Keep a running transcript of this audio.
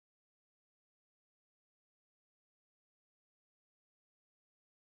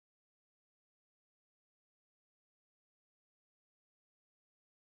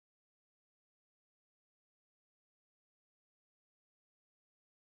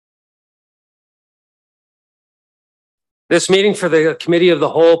This meeting for the Committee of the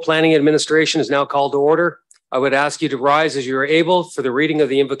Whole Planning Administration is now called to order. I would ask you to rise as you are able for the reading of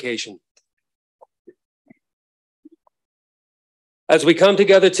the invocation. As we come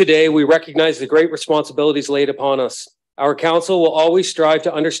together today, we recognize the great responsibilities laid upon us. Our council will always strive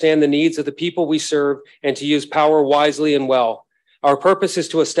to understand the needs of the people we serve and to use power wisely and well. Our purpose is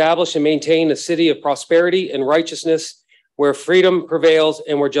to establish and maintain a city of prosperity and righteousness where freedom prevails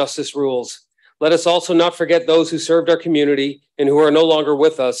and where justice rules. Let us also not forget those who served our community and who are no longer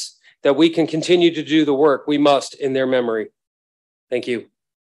with us, that we can continue to do the work we must in their memory. Thank you. You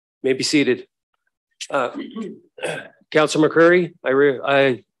may be seated. Councillor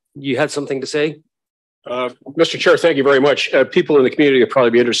McCreary, you had something to say? Mr. Chair, thank you very much. People in the community will probably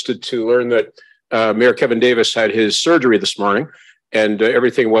be interested to learn that Mayor Kevin Davis had his surgery this morning and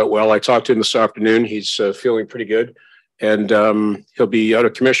everything went well. I talked to him this afternoon. He's feeling pretty good. And he'll be out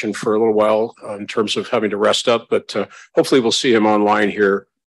of commission for a little while in terms of having to rest up, but hopefully we'll see him online here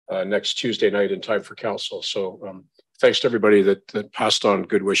next Tuesday night in time for council. So thanks to everybody that passed on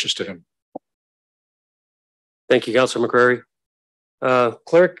good wishes to him. Thank you, Councillor McCreary.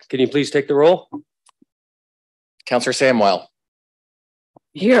 Clerk, can you please take the roll? Councillor Samwell.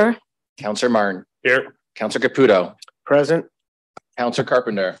 Here. Councillor Martin. Here. Councillor Caputo. Present. Councillor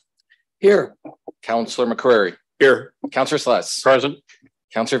Carpenter. Here. Councillor McCreary. Here. Councillor Sluss. Present.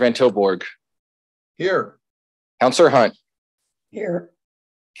 Councillor Van Tilburg. Here. Councillor Hunt. Here.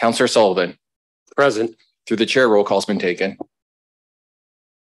 Councillor Sullivan. Present. Through the chair, roll call's been taken.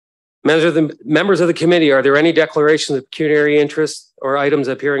 Members of the committee, are there any declarations of pecuniary interest or items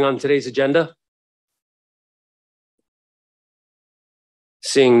appearing on today's agenda?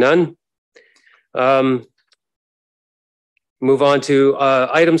 Seeing none. Move on to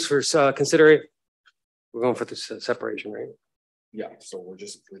items for consideration. We're going for the separation, right? Yeah, so we're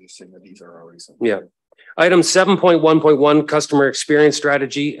just saying that these are already some. Yeah. Items 7.1.1 customer experience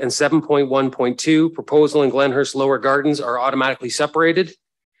strategy and 7.1.2 proposal in Glenhurst Lower Gardens are automatically separated.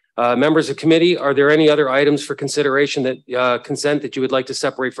 Members of committee, are there any other items for consideration that consent that you would like to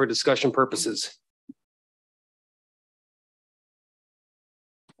separate for discussion purposes?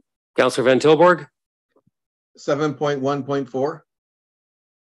 Councillor Van Tilburg. 7.1.4.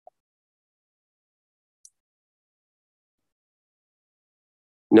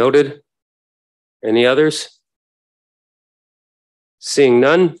 Noted. Any others? Seeing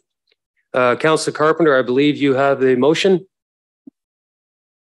none. Councillor Carpenter, I believe you have the motion.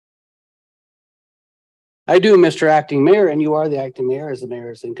 I do, Mr. Acting Mayor, and you are the acting mayor as the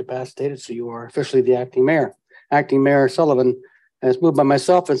mayor is incapacitated, so you are officially the acting mayor. Acting Mayor Sullivan has moved by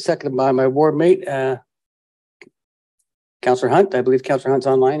myself and seconded by my ward mate, Councillor Hunt. I believe Councillor Hunt's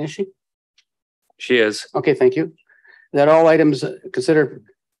online, is she? She is. Okay, thank you. That all items considered.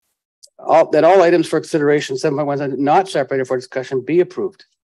 All items for consideration 7.1 not separated for discussion be approved.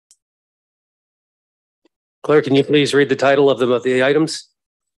 Clerk, can you please read the title of the items?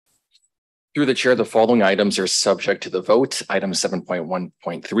 Through the chair, the following items are subject to the vote. Item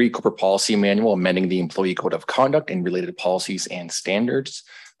 7.1.3, Corporate Policy Manual, amending the Employee Code of Conduct and related policies and standards.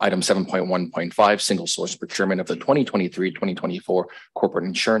 Item 7.1.5, Single Source Procurement of the 2023-2024 Corporate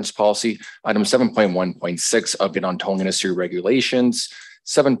Insurance Policy. Item 7.1.6, Update on Towing Industry Regulations.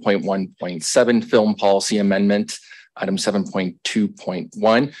 7.1.7 Film Policy Amendment. Item 7.2.1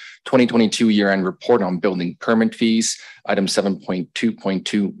 2022 Year-End Report on Building Permit Fees. Item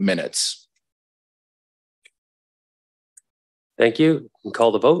 7.2.2 Minutes. Thank you. We'll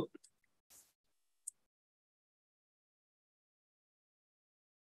call the vote.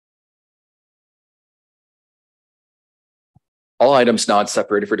 All items not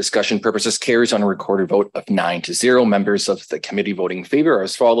separated for discussion purposes carries on a recorded vote of 9-0. Members of the committee voting in favor are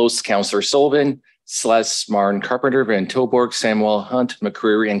as follows: Councillor Sullivan, Sluss, Martin, Carpenter, Van Tilburg, Samwell, Hunt,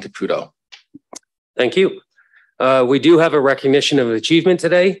 McCreary, and Caputo. Thank you. We do have a recognition of achievement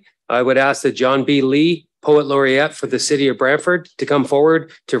today. I would ask that John B. Lee, Poet Laureate for the City of Brantford, to come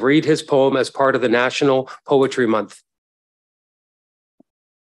forward to read his poem as part of the National Poetry Month.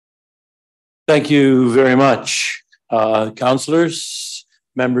 Thank you very much. Councillors,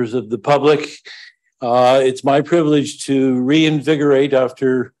 members of the public, it's my privilege to reinvigorate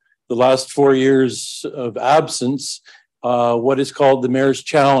after the last 4 years of absence what is called the Mayor's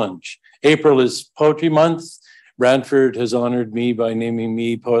Challenge. April is Poetry Month. Brantford has honored me by naming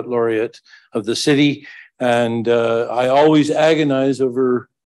me Poet Laureate of the city, and I always agonize over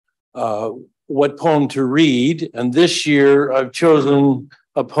what poem to read, and this year I've chosen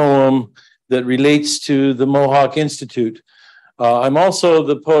a poem that relates to the Mohawk Institute. I'm also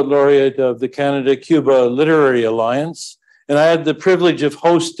the Poet Laureate of the Canada-Cuba Literary Alliance, and I had the privilege of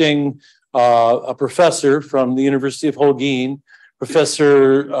hosting a professor from the University of Holguin,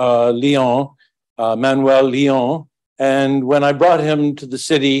 Professor Manuel Leon. And when I brought him to the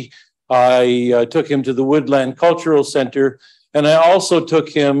city, I took him to the Woodland Cultural Center, and I also took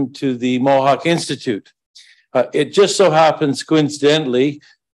him to the Mohawk Institute. It just so happens, coincidentally,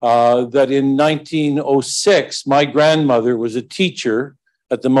 that in 1906, my grandmother was a teacher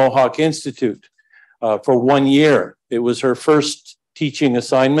at the Mohawk Institute for 1 year. It was her first teaching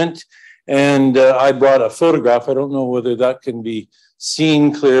assignment, and I brought a photograph. I don't know whether that can be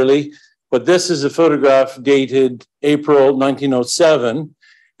seen clearly, but this is a photograph dated April 1907.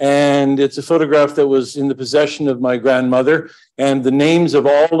 And it's a photograph that was in the possession of my grandmother, and the names of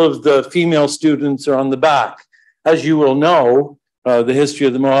all of the female students are on the back. As you will know, the history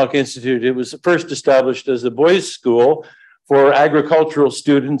of the Mohawk Institute, it was first established as a boys' school for agricultural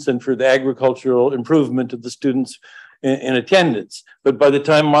students and for the agricultural improvement of the students in attendance. But by the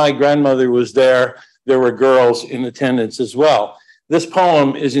time my grandmother was there were girls in attendance as well. This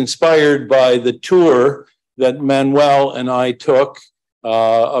poem is inspired by the tour that Manuel and I took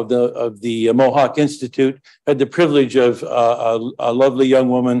of the Mohawk Institute. Had the privilege of a lovely young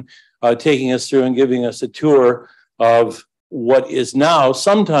woman taking us through and giving us a tour of what is now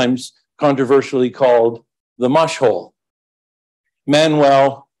sometimes controversially called the mush hole.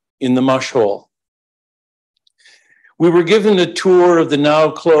 Manuel in the mush hole. We were given a tour of the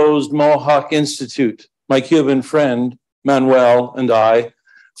now closed Mohawk Institute, my Cuban friend Manuel and I,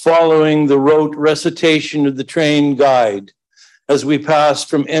 following the rote recitation of the train guide, as we passed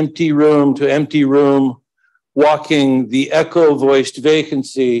from empty room to empty room, walking the echo-voiced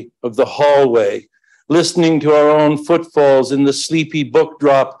vacancy of the hallway, listening to our own footfalls in the sleepy book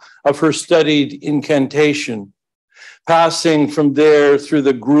drop of her studied incantation, passing from there through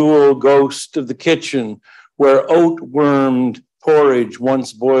the gruel ghost of the kitchen, where oat-wormed porridge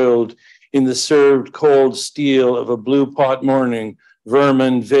once boiled in the served cold steel of a blue pot morning,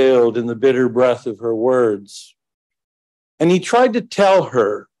 vermin veiled in the bitter breath of her words. And he tried to tell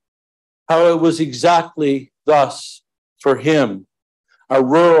her how it was exactly thus for him, a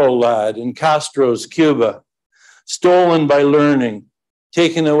rural lad in Castro's Cuba, stolen by learning,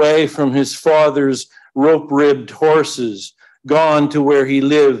 taken away from his father's rope-ribbed horses, gone to where he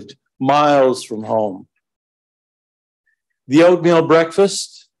lived miles from home. The oatmeal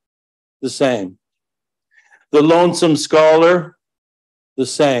breakfast, the same. The lonesome scholar, the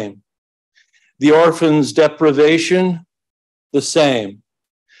same. The orphan's deprivation, the same.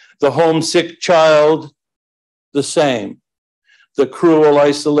 The homesick child, the same. The cruel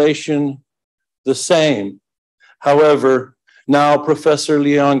isolation, the same. However, now Professor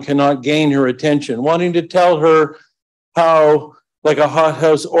Leon cannot gain her attention, wanting to tell her how, like a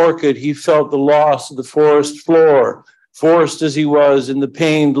hothouse orchid, he felt the loss of the forest floor, forced as he was in the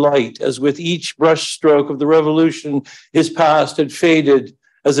pained light, as with each brushstroke of the revolution, his past had faded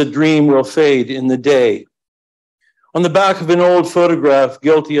as a dream will fade in the day. On the back of an old photograph,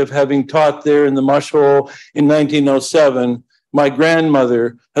 guilty of having taught there in the mush hole in 1907, my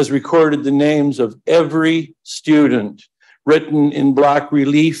grandmother has recorded the names of every student, written in black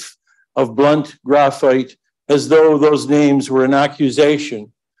relief of blunt graphite, as though those names were an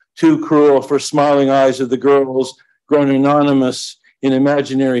accusation, too cruel for smiling eyes of the girls grown anonymous in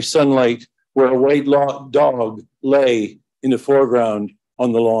imaginary sunlight where a white dog lay in the foreground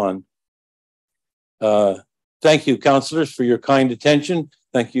on the lawn. Thank you, councillors, for your kind attention.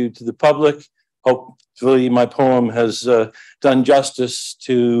 Thank you to the public. Hopefully my poem has done justice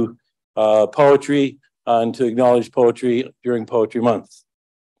to poetry and to acknowledge poetry during Poetry Month.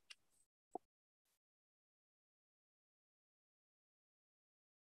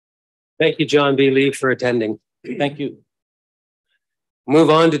 Thank you, John B. Lee, for attending. Thank you.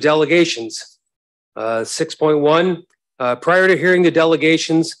 Move on to delegations. 6.1, prior to hearing the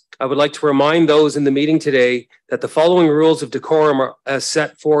delegations, I would like to remind those in the meeting today that the following rules of decorum are as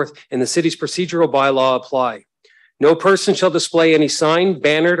set forth in the city's procedural bylaw apply. No person shall display any sign,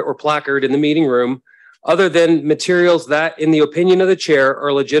 banner, or placard in the meeting room other than materials that, in the opinion of the chair,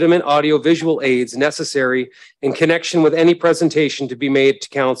 are legitimate audio-visual aids necessary in connection with any presentation to be made to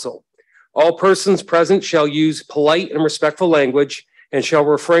council. All persons present shall use polite and respectful language and shall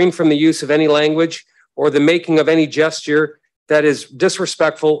refrain from the use of any language or the making of any gesture that is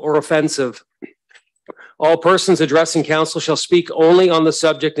disrespectful or offensive. All persons addressing council shall speak only on the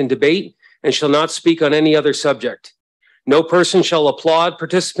subject in debate and shall not speak on any other subject. No person shall applaud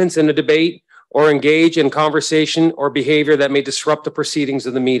participants in a debate or engage in conversation or behavior that may disrupt the proceedings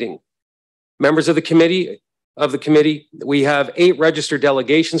of the meeting. Members of the committee, we have 8 registered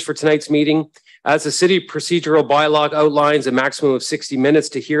delegations for tonight's meeting. As the city procedural bylaw outlines a maximum of 60 minutes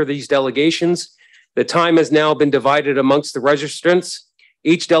to hear these delegations, the time has now been divided amongst the registrants.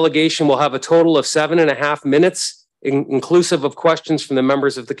 Each delegation will have a total of 7.5 minutes, inclusive of questions from the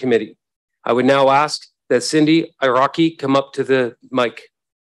members of the committee. I would now ask that Cindy Iraqi come up to the mic.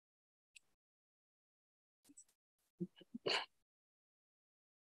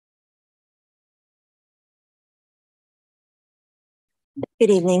 Good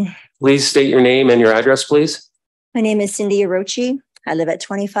evening. Please state your name and your address, please. My name is Cindy Arochi. I live at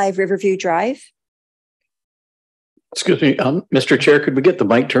 25 Riverview Drive. Excuse me, Mr. Chair, could we get the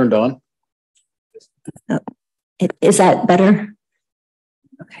mic turned on? Is that better?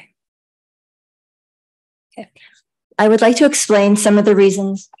 Okay. I would like to explain some of the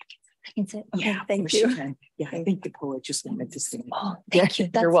reasons. I can say, okay, Yeah, thank you. Yeah, I think the poet just wanted to say. Oh, thank you.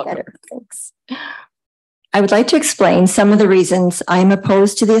 That's You're welcome. better. Thanks. I would like to explain some of the reasons I am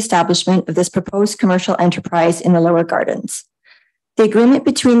opposed to the establishment of this proposed commercial enterprise in the Lower Gardens. The agreement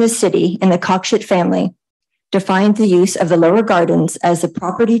between the city and the Cockshott family defined the use of the Lower Gardens as the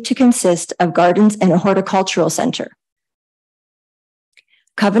property to consist of gardens and a horticultural center.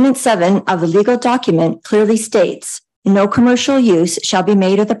 Covenant 7 of the legal document clearly states, no commercial use shall be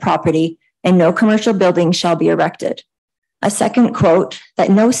made of the property and no commercial building shall be erected. A second quote, that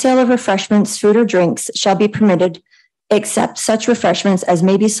no sale of refreshments, food or drinks shall be permitted except such refreshments as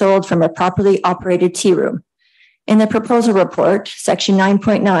may be sold from a properly operated tea room. In the proposal report, section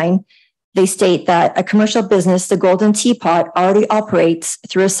 9.9, they state that a commercial business, the Golden Teapot, already operates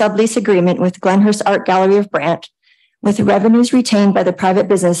through a sublease agreement with Glenhurst Art Gallery of Brant, with revenues retained by the private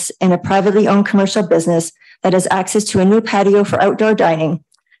business and a privately owned commercial business that has access to a new patio for outdoor dining.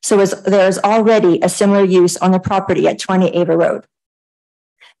 So there is already a similar use on the property at 20 Ava Road.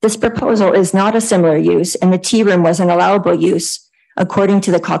 This proposal is not a similar use, and the tea room was an allowable use according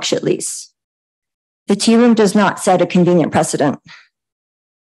to the Cockshott lease. The tea room does not set a convenient precedent.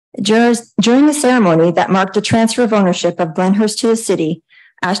 During the ceremony that marked the transfer of ownership of Glenhurst to the city,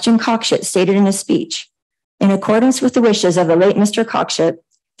 Ashton Cockshott stated in a speech, in accordance with the wishes of the late Mr. Cockshott,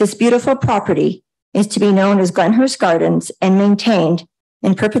 this beautiful property is to be known as Glenhurst Gardens and maintained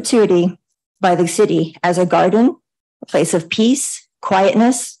in perpetuity by the city as a garden, a place of peace,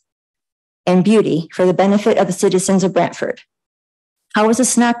 quietness, and beauty for the benefit of the citizens of Brantford. How is a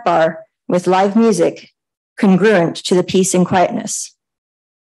snack bar with live music congruent to the peace and quietness?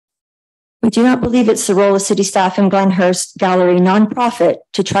 We do not believe it's the role of city staff and Glenhurst Gallery nonprofit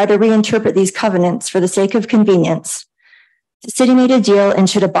to try to reinterpret these covenants for the sake of convenience. The city made a deal and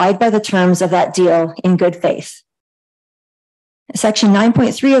should abide by the terms of that deal in good faith. Section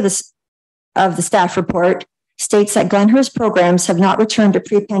 9.3 of the staff report states that Glenhurst programs have not returned to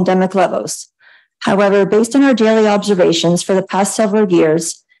pre-pandemic levels. However, based on our daily observations for the past several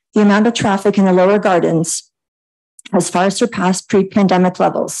years, the amount of traffic in the Lower Gardens has far surpassed pre-pandemic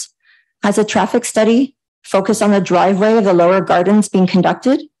levels. Has a traffic study focused on the driveway of the Lower Gardens being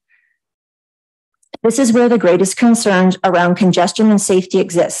conducted? This is where the greatest concerns around congestion and safety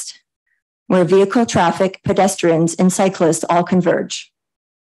exist, where vehicle traffic, pedestrians, and cyclists all converge.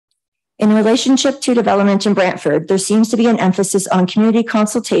 In relationship to development in Brantford, there seems to be an emphasis on community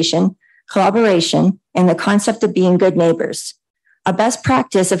consultation, collaboration, and the concept of being good neighbors. A best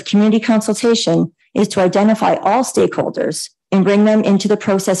practice of community consultation is to identify all stakeholders and bring them into the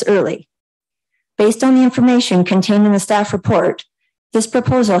process early. Based on the information contained in the staff report, this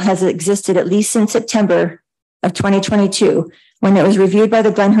proposal has existed at least since September of 2022, when it was reviewed by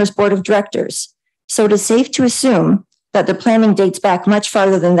the Glenhurst Board of Directors. So it is safe to assume that the planning dates back much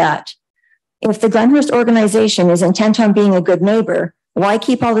farther than that. If the Glenhurst organization is intent on being a good neighbor, why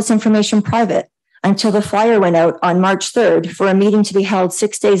keep all this information private until the flyer went out on March 3rd for a meeting to be held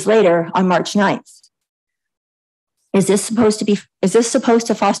 6 days later on March 9th? Is this supposed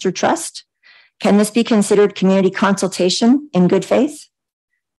to foster trust? Can this be considered community consultation in good faith?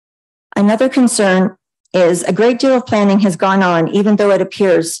 Another concern is a great deal of planning has gone on, even though it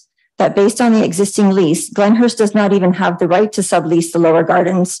appears that based on the existing lease, Glenhurst does not even have the right to sublease the Lower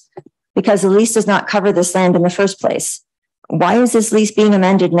Gardens because the lease does not cover this land in the first place. Why is this lease being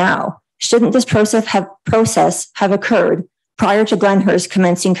amended now? Shouldn't this process have occurred prior to Glenhurst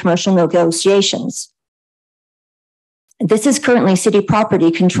commencing commercial negotiations? This is currently city property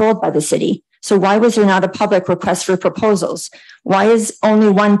controlled by the city. So why was there not a public request for proposals? Why is only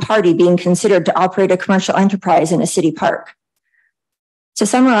one party being considered to operate a commercial enterprise in a city park? To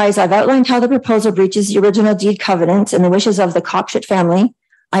summarize, I've outlined how the proposal breaches the original deed covenants and the wishes of the Cockshott family.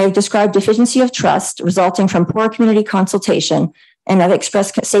 I have described deficiency of trust resulting from poor community consultation, and I've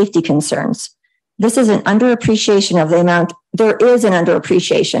expressed safety concerns. This is an underappreciation of the amount. There is an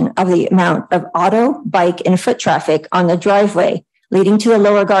underappreciation of the amount of auto, bike, and foot traffic on the driveway leading to the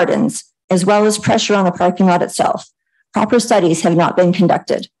lower gardens, as well as pressure on the parking lot itself. Proper studies have not been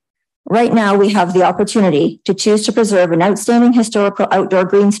conducted. Right now, we have the opportunity to choose to preserve an outstanding historical outdoor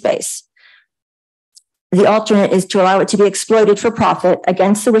green space. The alternate is to allow it to be exploited for profit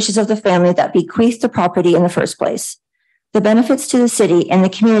against the wishes of the family that bequeathed the property in the first place. The benefits to the city and the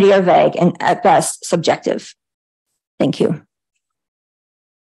community are vague and at best subjective. Thank you.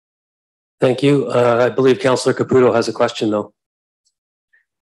 Thank you. I believe Councillor Caputo has a question though.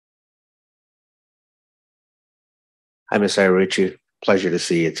 Hi, Ms. Iarrucci. Pleasure to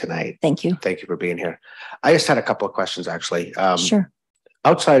see you tonight. Thank you. Thank you for being here. I just had a couple of questions, actually. Sure.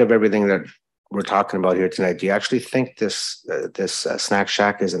 Outside of everything that we're talking about here tonight, do you actually think this snack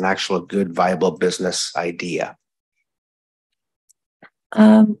shack is an actual good, viable business idea?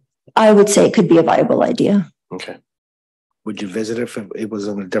 I would say it could be a viable idea. Okay. Would you visit it if it was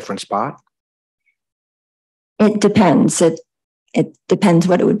in a different spot? It depends. It depends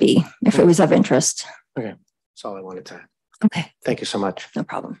what it would be if it was of interest. Okay. That's all I wanted to. Okay. Thank you so much. No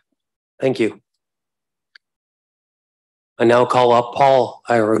problem. Thank you. I now call up Paul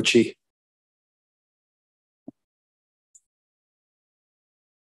Iarrucci.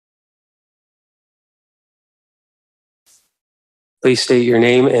 Please state your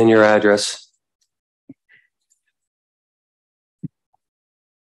name and your address.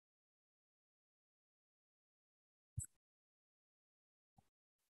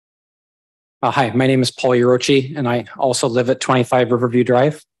 Hi, my name is Paul Iarrucci, and I also live at 25 Riverview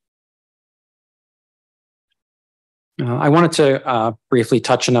Drive. I wanted to briefly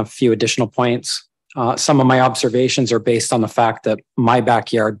touch on a few additional points. Some of my observations are based on the fact that my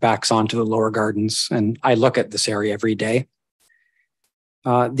backyard backs onto the lower gardens, and I look at this area every day.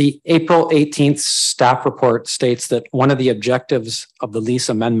 The April 18th staff report states that one of the objectives of the lease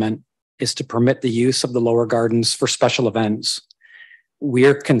amendment is to permit the use of the lower gardens for special events.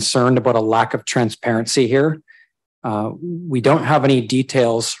 We're concerned about a lack of transparency here. We don't have any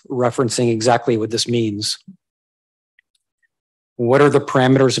details referencing exactly what this means. What are the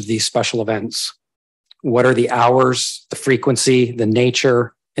parameters of these special events? What are the hours, the frequency, the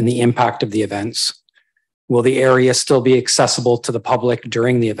nature, and the impact of the events? Will the area still be accessible to the public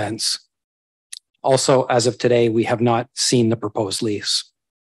during the events? Also, as of today, we have not seen the proposed lease.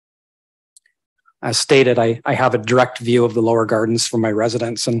 As stated, I have a direct view of the lower gardens from my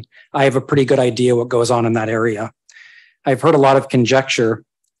residence, and I have a pretty good idea what goes on in that area. I've heard a lot of conjecture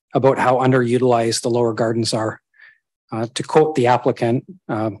about how underutilized the lower gardens are. To quote the applicant,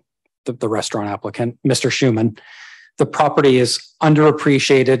 the restaurant applicant, Mr. Schuman, the property is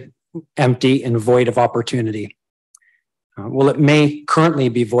underappreciated, empty, and void of opportunity. Well, it may currently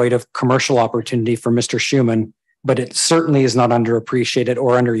be void of commercial opportunity for Mr. Schuman, but it certainly is not underappreciated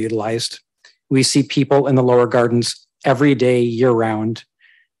or underutilized. We see people in the lower gardens every day, year round.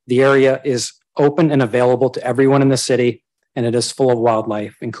 The area is open and available to everyone in the city, and it is full of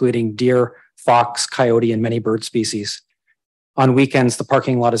wildlife, including deer, fox, coyote, and many bird species. On weekends, the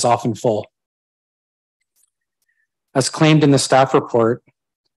parking lot is often full. As claimed in the staff report,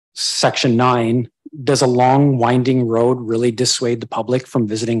 Section 9, does a long winding road really dissuade the public from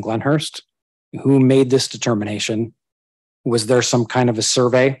visiting Glenhurst? Who made this determination? Was there some kind of a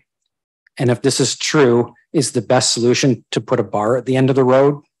survey? And if this is true, is the best solution to put a bar at the end of the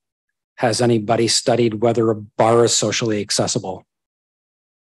road? Has anybody studied whether a bar is socially accessible?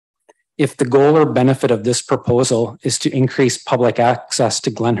 If the goal or benefit of this proposal is to increase public access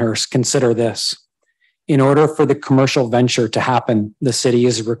to Glenhurst, consider this. In order for the commercial venture to happen, the city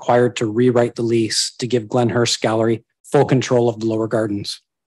is required to rewrite the lease to give Glenhurst Gallery full control of the lower gardens.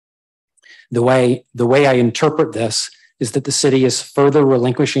 The way I interpret this is that the city is further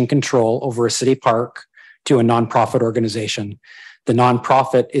relinquishing control over a city park to a nonprofit organization. The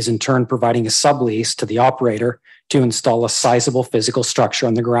nonprofit is in turn providing a sublease to the operator to install a sizable physical structure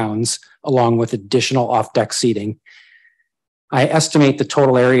on the grounds, along with additional off-deck seating. I estimate the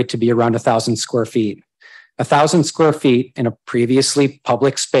total area to be around 1,000 square feet. 1,000 square feet in a previously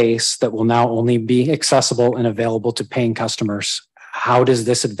public space that will now only be accessible and available to paying customers. How does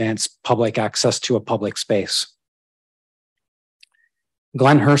this advance public access to a public space?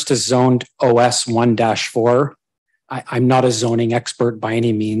 Glenhurst is zoned OS 1-4. I'm not a zoning expert by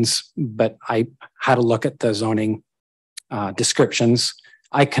any means, but I had a look at the zoning descriptions.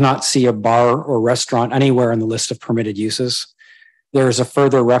 I cannot see a bar or restaurant anywhere in the list of permitted uses. There is a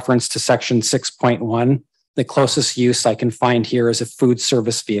further reference to section 6.1. The closest use I can find here is a food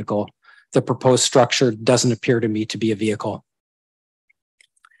service vehicle. The proposed structure doesn't appear to me to be a vehicle.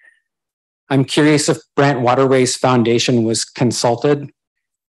 I'm curious if Brant Waterways Foundation was consulted.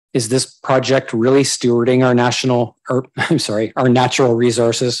 Is this project really stewarding our natural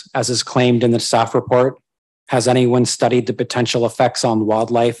resources as is claimed in the staff report? Has anyone studied the potential effects on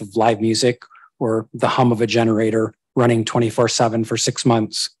wildlife of live music or the hum of a generator running 24/7 for 6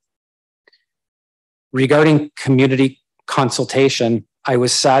 months? Regarding community consultation, I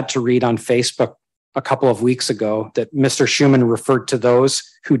was sad to read on Facebook a couple of weeks ago that Mr. Schuman referred to those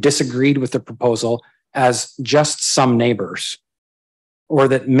who disagreed with the proposal as just some neighbors, or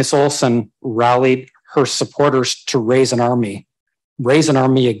that Ms. Olson rallied her supporters to raise an army. Raise an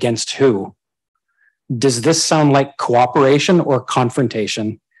army against who? Does this sound like cooperation or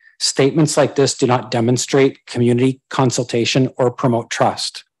confrontation? Statements like this do not demonstrate community consultation or promote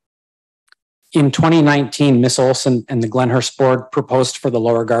trust. In 2019, Ms. Olson and the Glenhurst Board proposed for the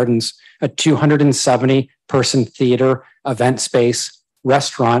Lower Gardens a 270-person theater, event space,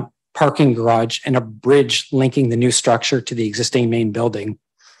 restaurant, parking garage, and a bridge linking the new structure to the existing main building.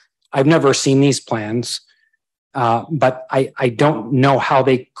 I've never seen these plans, but I don't know how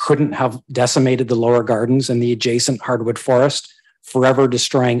they couldn't have decimated the Lower Gardens and the adjacent hardwood forest, forever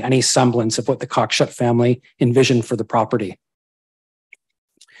destroying any semblance of what the Cockshutt family envisioned for the property.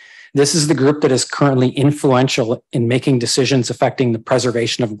 This is the group that is currently influential in making decisions affecting the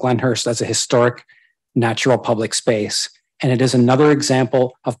preservation of Glenhurst as a historic natural public space. And it is another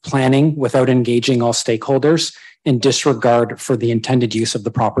example of planning without engaging all stakeholders in disregard for the intended use of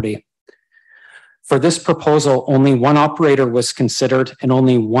the property. For this proposal, only one operator was considered and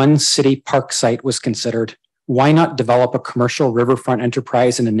only one city park site was considered. Why not develop a commercial riverfront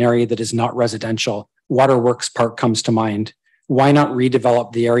enterprise in an area that is not residential? Waterworks Park comes to mind. Why not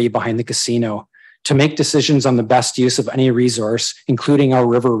redevelop the area behind the casino? To make decisions on the best use of any resource, including our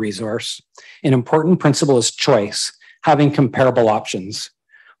river resource. An important principle is choice, having comparable options.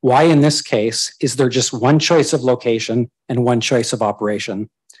 Why in this case is there just one choice of location and one choice of operation?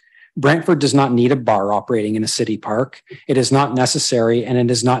 Brantford does not need a bar operating in a city park. It is not necessary, and it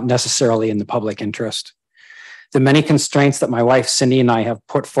is not necessarily in the public interest. The many constraints that my wife Cindy and I have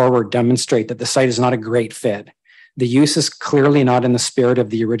put forward demonstrate that the site is not a great fit. The use is clearly not in the spirit of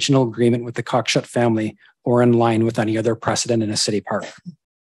the original agreement with the Cockshutt family or in line with any other precedent in a city park.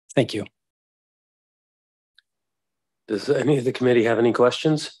 Thank you. Does any of the committee have any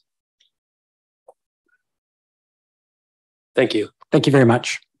questions? Thank you. Thank you very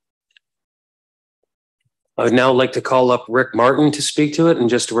much. I would now like to call up Rick Martin to speak to it. And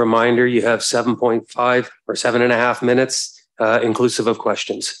just a reminder, you have 7.5 or 7.5 minutes, inclusive of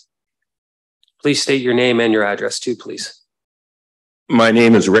questions. Please state your name and your address too, please. My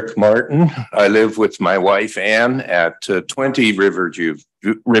name is Rick Martin. I live with my wife, Ann, at 20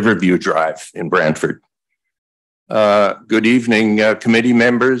 Riverview Drive in Brantford. Good evening, committee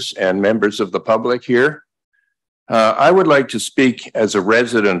members and members of the public here. I would like to speak as a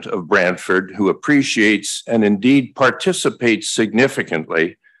resident of Brantford who appreciates and indeed participates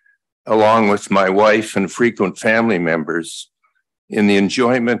significantly, along with my wife and frequent family members, in the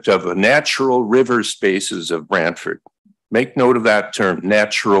enjoyment of the natural river spaces of Brantford. Make note of that term,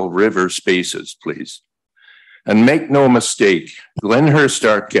 natural river spaces, please. And make no mistake, Glenhurst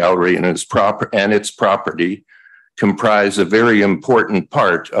Art Gallery and its property comprise a very important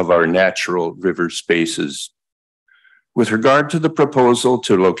part of our natural river spaces. With regard to the proposal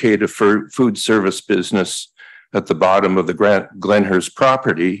to locate a food service business at the bottom of the Glenhurst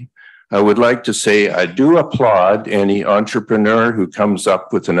property, I would like to say I do applaud any entrepreneur who comes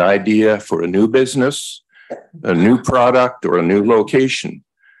up with an idea for a new business, a new product, or a new location.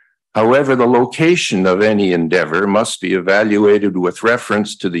 However, the location of any endeavor must be evaluated with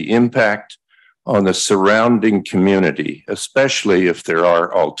reference to the impact on the surrounding community, especially if there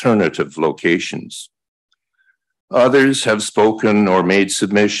are alternative locations. Others have spoken or made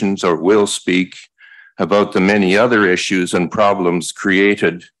submissions or will speak about the many other issues and problems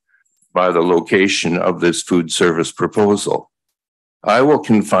created by the location of this food service proposal. I will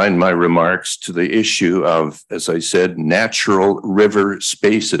confine my remarks to the issue of, as I said, natural river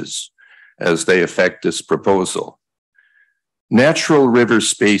spaces as they affect this proposal. Natural river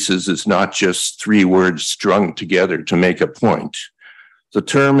spaces is not just 3 words strung together to make a point. The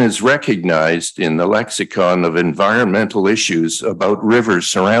term is recognized in the lexicon of environmental issues about river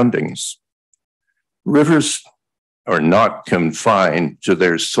surroundings. Rivers are not confined to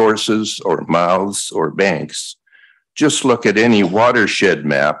their sources or mouths or banks. Just look at any watershed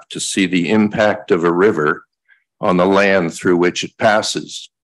map to see the impact of a river on the land through which it passes.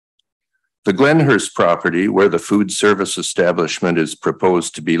 The Glenhurst property, where the food service establishment is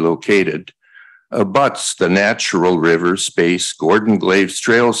proposed to be located, abuts the natural river space Gordon Glaves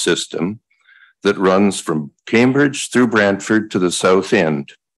Trail system that runs from Cambridge through Brantford to the south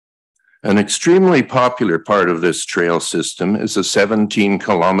end. An extremely popular part of this trail system is a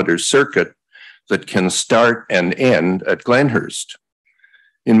 17-kilometer circuit that can start and end at Glenhurst.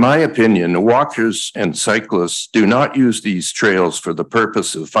 In my opinion, walkers and cyclists do not use these trails for the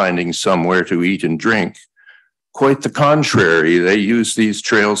purpose of finding somewhere to eat and drink. Quite the contrary, they use these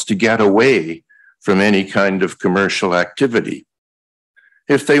trails to get away from any kind of commercial activity.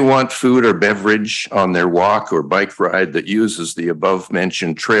 If they want food or beverage on their walk or bike ride that uses the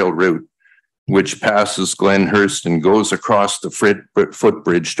above-mentioned trail route, which passes Glenhurst and goes across the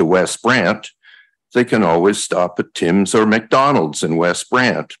footbridge to West Brant, they can always stop at Tim's or McDonald's in West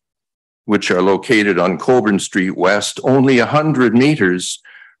Brant, which are located on Colburn Street West, only 100 meters,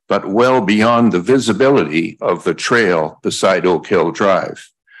 but well beyond the visibility of the trail beside Oak Hill Drive.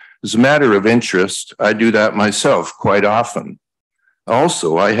 As a matter of interest, I do that myself quite often.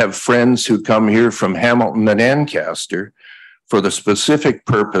 Also, I have friends who come here from Hamilton and Ancaster for the specific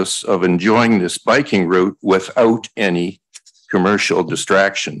purpose of enjoying this biking route without any commercial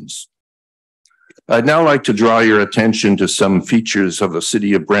distractions. I'd now like to draw your attention to some features of the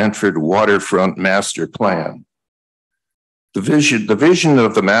City of Brantford Waterfront Master Plan. The vision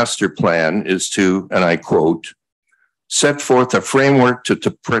of the master plan is to, and I quote, set forth a framework to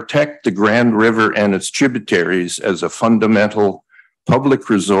protect the Grand River and its tributaries as a fundamental public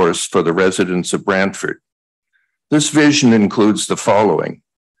resource for the residents of Brantford. This vision includes the following.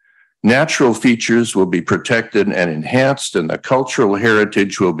 Natural features will be protected and enhanced, and the cultural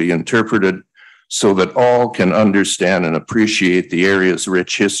heritage will be interpreted so that all can understand and appreciate the area's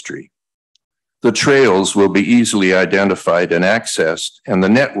rich history. The trails will be easily identified and accessed, and the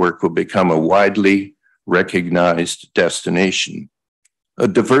network will become a widely recognized destination. A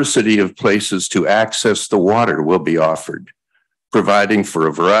diversity of places to access the water will be offered, providing for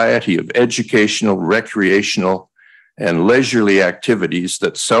a variety of educational, recreational, and leisurely activities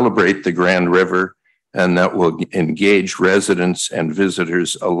that celebrate the Grand River and that will engage residents and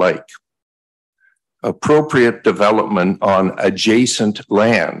visitors alike. Appropriate development on adjacent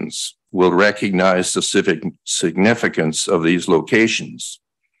lands will recognize the civic significance of these locations.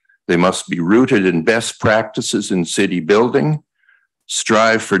 They must be rooted in best practices in city building,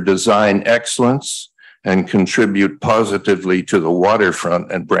 strive for design excellence, and contribute positively to the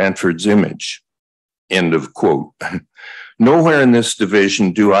waterfront and Brantford's image. End of quote. Nowhere in this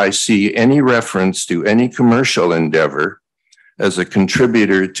division do I see any reference to any commercial endeavor as a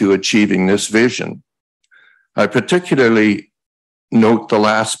contributor to achieving this vision. I particularly note the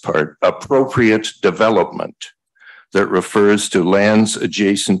last part, appropriate development, that refers to lands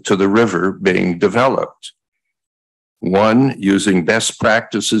adjacent to the river being developed. 1, using best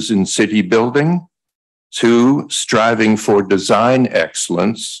practices in city building. 2, striving for design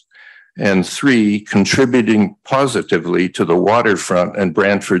excellence. And 3, contributing positively to the waterfront and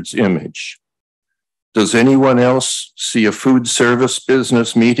Brantford's image. Does anyone else see a food service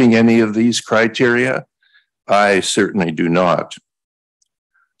business meeting any of these criteria? I certainly do not.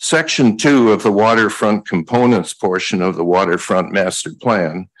 Section 2 of the waterfront components portion of the waterfront master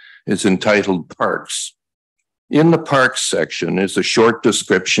plan is entitled Parks. In the Parks section is a short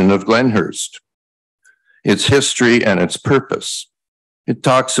description of Glenhurst, its history and its purpose. It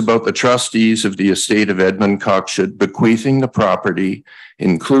talks about the trustees of the estate of Edmund Cockshott bequeathing the property,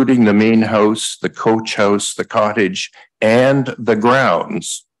 including the main house, the coach house, the cottage, and the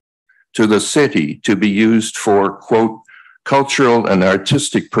grounds, to the city to be used for, quote, cultural and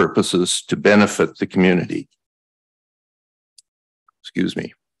artistic purposes to benefit the community. Excuse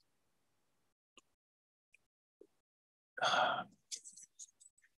me.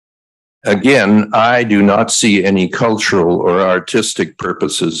 Again, I do not see any cultural or artistic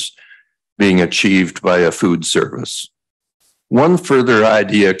purposes being achieved by a food service. One further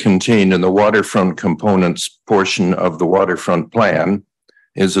idea contained in the waterfront components portion of the waterfront plan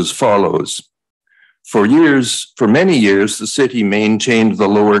is as follows. For many years, the city maintained the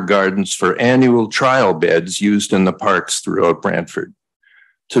lower gardens for annual trial beds used in the parks throughout Brantford.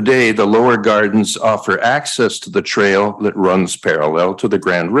 Today, the lower gardens offer access to the trail that runs parallel to the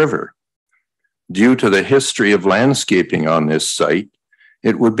Grand River. Due to the history of landscaping on this site,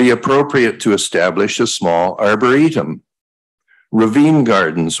 it would be appropriate to establish a small arboretum. Ravine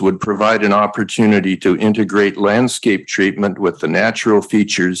gardens would provide an opportunity to integrate landscape treatment with the natural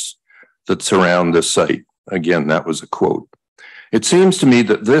features that surround the site. Again, that was a quote. It seems to me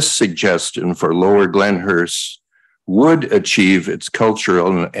that this suggestion for Lower Glenhurst would achieve its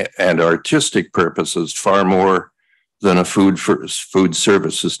cultural and artistic purposes far more than a food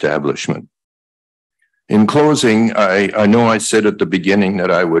service establishment. In closing, I know I said at the beginning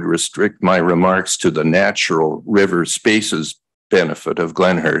that I would restrict my remarks to the natural river spaces benefit of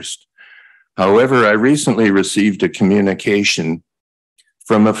Glenhurst. However, I recently received a communication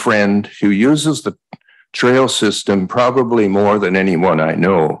from a friend who uses the trail system probably more than anyone I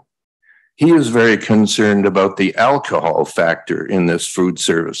know. He is very concerned about the alcohol factor in this food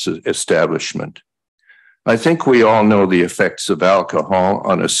service establishment. I think we all know the effects of alcohol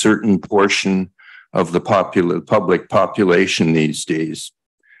on a certain portion of the public population these days.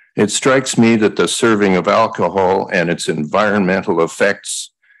 It strikes me that the serving of alcohol and its environmental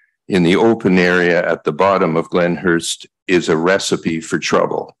effects in the open area at the bottom of Glenhurst is a recipe for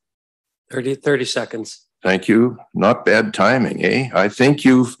trouble. 30 seconds. Thank you. Not bad timing, eh? I thank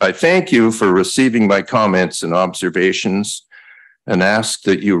you for receiving my comments and observations and ask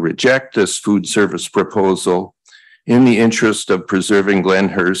that you reject this food service proposal in the interest of preserving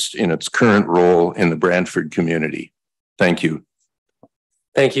Glenhurst in its current role in the Brantford community. Thank you.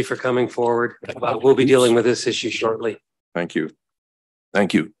 Thank you for coming forward. We'll be dealing with this issue shortly. Thank you.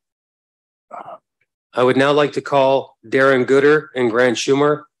 Thank you. I would now like to call Darren Gooder and Grant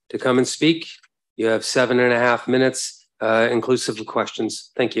Schumer to come and speak. You have 7.5 minutes, inclusive of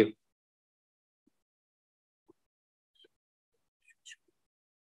questions. Thank you.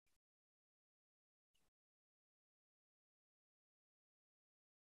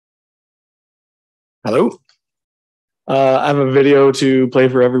 Hello. I have a video to play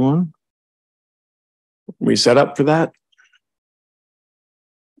for everyone. We set up for that?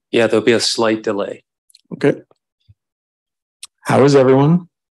 Yeah, there'll be a slight delay. Okay. How is everyone?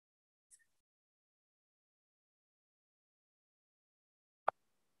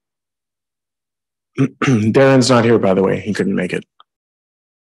 Darren's not here, by the way. He couldn't make it.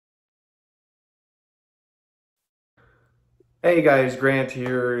 Hey guys, Grant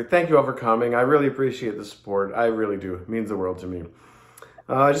here. Thank you all for coming. I really appreciate the support. I really do. It means the world to me.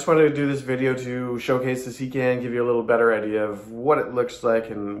 I just wanted to do this video to showcase the CCAN, give you a little better idea of what it looks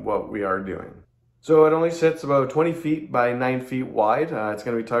like and what we are doing. So it only sits about 20 feet by 9 feet wide. It's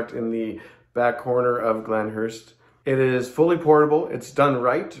going to be tucked in the back corner of Glenhurst. It is fully portable. It's done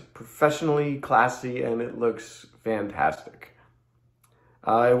right, professionally, classy, and it looks fantastic.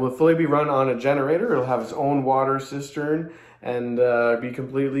 It will fully be run on a generator. It'll have its own water cistern and be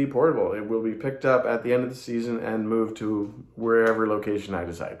completely portable. It will be picked up at the end of the season and moved to wherever location I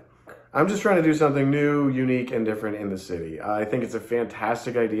decide. I'm just trying to do something new, unique, and different in the city. I think it's a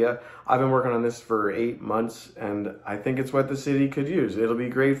fantastic idea. I've been working on this for 8 months, and I think it's what the city could use. It'll be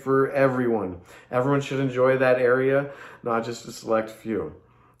great for everyone. Everyone should enjoy that area, not just a select few.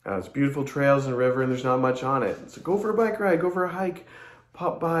 It's beautiful trails and river, and there's not much on it. So go for a bike ride, go for a hike,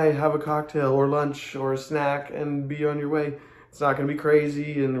 pop by, have a cocktail or lunch or a snack, and be on your way. It's not going to be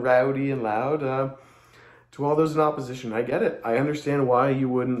crazy and rowdy and loud. To all those in opposition, I get it. I understand why you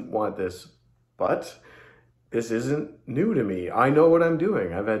wouldn't want this, but this isn't new to me. I know what I'm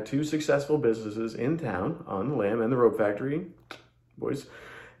doing. I've had 2 successful businesses in town on the Lamb and the Rope Factory, boys,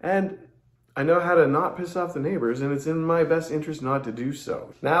 and I know how to not piss off the neighbors, and it's in my best interest not to do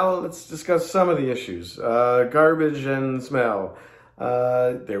so. Now let's discuss some of the issues. Garbage and smell.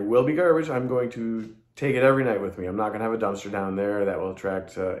 There will be garbage. I'm going to take it every night with me. I'm not going to have a dumpster down there that will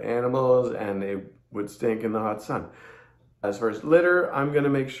attract animals, and it would stink in the hot sun. As far as litter, I'm going to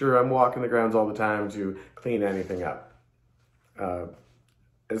make sure I'm walking the grounds all the time to clean anything up.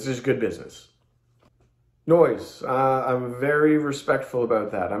 It's just good business. Noise. I'm very respectful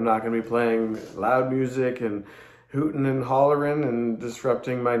about that. I'm not going to be playing loud music and hooting and hollering and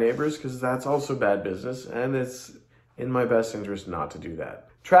disrupting my neighbors, because that's also bad business, and it's in my best interest not to do that.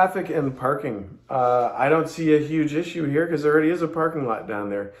 Traffic and parking. I don't see a huge issue here because there already is a parking lot down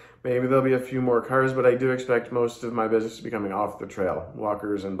there. Maybe there'll be a few more cars, but I do expect most of my business to be coming off the trail,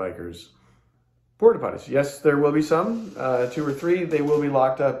 walkers and bikers. Porta potties. Yes, there will be some, 2 or 3. They will be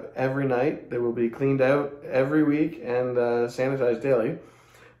locked up every night. They will be cleaned out every week and sanitized daily.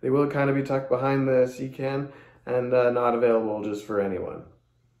 They will kind of be tucked behind the CCAN and not available just for anyone.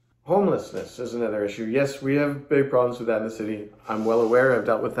 Homelessness is another issue. Yes, we have big problems with that in the city. I'm well aware. I've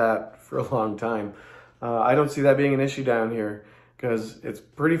dealt with that for a long time. I don't see that being an issue down here because it's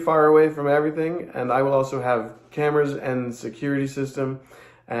pretty far away from everything, and I will also have cameras and security system,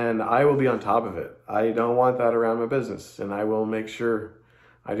 and I will be on top of it. I don't want that around my business, and I will make sure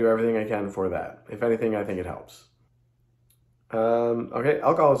I do everything I can for that. If anything, I think it helps. Okay,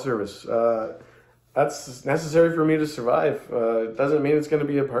 alcohol service. That's necessary for me to survive. It doesn't mean it's going to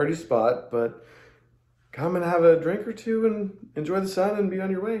be a party spot, but come and have a drink or 2 and enjoy the sun and be on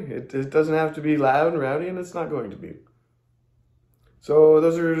your way. It doesn't have to be loud and rowdy, and it's not going to be. So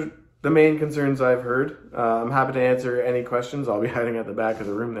those are the main concerns I've heard. I'm happy to answer any questions. I'll be hiding at the back of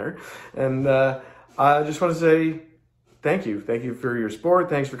the room there. And I just want to say thank you. Thank you for your support.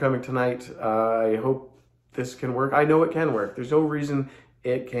 Thanks for coming tonight. I hope this can work. I know it can work. There's no reason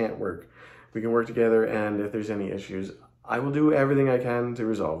it can't work. We can work together, and if there's any issues, I will do everything I can to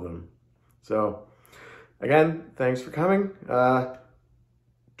resolve them. So, again, thanks for coming.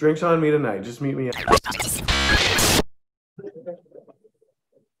 Drinks on me tonight. Just meet me.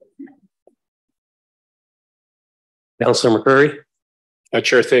 Councillor McCurry.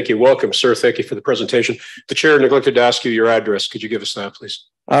 Chair, thank you. Welcome, sir. Thank you for the presentation. The chair neglected to ask you your address. Could you give us that, please?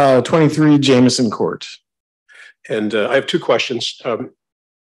 23 Jameson Court. And I have two questions.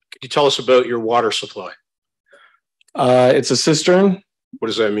 Could you tell us about your water supply? It's a cistern. What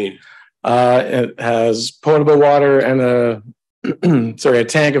does that mean? It has potable water and a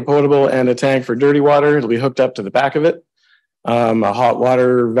tank of potable and a tank for dirty water. It'll be hooked up to the back of it. A hot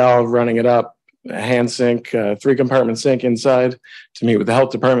water valve running it up, a hand sink, 3-compartment sink inside to meet with the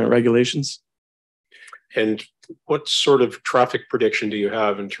health department regulations. And what sort of traffic prediction do you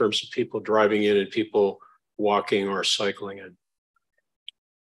have in terms of people driving in and people walking or cycling in?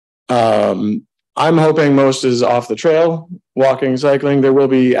 I'm hoping most is off the trail, walking, cycling. There will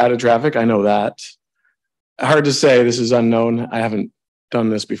be added traffic. I know that. Hard to say. This is unknown. I haven't done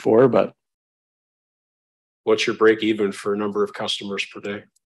this before, but. What's your break even for a number of customers per day?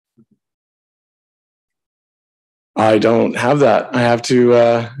 I don't have that. I have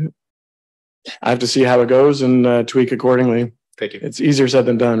to see how it goes and tweak accordingly. Thank you. It's easier said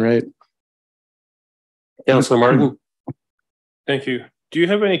than done, right? Councillor Martin. Thank you. Do you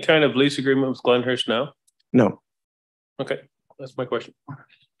have any kind of lease agreement with Glenhurst now? No. Okay, that's my question.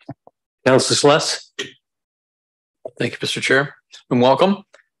 Councillor Sless. Thank you, Mr. Chair, and welcome.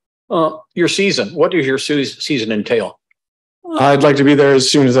 Your season, what does your season entail? I'd like to be there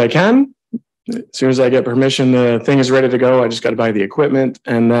as soon as I can. As soon as I get permission, the thing is ready to go. I just got to buy the equipment,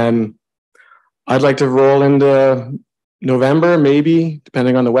 and then I'd like to roll into November, maybe,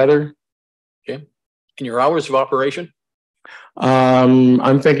 depending on the weather. Okay. And your hours of operation?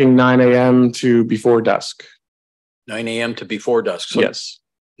 I'm thinking 9 a.m. to before dusk. 9 a.m. to before dusk. So yes.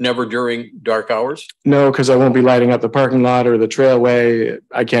 Never during dark hours? No, because I won't be lighting up the parking lot or the trailway.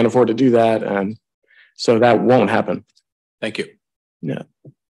 I can't afford to do that. And so that won't happen. Thank you. Yeah.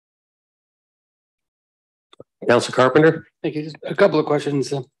 Councillor Carpenter. Thank you. Just a couple of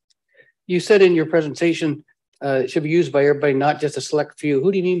questions. You said in your presentation, it should be used by everybody, not just a select few.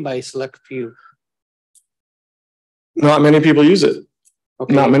 Who do you mean by select few? Not many people use it.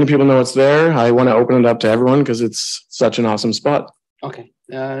 Okay. Not many people know it's there. I want to open it up to everyone because it's such an awesome spot. Okay.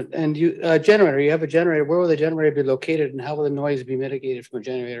 And you generator, you have a generator. Where will the generator be located and how will the noise be mitigated from a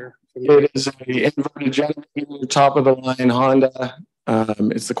generator? It is an inverted generator, top of the line Honda.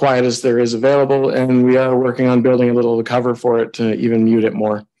 It's the quietest there is available, and we are working on building a little cover for it to even mute it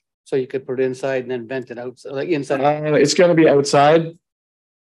more. So you could put it inside and then vent it out, so like inside. It's going to be outside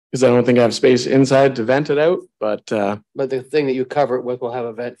because I don't think I have space inside to vent it out. But the thing that you cover it with will have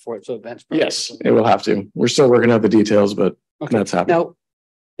a vent for it, so it vents. Yes, it will have to. We're still working out the details, but that's happening. Now,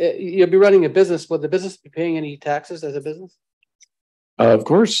 you'll be running a business. Will the business be paying any taxes as a business? Of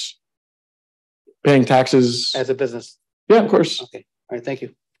course. Paying taxes. As a business? Yeah, of course. Okay. All right. Thank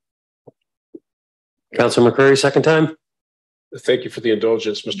you. Councillor McCurry, second time. Thank you for the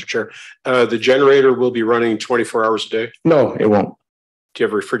indulgence, Mr. Chair. The generator will be running 24 hours a day? No, it won't. Do you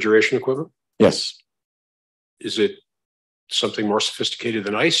have refrigeration equipment? Yes. Is it something more sophisticated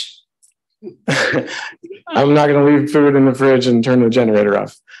than ice? I'm not going to leave food in the fridge and turn the generator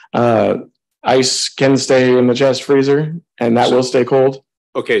off. Ice can stay in the chest freezer and that will stay cold.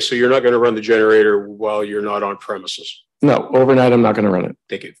 Okay, so you're not going to run the generator while you're not on premises? No, overnight I'm not going to run it.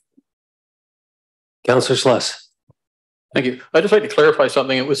 Thank you. Councillor Sless. Thank you. I'd just like to clarify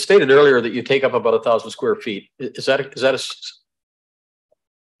something. It was stated earlier that you take up about 1,000 square feet. Is that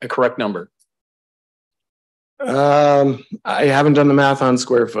a correct number? I haven't done the math on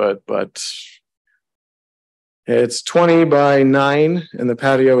square foot, but it's 20 by 9 and the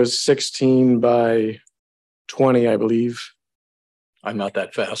patio is 16 by 20, I believe. I'm not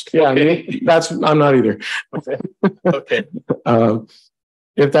that fast. Yeah, okay. I'm not either. Okay. Okay.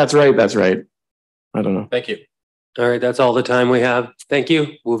 If that's right, that's right. I don't know. Thank you. All right, that's all the time we have. Thank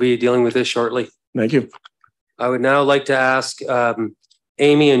you. We'll be dealing with this shortly. Thank you. I would now like to ask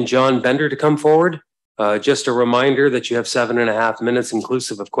Amy and John Bender to come forward. Just a reminder that you have 7.5 minutes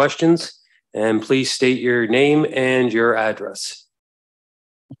inclusive of questions, and please state your name and your address.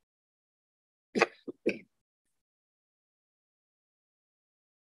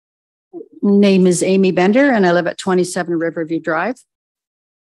 Name is Amy Bender and I live at 27 Riverview Drive.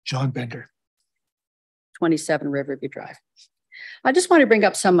 John Bender. 27 Riverview Drive. I just want to bring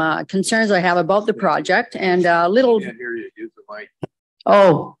up some concerns I have about the project and a little. Can't hear you. Use the mic.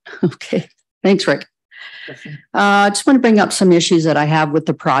 Oh, okay. Thanks, Rick. I just want to bring up some issues that I have with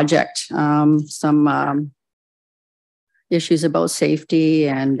the project. Some issues about safety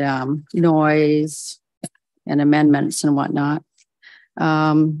and noise and amendments and whatnot.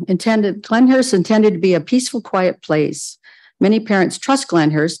 Glenhurst intended to be a peaceful, quiet place. Many parents trust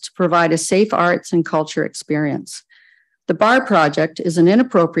Glenhurst to provide a safe arts and culture experience. The bar project is an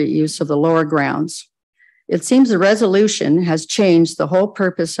inappropriate use of the lower grounds. It seems the resolution has changed the whole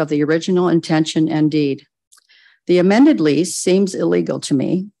purpose of the original intention and deed. The amended lease seems illegal to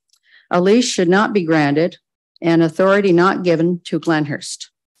me. A lease should not be granted and authority not given to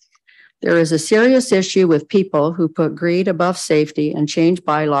Glenhurst. There is a serious issue with people who put greed above safety and change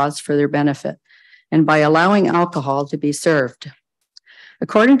bylaws for their benefit, and by allowing alcohol to be served.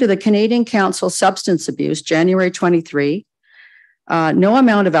 According to the Canadian Council Substance Abuse, January 23, no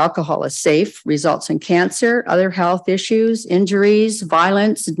amount of alcohol is safe, results in cancer, other health issues, injuries,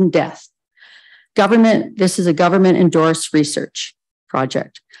 violence, and death. This is a government endorsed research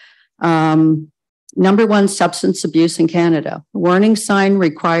project. Number one, substance abuse in Canada. Warning sign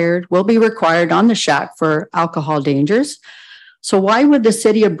will be required on the shack for alcohol dangers. So why would the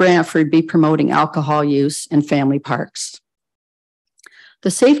city of Brantford be promoting alcohol use in family parks?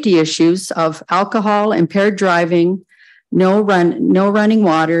 The safety issues of alcohol, impaired driving, no running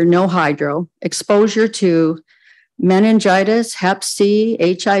water, no hydro, exposure to meningitis, Hep C,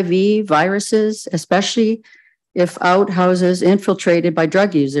 HIV, viruses, especially if outhouses infiltrated by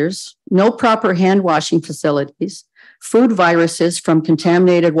drug users, no proper hand washing facilities, food viruses from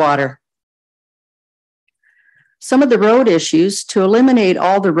contaminated water. Some of the road issues, to eliminate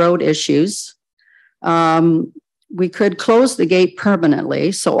all the road issues, we could close the gate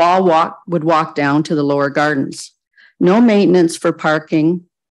permanently so all would walk down to the lower gardens. No maintenance for parking.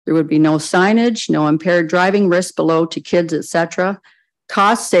 There would be no signage, no impaired driving risk below to kids, etc.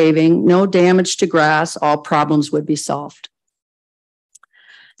 Cost saving, no damage to grass, all problems would be solved.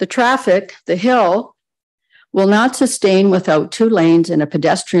 The traffic, the hill, will not sustain without 2 lanes and a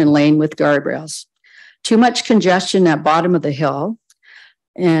pedestrian lane with guardrails. Too much congestion at bottom of the hill.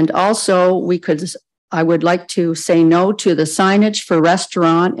 And also I would like to say no to the signage for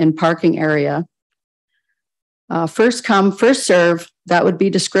restaurant and parking area. First come, first serve, that would be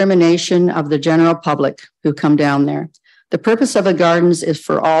discrimination of the general public who come down there. The purpose of the gardens is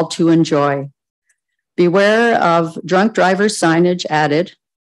for all to enjoy. Beware of drunk driver signage added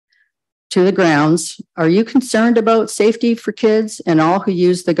to the grounds. Are you concerned about safety for kids and all who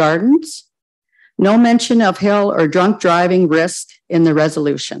use the gardens? No mention of hill or drunk driving risk in the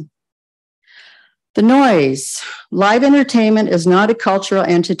resolution. The noise. Live entertainment is not a cultural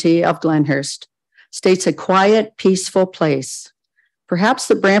entity of Glenhurst. States a quiet, peaceful place. Perhaps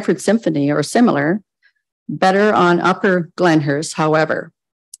the Brantford Symphony or similar, better on Upper Glenhurst, however.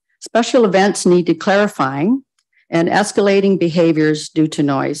 Special events need to clarifying and escalating behaviors due to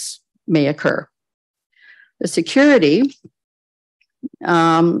noise may occur. The security,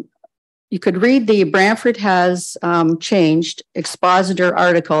 you could read the Brantford has changed expositor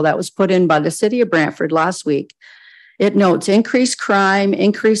article that was put in by the city of Brantford last week. It notes increased crime,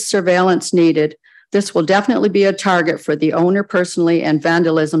 increased surveillance needed. This will definitely be a target for the owner personally and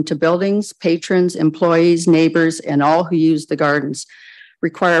vandalism to buildings, patrons, employees, neighbors, and all who use the gardens.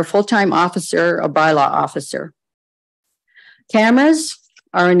 Require a full-time officer, a bylaw officer. Cameras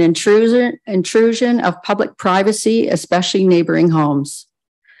are an intrusion of public privacy, especially neighboring homes.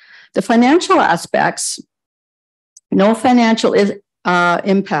 The financial aspects, no financial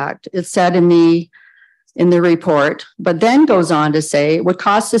impact, it's said in the report, but then goes on to say it would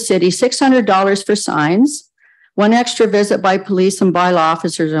cost the city $600 for signs, 1 extra visit by police and bylaw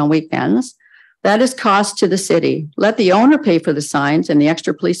officers on weekends. That is cost to the city. Let the owner pay for the signs and the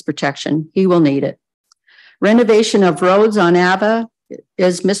extra police protection. He will need it. Renovation of roads on Ava,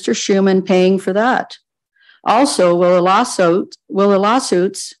 is Mr. Schuman paying for that? Also, will the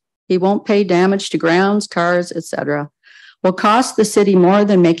lawsuits, he won't pay damage to grounds, cars, etc., will cost the city more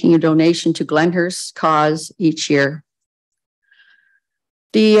than making a donation to Glenhurst's cause each year.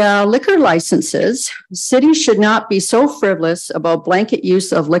 The liquor licenses, cities should not be so frivolous about blanket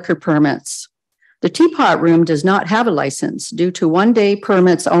use of liquor permits. The Teapot Room does not have a license due to 1-day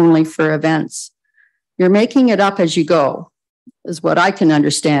permits only for events. You're making it up as you go, is what I can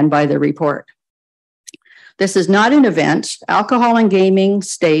understand by the report. This is not an event. Alcohol and gaming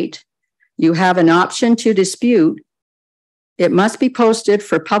state, you have an option to dispute. It must be posted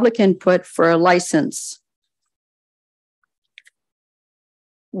for public input for a license.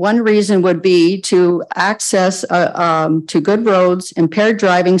 One reason would be to access to good roads, impaired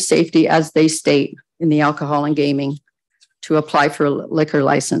driving safety, as they state in the alcohol and gaming, to apply for a liquor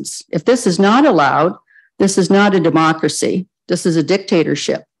license. If this is not allowed, this is not a democracy. This is a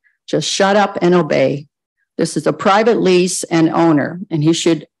dictatorship. Just shut up and obey. This is a private lease and owner, and he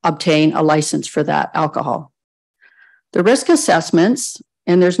should obtain a license for that alcohol. The risk assessments,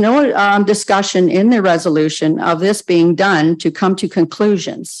 and there's no discussion in the resolution of this being done to come to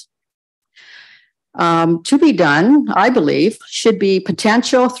conclusions. To be done, I believe, should be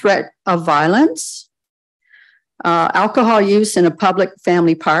potential threat of violence, alcohol use in a public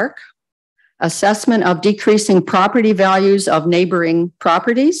family park, assessment of decreasing property values of neighboring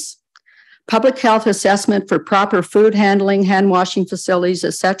properties, public health assessment for proper food handling, hand washing facilities,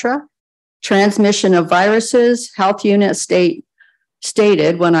 etc., transmission of viruses. Health unit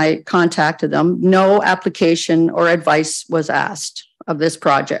stated when I contacted them, no application or advice was asked of this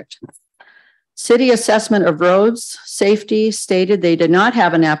project. City assessment of roads safety stated they did not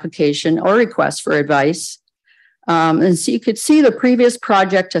have an application or request for advice. And so you could see the previous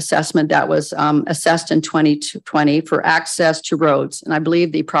project assessment that was assessed in 2020 for access to roads. And I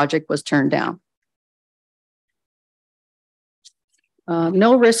believe the project was turned down.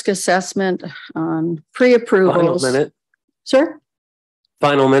 No risk assessment on pre-approvals. Final minute. Sir?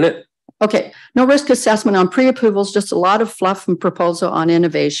 Final minute. Okay. No risk assessment on pre-approvals, just a lot of fluff and proposal on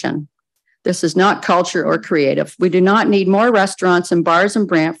innovation. This is not culture or creative. We do not need more restaurants and bars in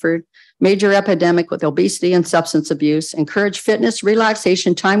Brantford. Major epidemic with obesity and substance abuse, encourage fitness,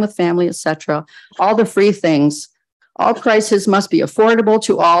 relaxation, time with family, etc. All the free things. All prices must be affordable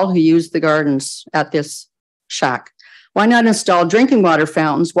to all who use the gardens at this shack. Why not install drinking water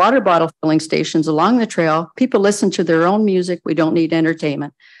fountains, water bottle filling stations along the trail? People listen to their own music. We don't need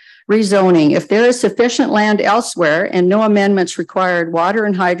entertainment. Rezoning. If there is sufficient land elsewhere and no amendments required, water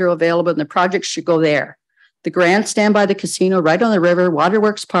and hydro available, and the project should go there. The grandstand by the casino, right on the river,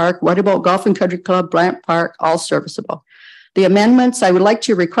 Waterworks Park, Waterboat Golf and Country Club, Blant Park, all serviceable. The amendments, I would like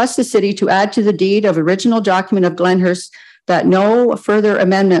to request the city to add to the deed of original document of Glenhurst that no further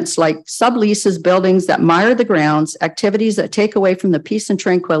amendments like subleases, buildings that mire the grounds, activities that take away from the peace and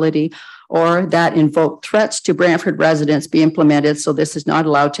tranquility, or that invoke threats to Brantford residents be implemented. So this is not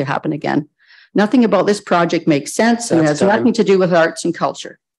allowed to happen again. Nothing about this project makes sense and has nothing to do with arts and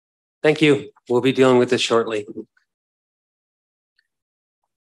culture. Thank you. We'll be dealing with this shortly.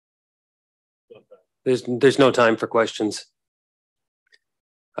 There's no time for questions.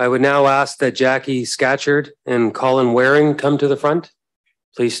 I would now ask that Jackie Scatcherd and Colin Waring come to the front.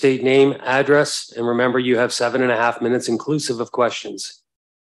 Please state name, address, and remember you have 7.5 minutes inclusive of questions.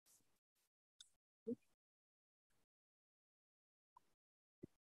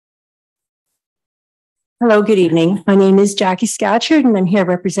 Hello, good evening. My name is Jackie Scatcherd, and I'm here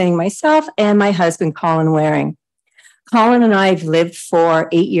representing myself and my husband, Colin Waring. Colin and I have lived for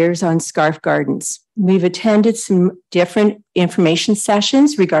 8 years on Scarf Gardens. We've attended some different information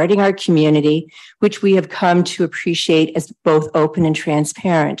sessions regarding our community, which we have come to appreciate as both open and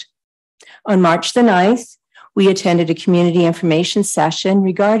transparent. On March the 9th, we attended a community information session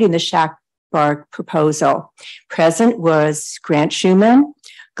regarding the Shack Bar proposal. Present was Grant Schumann,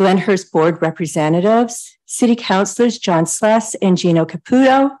 Glenhurst Board representatives, City Councilors John Sless and Gino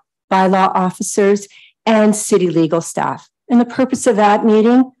Caputo, bylaw officers, and city legal staff. And the purpose of that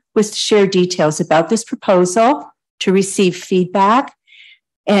meeting was to share details about this proposal, to receive feedback,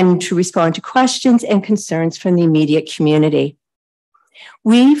 and to respond to questions and concerns from the immediate community.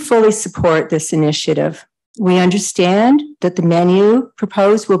 We fully support this initiative. We understand that the menu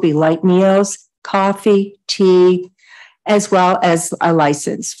proposed will be light meals, coffee, tea, as well as a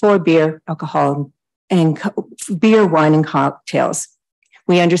license for beer, alcohol, and beer, wine, and cocktails.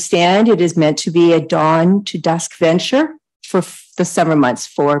 We understand it is meant to be a dawn to dusk venture for the summer months.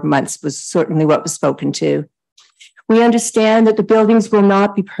 4 months was certainly what was spoken to. We understand that the buildings will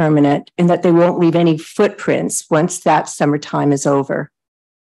not be permanent and that they won't leave any footprints once that summertime is over.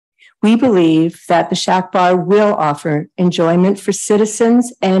 We believe that the Shack Bar will offer enjoyment for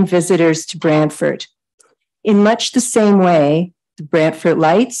citizens and visitors to Brantford. In much the same way, the Brantford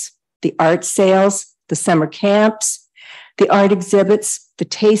Lights, the art sales, the summer camps, the art exhibits, the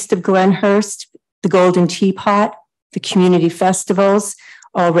Taste of Glenhurst, the Golden Teapot, the community festivals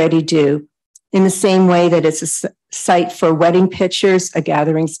already do. In the same way that it's a site for wedding pictures, a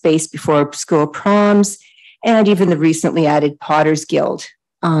gathering space before school proms, and even the recently added Potter's Guild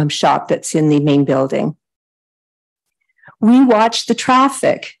shop that's in the main building. We watched the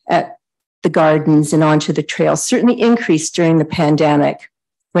traffic at the gardens and onto the trail certainly increased during the pandemic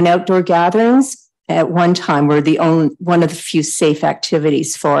when outdoor gatherings at one time were one of the few safe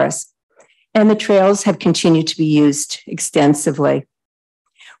activities for us. And the trails have continued to be used extensively.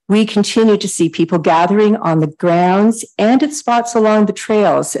 We continue to see people gathering on the grounds and at spots along the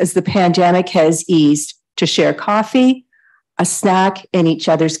trails as the pandemic has eased to share coffee, a snack, and each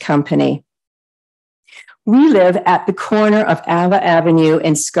other's company. We live at the corner of Ava Avenue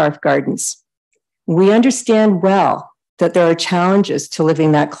and Scarf Gardens. We understand well that there are challenges to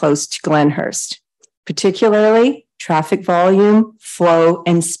living that close to Glenhurst, particularly traffic volume, flow,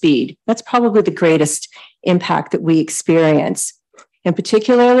 and speed. That's probably the greatest impact that we experience. And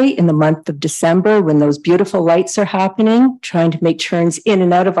particularly in the month of December, when those beautiful lights are happening, trying to make turns in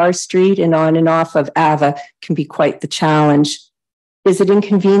and out of our street and on and off of Ava can be quite the challenge. Is it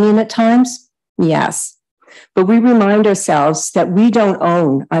inconvenient at times? Yes. But we remind ourselves that we don't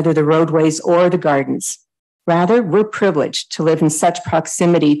own either the roadways or the gardens. Rather, we're privileged to live in such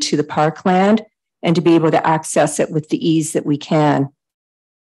proximity to the parkland and to be able to access it with the ease that we can.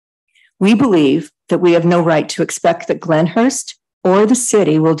 We believe that we have no right to expect that Glenhurst or the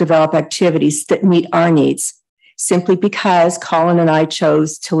city will develop activities that meet our needs simply because Colin and I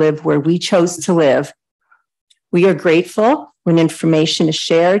chose to live where we chose to live. We are grateful when information is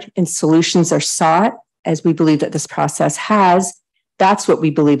shared and solutions are sought, as we believe that this process has. That's what we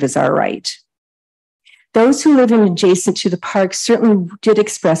believe is our right. Those who live in adjacent to the park certainly did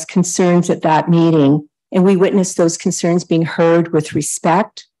express concerns at that meeting, and we witnessed those concerns being heard with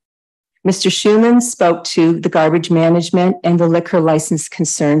respect. Mr. Schuman spoke to the garbage management and the liquor license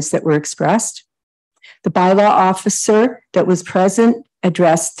concerns that were expressed. The bylaw officer that was present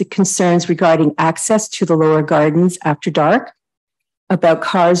addressed the concerns regarding access to the lower gardens after dark, about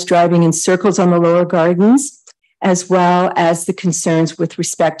cars driving in circles on the lower gardens, as well as the concerns with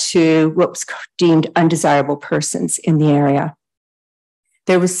respect to what was deemed undesirable persons in the area.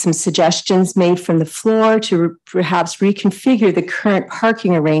 There was some suggestions made from the floor to perhaps reconfigure the current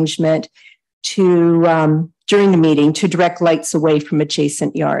parking arrangement to during the meeting to direct lights away from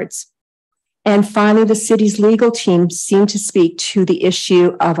adjacent yards. And finally, the city's legal team seemed to speak to the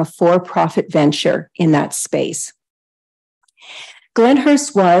issue of a for-profit venture in that space.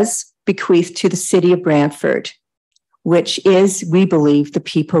 Glenhurst was bequeathed to the city of Brantford, which is, we believe, the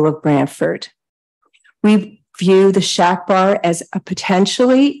people of Brantford. We view the Shack Bar as a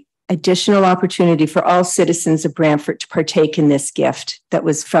potentially additional opportunity for all citizens of Brantford to partake in this gift that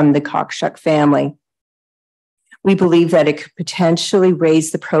was from the Cockshuck family. We believe that it could potentially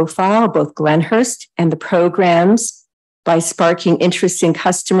raise the profile of both Glenhurst and the programs by sparking interest in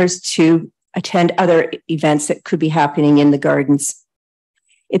customers to attend other events that could be happening in the gardens.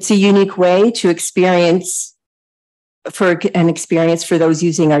 It's a unique way to experience for those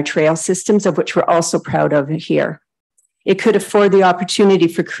using our trail systems, of which we're also proud of here. It could afford the opportunity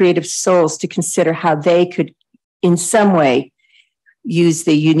for creative souls to consider how they could, in some way, use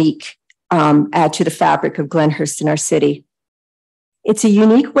the unique, add to the fabric of Glenhurst in our city. It's a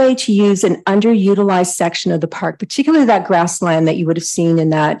unique way to use an underutilized section of the park, particularly that grassland that you would have seen in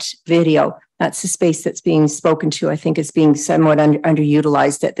that video. That's the space that's being spoken to, I think, is being somewhat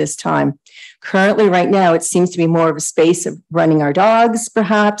underutilized at this time. Currently, right now, it seems to be more of a space of running our dogs,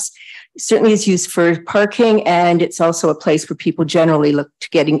 perhaps. It certainly is used for parking, and it's also a place where people generally look to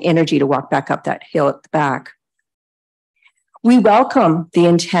getting energy to walk back up that hill at the back. We welcome the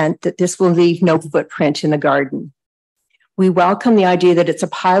intent that this will leave no footprint in the garden. We welcome the idea that it's a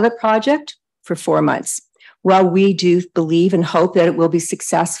pilot project for 4 months. While we do believe and hope that it will be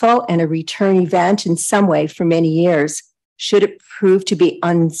successful and a return event in some way for many years, should it prove to be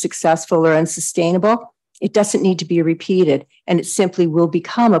unsuccessful or unsustainable, it doesn't need to be repeated, and it simply will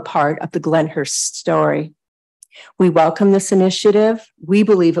become a part of the Glenhurst story. We welcome this initiative. We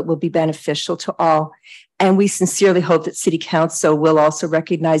believe it will be beneficial to all, and we sincerely hope that City Council will also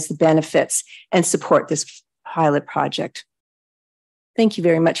recognize the benefits and support this pilot project. Thank you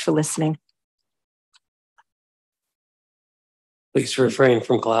very much for listening. Please refrain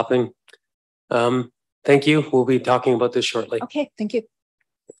from clapping. Thank you. We'll be talking about this shortly. Okay, thank you.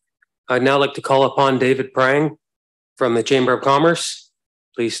 I'd now like to call upon David Prang from the Chamber of Commerce.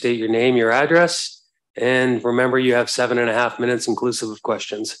 Please state your name, your address, and remember you have 7.5 minutes inclusive of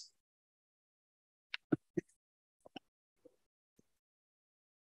questions.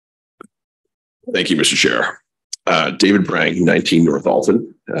 Thank you, Mr. Chair. David Prang, 19 North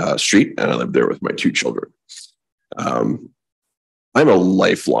Alton Street, and I live there with my 2 children. I'm a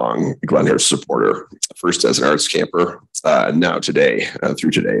lifelong Glenhurst supporter, first as an arts camper, now today,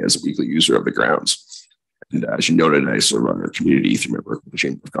 through today as a weekly user of the grounds. And as you noted, I serve on our community through my work with the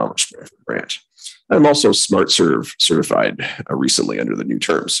Chamber of Commerce grant. I'm also SmartServe certified recently under the new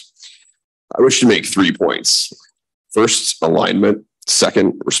terms. I wish to make 3 points. First, alignment.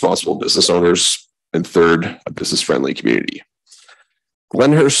 Second, responsible business owners. And third, a business-friendly community.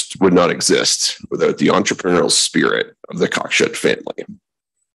 Glenhurst would not exist without the entrepreneurial spirit of the Cockshutt family.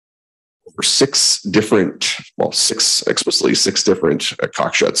 Over six different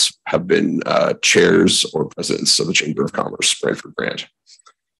Cockshutts have been chairs or presidents of the Chamber of Commerce, Brantford Brant.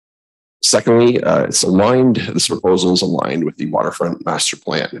 Secondly, this proposal is aligned with the Waterfront Master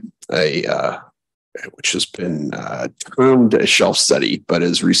Plan, which has been termed a shelf study, but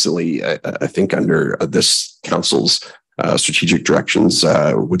is recently, I think, under this council's strategic directions,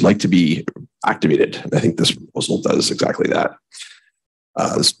 would like to be activated. And I think this proposal does exactly that.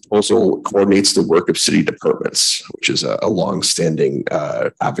 This proposal coordinates the work of city departments, which is a long-standing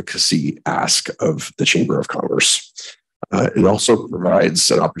advocacy ask of the Chamber of Commerce. It also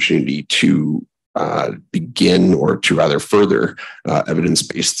provides an opportunity to begin, or to rather further,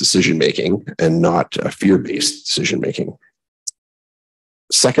 evidence-based decision-making and not fear-based decision-making.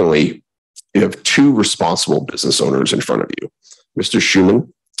 Secondly, you have two responsible business owners in front of you, Mr.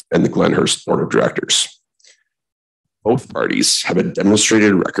 Schuman and the Glenhurst Board of Directors. Both parties have a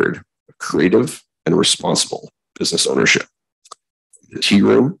demonstrated record of creative and responsible business ownership. The Tea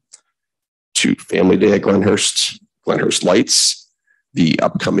Room to Family Day at Glenhurst, Glenhurst Lights, the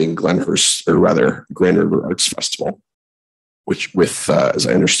upcoming Grand River Arts Festival, which as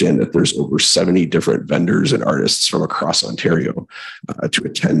I understand it, there's over 70 different vendors and artists from across Ontario to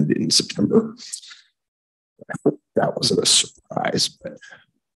attend in September. I hope that wasn't a surprise, but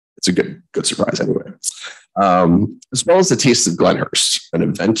it's a good surprise anyway. As well as the Taste of Glenhurst, an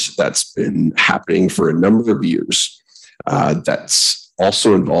event that's been happening for a number of years that's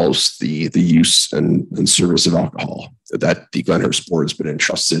also involves the use and service of alcohol that the Glenhurst Board has been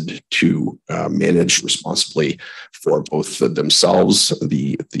entrusted to manage responsibly for both themselves,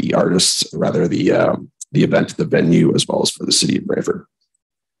 the artists, rather the event, the venue, as well as for the city of Brantford.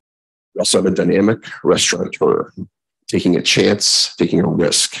 We also have a dynamic restaurateur taking a chance, taking a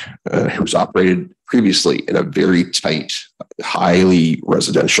risk, who's operated previously in a very tight, highly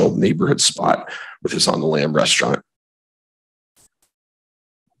residential neighborhood spot with his On the Lamb restaurant.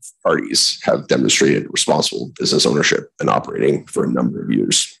 Parties have demonstrated responsible business ownership and operating for a number of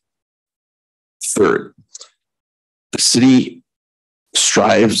years. Third, the city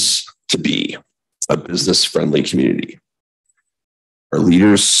strives to be a business-friendly community. Our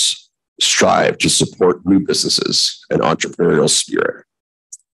leaders strive to support new businesses and entrepreneurial spirit.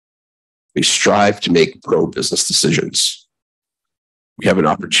 We strive to make pro-business decisions. We have an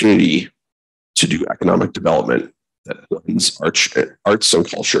opportunity to do economic development that blends arts and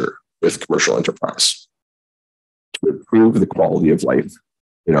culture with commercial enterprise to improve the quality of life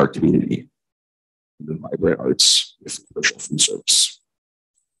in our community, the vibrant arts with commercial food service.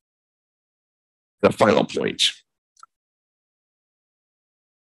 The final point.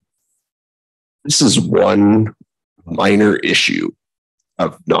 This is one minor issue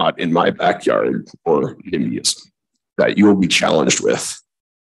of not in my backyard or NIMBYism that you will be challenged with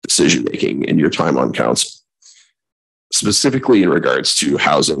decision-making in your time on council, specifically in regards to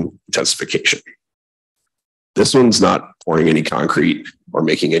housing intensification. This one's not pouring any concrete or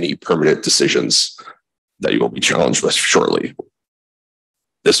making any permanent decisions that you will be challenged with shortly.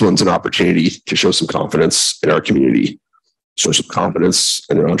 This one's an opportunity to show some confidence in our community, show some confidence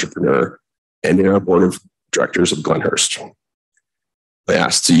in an entrepreneur and in our board of directors of Glenhurst. My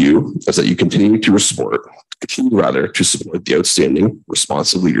ask to you is that you continue to support the outstanding,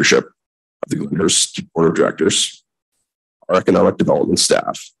 responsive leadership of the Glenhurst Board of Directors, our economic development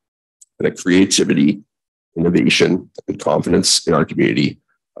staff, and the creativity, innovation, and confidence in our community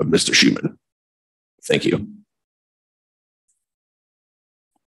of Mr. Schuman. Thank you.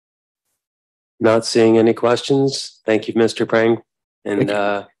 Not seeing any questions. Thank you, Mr. Prang.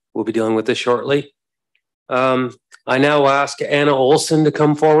 And we'll be dealing with this shortly. I now ask Anna Olson to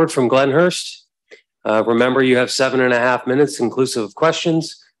come forward from Glenhurst. Remember, you have 7.5 minutes inclusive of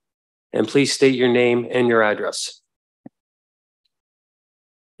questions. And please state your name and your address.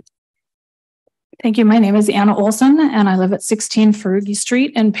 Thank you. My name is Anna Olson, and I live at 16 Ferrugi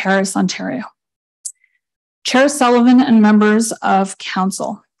Street in Paris, Ontario. Chair Sullivan and members of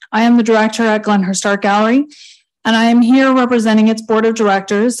council. I am the director at Glenhurst Art Gallery, and I am here representing its board of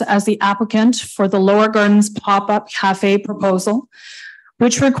directors as the applicant for the Lower Gardens pop-up cafe proposal,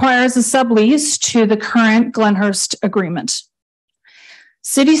 which requires a sublease to the current Glenhurst agreement.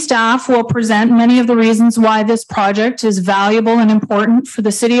 City staff will present many of the reasons why this project is valuable and important for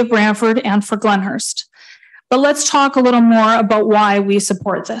the city of Brantford and for Glenhurst. But let's talk a little more about why we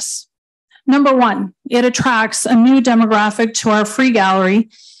support this. Number one, it attracts a new demographic to our free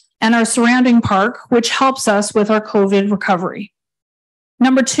gallery and our surrounding park, which helps us with our COVID recovery.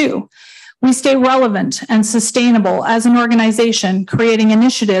 Number 2, we stay relevant and sustainable as an organization, creating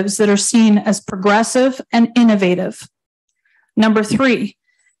initiatives that are seen as progressive and innovative. Number 3,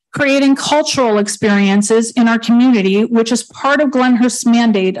 creating cultural experiences in our community, which is part of Glenhurst's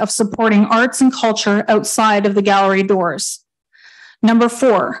mandate of supporting arts and culture outside of the gallery doors. Number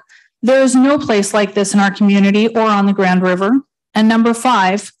 4, there is no place like this in our community or on the Grand River. And number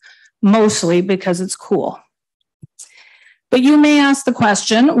 5, mostly because it's cool. But you may ask the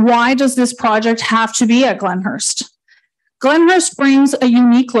question, why does this project have to be at Glenhurst? Glenhurst brings a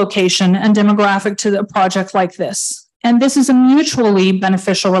unique location and demographic to a project like this. And this is a mutually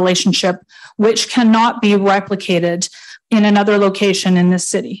beneficial relationship, which cannot be replicated in another location in this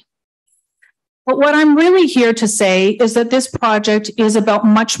city. But what I'm really here to say is that this project is about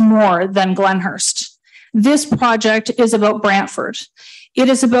much more than Glenhurst. This project is about Brantford. It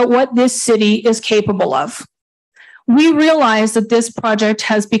is about what this city is capable of. We realize that this project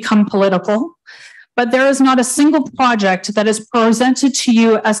has become political, but there is not a single project that is presented to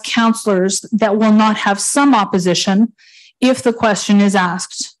you as councillors that will not have some opposition if the question is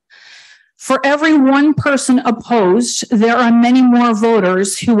asked. For every one person opposed, there are many more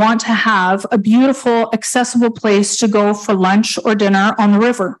voters who want to have a beautiful, accessible place to go for lunch or dinner on the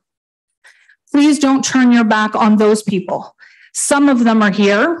river. Please don't turn your back on those people. Some of them are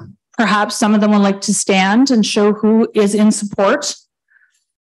here. Perhaps some of them would like to stand and show who is in support.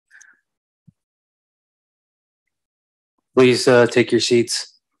 Please take your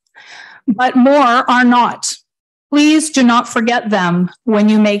seats. But more are not. Please do not forget them when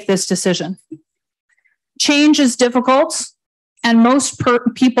you make this decision. Change is difficult, and most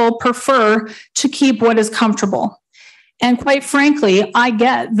people prefer to keep what is comfortable. And quite frankly, I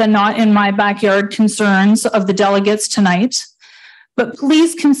get the not in my backyard concerns of the delegates tonight. But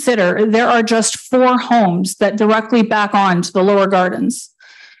please consider there are just 4 homes that directly back on to the lower gardens.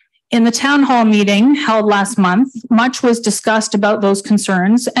 In the town hall meeting held last month, much was discussed about those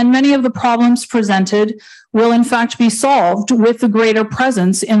concerns, and many of the problems presented will in fact be solved with the greater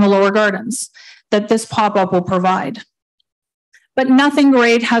presence in the lower gardens that this pop-up will provide. But nothing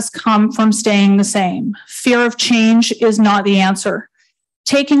great has come from staying the same. Fear of change is not the answer.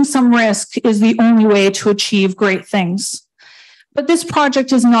 Taking some risk is the only way to achieve great things. But this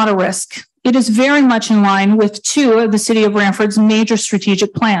project is not a risk. It is very much in line with 2 of the City of Brantford's major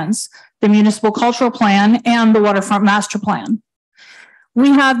strategic plans, the Municipal Cultural Plan and the Waterfront Master Plan. We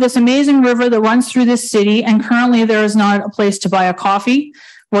have this amazing river that runs through this city, and currently there is not a place to buy a coffee,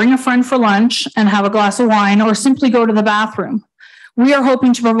 bring a friend for lunch, and have a glass of wine, or simply go to the bathroom. We are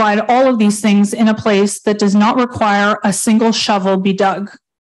hoping to provide all of these things in a place that does not require a single shovel be dug.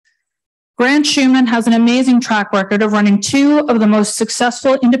 Grant Schumann has an amazing track record of running 2 of the most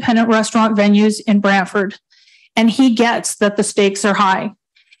successful independent restaurant venues in Brantford, and he gets that the stakes are high.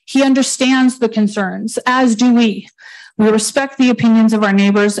 He understands the concerns, as do we. We respect the opinions of our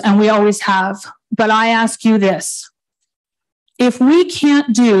neighbors, and we always have. But I ask you this. If we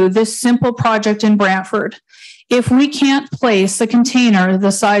can't do this simple project in Brantford, if we can't place a container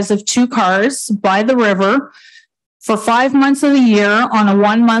the size of 2 cars by the river for 5 months of the year on a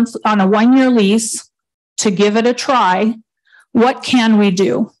 1-year lease to give it a try, what can we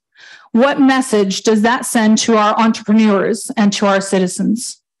do? What message does that send to our entrepreneurs and to our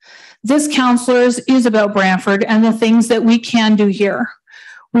citizens? This, councillors, is about Brantford and the things that we can do here.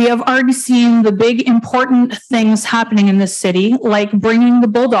 We have already seen the big important things happening in this city, like bringing the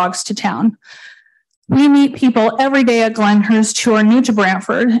Bulldogs to town. We meet people every day at Glenhurst who are new to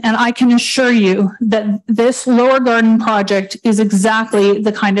Brantford, and I can assure you that this Lower Garden project is exactly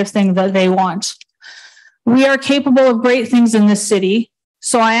the kind of thing that they want. We are capable of great things in this city,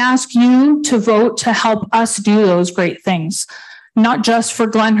 so I ask you to vote to help us do those great things, not just for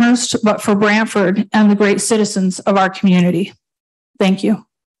Glenhurst, but for Brantford and the great citizens of our community. Thank you.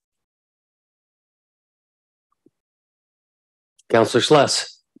 Councillor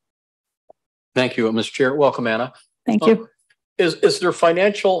Sless. Thank you, Mr. Chair. Welcome, Anna. Thank you. Is there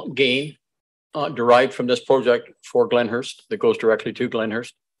financial gain derived from this project for Glenhurst that goes directly to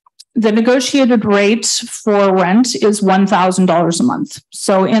Glenhurst? The negotiated rate for rent is $1,000 a month.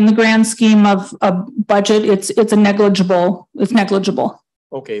 So in the grand scheme of a budget, it's negligible.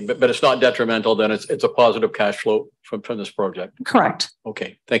 Okay, but it's not detrimental, then it's a positive cash flow from this project. Correct.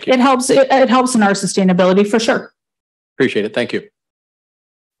 Okay, thank you. It helps in our sustainability for sure. Appreciate it. Thank you.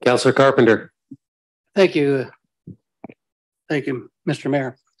 Councillor Carpenter. Thank you. Thank you, Mr.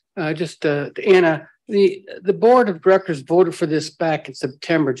 Mayor. To Anna, the board of directors voted for this back in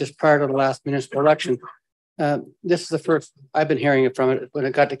September, just prior to the last municipal election. This is the first I've been hearing it from it when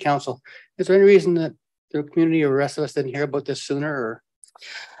it got to council. Is there any reason that the community or the rest of us didn't hear about this sooner? Or?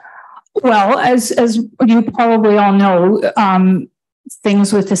 Well, as you probably all know,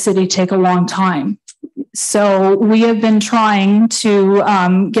 things with the city take a long time. So we have been trying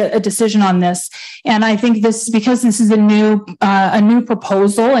to get a decision on this, and I think because this is a new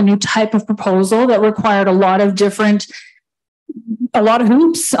proposal, a new type of proposal that required a lot of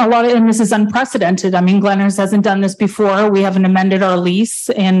hoops, and this is unprecedented. I mean, Glenhurst hasn't done this before. We haven't amended our lease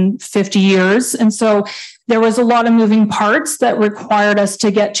in 50 years. And so there was a lot of moving parts that required us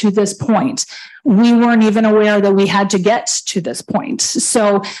to get to this point. We weren't even aware that we had to get to this point.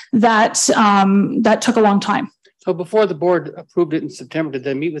 So that took a long time. So before the board approved it in September, did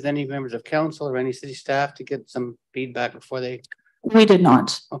they meet with any members of council or any city staff to get some feedback before they? We did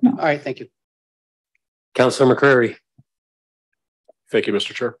not. Okay. No. All right, thank you. Councillor McCreary. Thank you,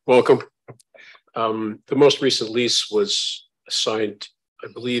 Mr. Chair. Welcome. The most recent lease was signed, I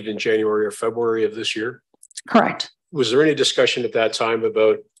believe, in January or February of this year. Correct. Was there any discussion at that time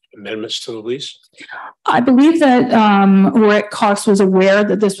about amendments to the lease? I believe that Rick Cox was aware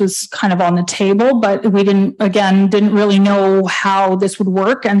that this was kind of on the table, but we didn't really know how this would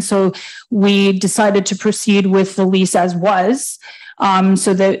work. And so we decided to proceed with the lease as was.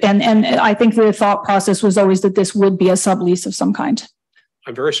 So that, and I think the thought process was always that this would be a sublease of some kind.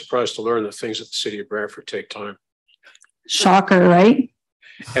 I'm very surprised to learn that things at the city of Brantford take time. Shocker, right?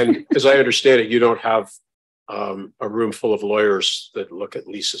 And as I understand it, you don't have a room full of lawyers that look at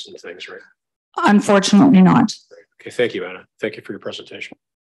leases and things, right? Unfortunately not. Okay, thank you, Anna. Thank you for your presentation.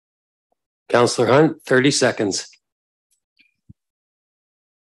 Councillor Hunt, 30 seconds.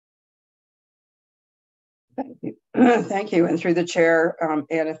 Thank you. Thank you. And through the chair,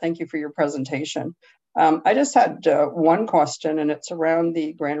 Anna, thank you for your presentation. I just had one question, and it's around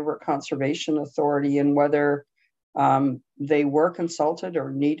the Grand River Conservation Authority and whether they were consulted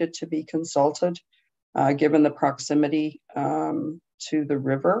or needed to be consulted, given the proximity to the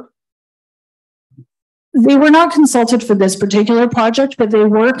river. They were not consulted for this particular project, but they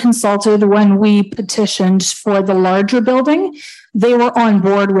were consulted when we petitioned for the larger building. They were on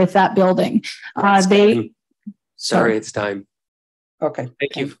board with that building. Sorry, it's time. Okay.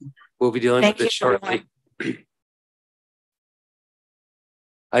 Thank you. We'll be dealing with this shortly.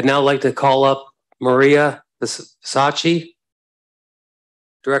 I'd now like to call up Maria Sachi,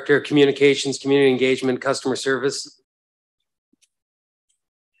 Director of Communications, Community Engagement, Customer Service.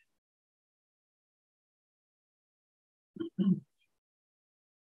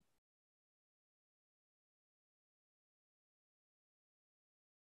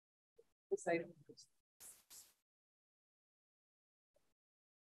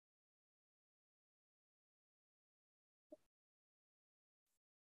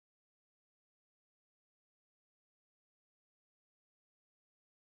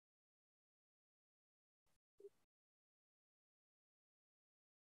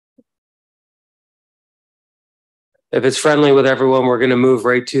 If it's friendly with everyone, we're going to move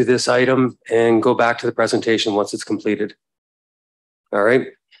right to this item and go back to the presentation once it's completed. All right.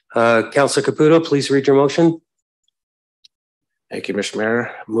 Councillor Caputo, please read your motion. Thank you, Mr.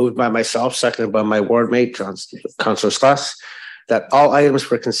 Mayor. Moved by myself, seconded by my ward mate, Councillor Sluss, that all items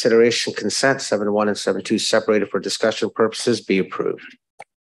for consideration, consent 7.1 and 7.2 separated for discussion purposes be approved.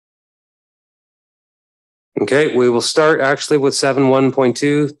 Okay, we will start actually with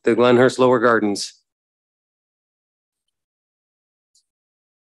 7.1.2, the Glenhurst Lower Gardens.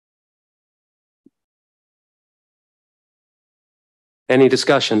 Any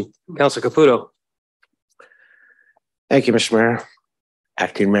discussion? Councillor Caputo. Thank you, Mr. Mayor.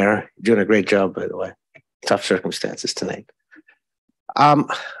 Acting Mayor, you're doing a great job, by the way. Tough circumstances tonight. I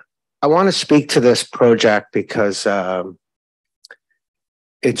want to speak to this project because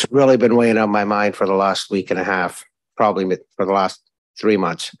it's really been weighing on my mind for the last week and a half, probably for the last 3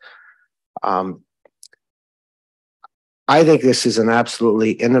 months. I think this is an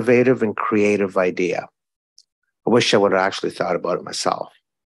absolutely innovative and creative idea. I wish I would have actually thought about it myself.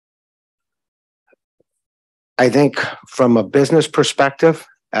 I think from a business perspective,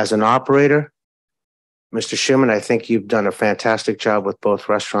 as an operator, Mr. Schuman, I think you've done a fantastic job with both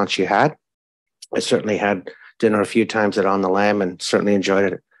restaurants you had. I certainly had dinner a few times at On the Lamb and certainly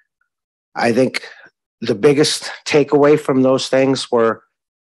enjoyed it. I think the biggest takeaway from those things were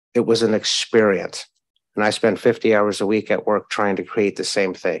it was an experience. And I spend 50 hours a week at work trying to create the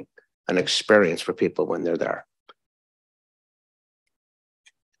same thing, an experience for people when they're there.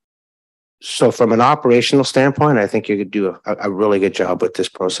 So from an operational standpoint, I think you could do a really good job with this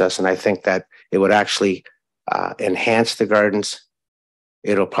process. And I think that it would actually enhance the gardens.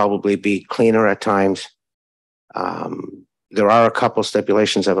 It'll probably be cleaner at times. There are a couple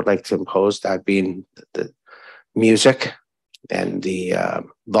stipulations I would like to impose, that being the music and the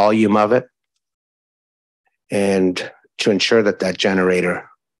volume of it, and to ensure that that generator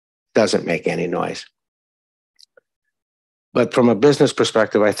doesn't make any noise. But from a business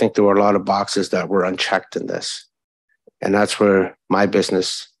perspective, I think there were a lot of boxes that were unchecked in this. And that's where my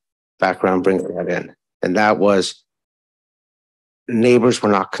business background brings that in. And that was, neighbors were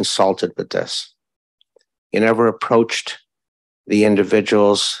not consulted with this. You never approached the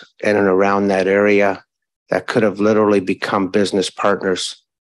individuals in and around that area that could have literally become business partners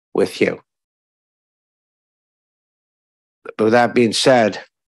with you. But with that being said,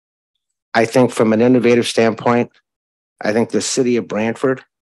 I think from an innovative standpoint, I think the city of Brantford,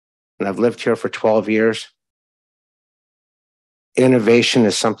 and I've lived here for 12 years, innovation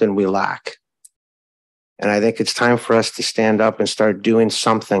is something we lack. And I think it's time for us to stand up and start doing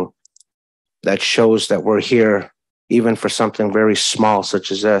something that shows that we're here, even for something very small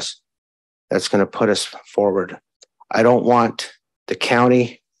such as this, that's going to put us forward. I don't want the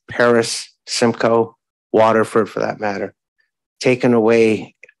county, Paris, Simcoe, Waterford for that matter, taking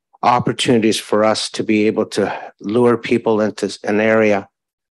away opportunities for us to be able to lure people into an area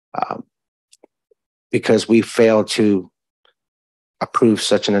because we failed to approve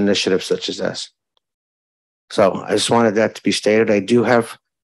such an initiative such as this. So I just wanted that to be stated. I do have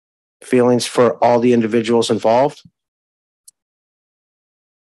feelings for all the individuals involved.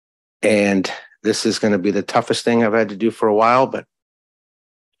 And this is going to be the toughest thing I've had to do for a while, but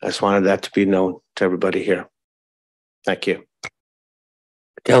I just wanted that to be known to everybody here. Thank you.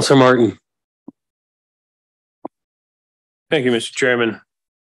 Councillor Martin. Thank you, Mr. Chairman.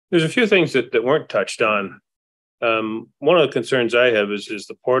 There's a few things that weren't touched on. One of the concerns I have is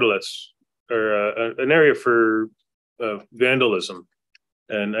the portlets, or an area for vandalism.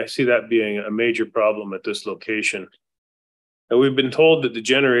 And I see that being a major problem at this location. And we've been told that the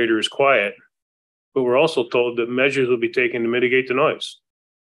generator is quiet, but we're also told that measures will be taken to mitigate the noise.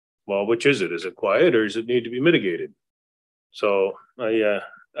 Well, which is it? Is it quiet or does it need to be mitigated? So I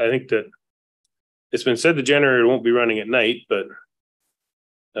think that it's been said the generator won't be running at night, but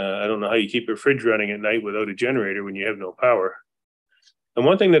I don't know how you keep your fridge running at night without a generator when you have no power. And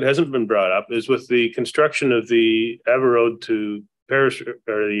one thing that hasn't been brought up is with the construction of the Ava Road to Paris,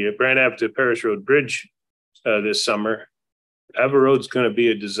 or the Brant Ave to Paris Road Bridge this summer, Ava Road's going to be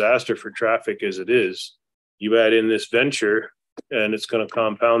a disaster for traffic as it is. You add in this venture and it's going to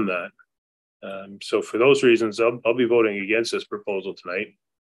compound that. So for those reasons, I'll be voting against this proposal tonight.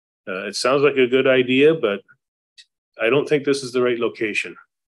 It sounds like a good idea, but I don't think this is the right location.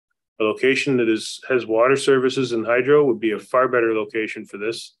 A location that has water services and hydro would be a far better location for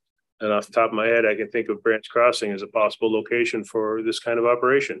this. And off the top of my head, I can think of Branch Crossing as a possible location for this kind of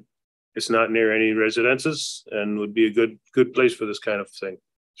operation. It's not near any residences and would be a good place for this kind of thing.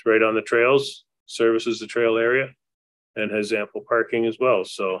 It's right on the trails, services the trail area, and has ample parking as well.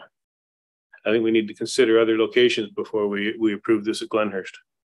 So I think we need to consider other locations before we approve this at Glenhurst.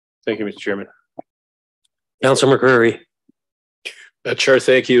 Thank you, Mr. Chairman. Councilor McCreary. Chair,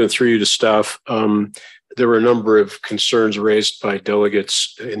 thank you, and through you to staff. There were a number of concerns raised by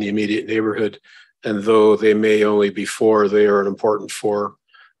delegates in the immediate neighborhood, and though they may only be four, they are an important four.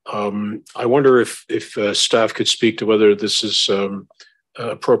 I wonder if staff could speak to whether this is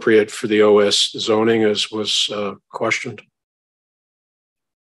appropriate for the OS zoning, as was questioned.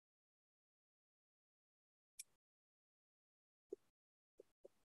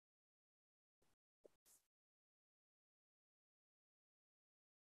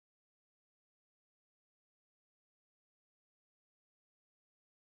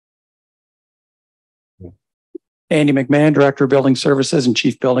 Andy McMahon, Director of Building Services and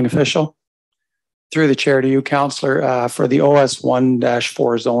Chief Building Official. Through the chair to you, Councillor, for the OS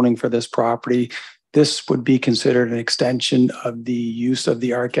 1-4 zoning for this property, this would be considered an extension of the use of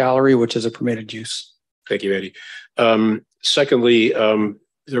the art gallery, which is a permitted use. Thank you, Andy. Secondly,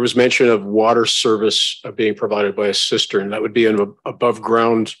 there was mention of water service being provided by a cistern. That would be an above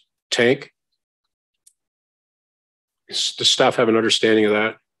ground tank. Does staff have an understanding of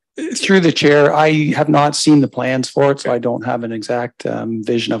that? Through the chair, I have not seen the plans for it, so I don't have an exact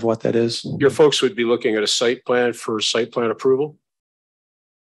vision of what that is. Your folks would be looking at a site plan for site plan approval?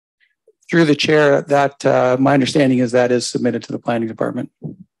 Through the chair, that my understanding is that is submitted to the planning department.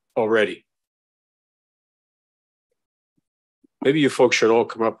 Already. Maybe you folks should all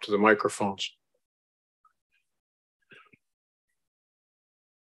come up to the microphones.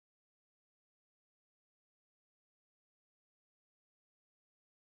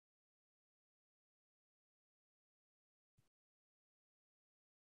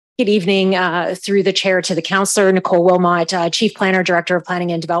 Good evening, through the chair to the councillor, Nicole Wilmot, Chief Planner, Director of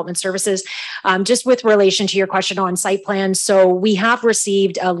Planning and Development Services. Just with relation to your question on site plans, so we have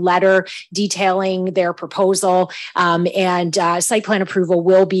received a letter detailing their proposal, and site plan approval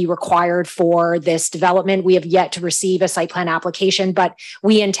will be required for this development. We have yet to receive a site plan application, but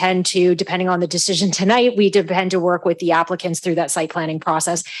we intend to, depending on the decision tonight, we intend to work with the applicants through that site planning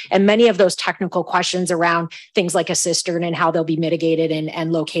process. And many of those technical questions around things like a cistern and how they'll be mitigated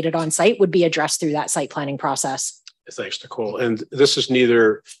and located on site would be addressed through that site planning process. Thanks, Nicole. And this is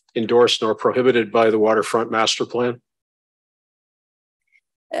neither endorsed nor prohibited by the Waterfront Master Plan?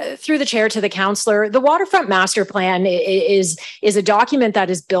 Through the chair to the councillor, the Waterfront Master Plan is a document that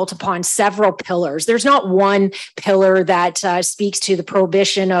is built upon several pillars. There's not one pillar that speaks to the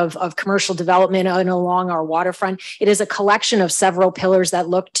prohibition of commercial development along our waterfront. It is a collection of several pillars that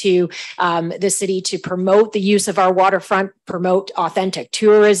look to the city to promote the use of our waterfront, promote authentic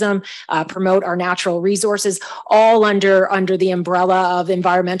tourism, promote our natural resources, all under the umbrella of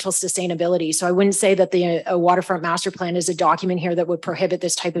environmental sustainability. So I wouldn't say that the Waterfront Master Plan is a document here that would prohibit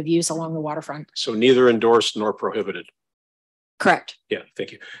this type of use along the waterfront. So neither endorsed nor prohibited. Correct. Yeah,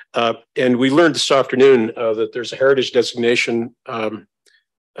 thank you. And we learned this afternoon that there's a heritage designation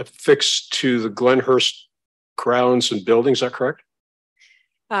affixed to the Glenhurst grounds and buildings. Is that correct?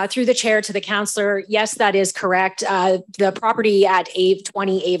 Through the chair to the councillor, yes, that is correct. The property at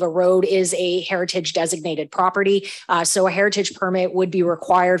 20 Ava Road is a heritage designated property. So a heritage permit would be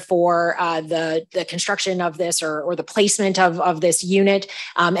required for the construction of this or the placement of this unit.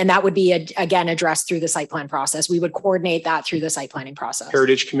 And that would be, again, addressed through the site plan process. We would coordinate that through the site planning process.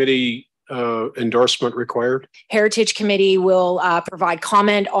 Heritage Committee endorsement required? Heritage Committee will provide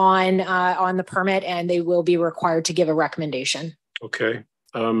comment on the permit, and they will be required to give a recommendation. Okay.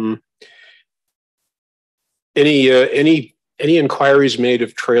 Any inquiries made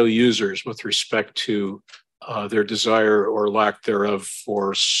of trail users with respect to their desire or lack thereof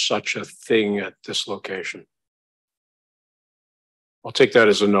for such a thing at this location? I'll take that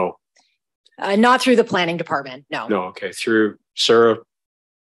as a no. Not through the planning department, no. No, okay. Through Sarah,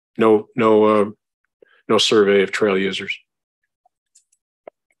 no survey of trail users.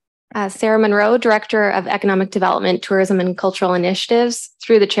 Sarah Monroe, Director of Economic Development, Tourism and Cultural Initiatives.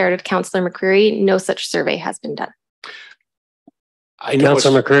 Through the chair to Councillor McCreary, no such survey has been done.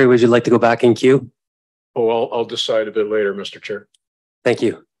 Councillor McCreary, would you like to go back in queue? Oh, I'll decide a bit later, Mr. Chair. Thank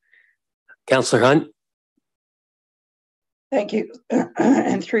you. Councillor Hunt. Thank you.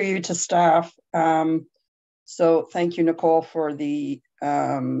 And through you to staff. So thank you, Nicole, for the,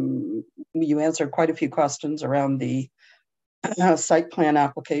 you answered quite a few questions around the site plan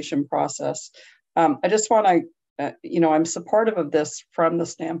application process. I just want to, I'm supportive of this from the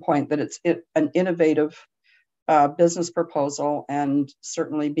standpoint that it's an innovative business proposal, and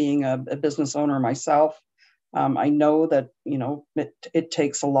certainly being a business owner myself, I know that it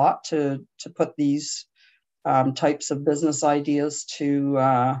takes a lot to put these types of business ideas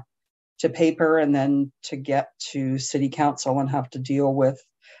to paper and then to get to City Council and have to deal with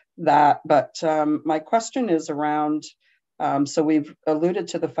that. But my question is around. So we've alluded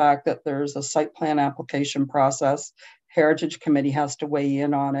to the fact that there's a site plan application process. Heritage Committee has to weigh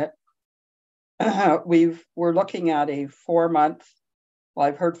in on it. We're looking at a 4-month. Well,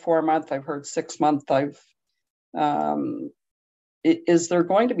 I've heard 4-month. I've heard 6-month. Is there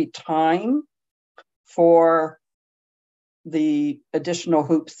going to be time for the additional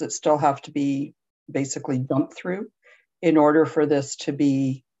hoops that still have to be basically jumped through in order for this to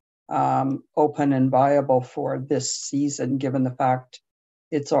be open and viable for this season, given the fact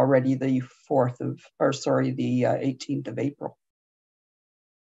it's already the 18th of April?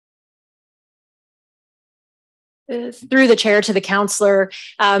 Through the chair to the councillor,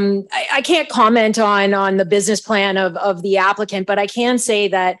 I can't comment on the business plan of the applicant, but I can say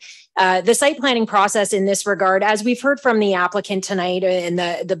that the site planning process in this regard, as we've heard from the applicant tonight and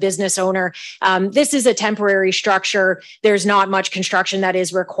the business owner, this is a temporary structure. There's not much construction that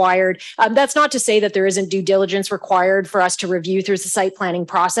is required. That's not to say that there isn't due diligence required for us to review through the site planning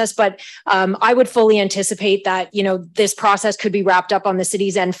process, but I would fully anticipate that this process could be wrapped up on the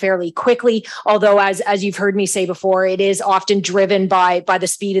city's end fairly quickly. Although, as you've heard me say before, it is often driven by the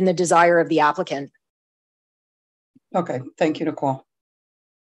speed and the desire of the applicant. Okay, thank you, Nicole.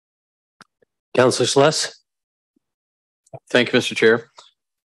 Councillor Sluss. Thank you, Mr. Chair.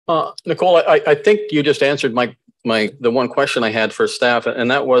 Nicole, I think you just answered the one question I had for staff, and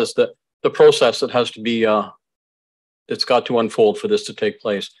that was the process that has to be it's got to unfold for this to take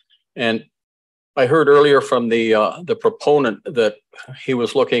place. And I heard earlier from the proponent that he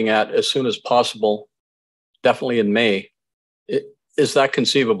was looking at as soon as possible, definitely in May. Is Is that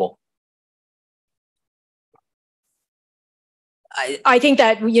conceivable? I think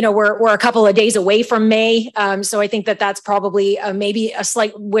that, you know, we're a couple of days away from May. So I think that that's probably maybe a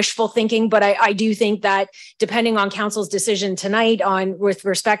slight wishful thinking, but I do think that depending on council's decision tonight on with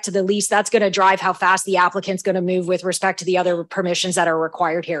respect to the lease, that's going to drive how fast the applicant's going to move with respect to the other permissions that are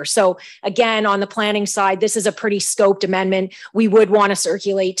required here. So again, on the planning side, this is a pretty scoped amendment. We would want to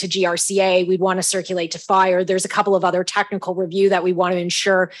circulate to GRCA. We'd want to circulate to fire. There's a couple of other technical review that we want to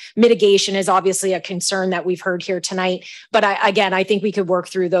ensure. Mitigation is obviously a concern that we've heard here tonight, but again, I think we could work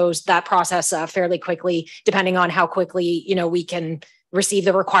through that process fairly quickly, depending on how quickly, you know, we can receive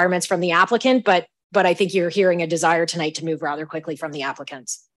the requirements from the applicant. But I think you're hearing a desire tonight to move rather quickly from the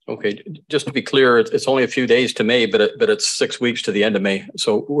applicants. Okay, just to be clear, it's only a few days to May, but it's 6 weeks to the end of May.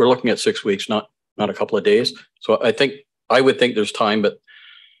 So we're looking at 6 weeks, not a couple of days. So I would think there's time, but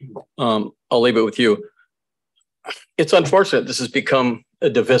I'll leave it with you. It's unfortunate this has become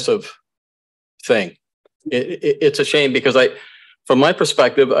a divisive thing. It's a shame because from my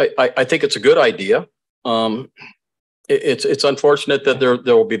perspective, I think it's a good idea. It's unfortunate that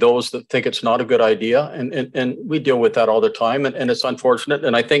there will be those that think it's not a good idea, and we deal with that all the time, and it's unfortunate.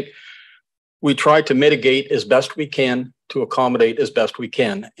 And I think we try to mitigate as best we can to accommodate as best we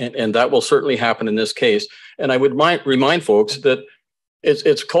can, and that will certainly happen in this case. And I would remind folks that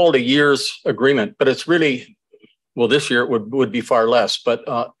it's called a year's agreement, but it's really, well, this year it would be far less, but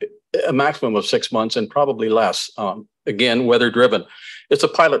a maximum of 6 months and probably less. Again, weather driven. It's a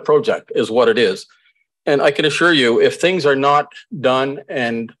pilot project is what it is. And I can assure you, if things are not done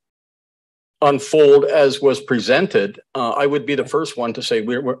and unfold as was presented, I would be the first one to say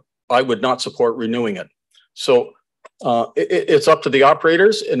I would not support renewing it. So it's up to the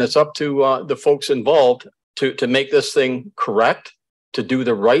operators and it's up to the folks involved to make this thing correct, to do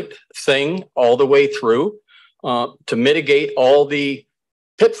the right thing all the way through, to mitigate all the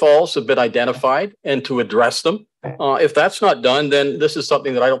pitfalls have been identified and to address them. If that's not done, then this is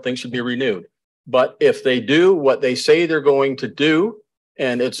something that I don't think should be renewed. But if they do what they say they're going to do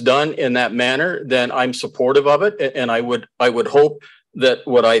and it's done in that manner, then I'm supportive of it. And I would hope that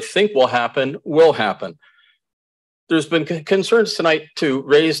what I think will happen will happen. There's been concerns tonight to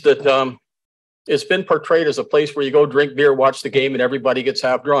raise that it's been portrayed as a place where you go drink beer, watch the game, and everybody gets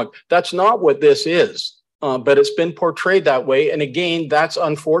half drunk. That's not what this is. But it's been portrayed that way. And again, that's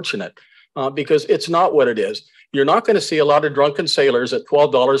unfortunate because it's not what it is. You're not going to see a lot of drunken sailors at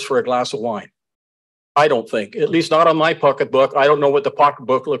 $12 for a glass of wine. I don't think, at least not on my pocketbook. I don't know what the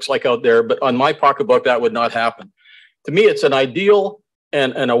pocketbook looks like out there, but on my pocketbook, that would not happen. To me, it's an ideal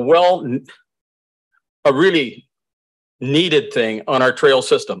and a really needed thing on our trail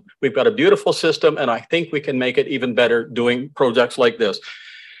system. We've got a beautiful system, and I think we can make it even better doing projects like this.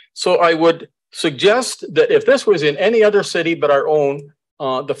 So I would suggest that if this was in any other city but our own,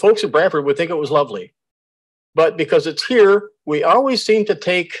 the folks in Brantford would think it was lovely. But because it's here, we always seem to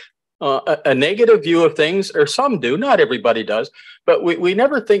take a negative view of things, or some do, not everybody does, but we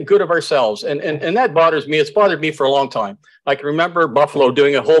never think good of ourselves. And that bothers me. It's bothered me for a long time. I can remember Buffalo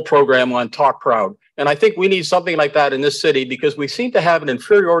doing a whole program on Talk Proud. And I think we need something like that in this city because we seem to have an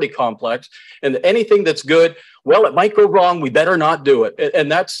inferiority complex, and anything that's good, well, it might go wrong. We better not do it.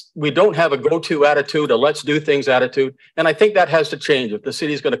 And we don't have a go-to attitude, a let's do things attitude. And I think that has to change if the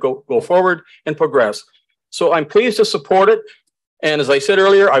city is going to go forward and progress. So I'm pleased to support it. And as I said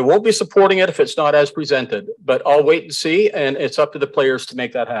earlier, I won't be supporting it if it's not as presented, but I'll wait and see. And it's up to the players to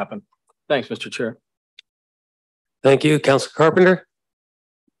make that happen. Thanks, Mr. Chair. Thank you, Councilor Carpenter.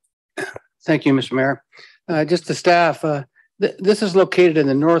 Thank you, Mr. Mayor. Just the staff, this is located in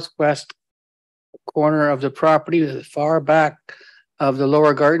the northwest corner of the property, far back of the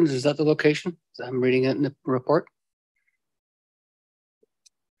lower gardens. Is that the location? I'm reading it in the report.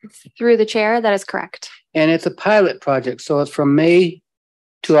 Through the chair, that is correct. And it's a pilot project, so it's from May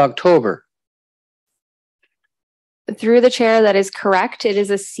to October. Through the chair, that is correct. It is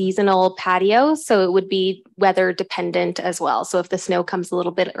a seasonal patio, so it would be weather dependent as well. So if the snow comes a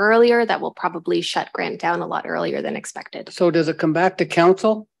little bit earlier, that will probably shut Grant down a lot earlier than expected. So does it come back to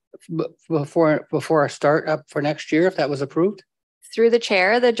council before a start up for next year if that was approved? Through the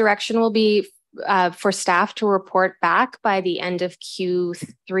chair, the direction will be for staff to report back by the end of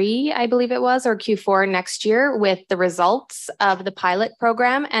Q3, I believe it was, or Q4 next year with the results of the pilot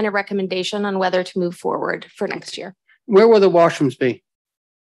program and a recommendation on whether to move forward for next year. Where will the washrooms be?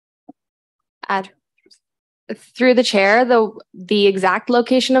 Through the chair, the exact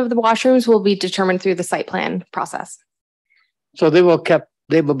location of the washrooms will be determined through the site plan process. So they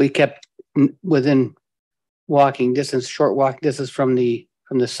will be kept within walking distance, short walking distance from the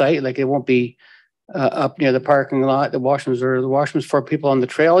site. Like it won't be up near the parking lot? The washrooms for people on the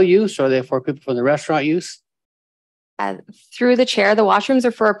trail use, or are they for people for the restaurant use? Through the chair, the washrooms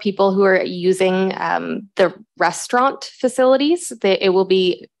are for people who are using the restaurant facilities. It will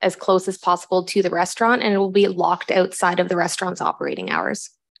be as close as possible to the restaurant, and it will be locked outside of the restaurant's operating hours.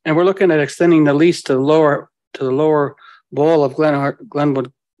 And we're looking at extending the lease to the lower bowl of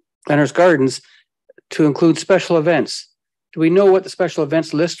Glenhurst Gardens to include special events. Do we know what the special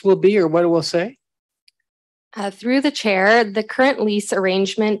events list will be, or what it will say? Through the chair, the current lease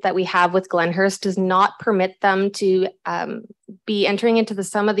arrangement that we have with Glenhurst does not permit them to be entering into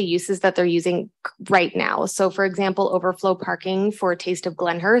some of the uses that they're using right now. So for example, overflow parking for Taste of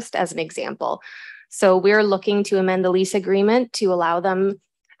Glenhurst as an example. So we're looking to amend the lease agreement to allow them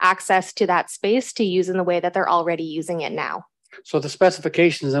access to that space to use in the way that they're already using it now. So the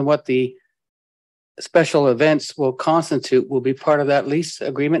specifications and what the special events will constitute will be part of that lease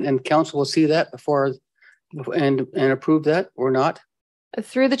agreement, and council will see that before and approve that or not?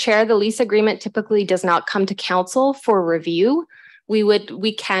 Through the chair, the lease agreement typically does not come to council for review.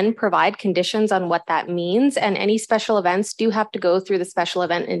 We can provide conditions on what that means, and any special events do have to go through the special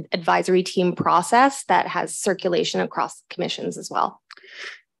event advisory team process that has circulation across commissions as well.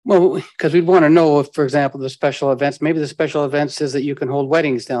 Well, because we'd want to know if, for example, the special events, maybe the special event says that you can hold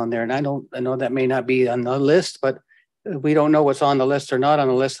weddings down there. And I know that may not be on the list, but we don't know what's on the list or not on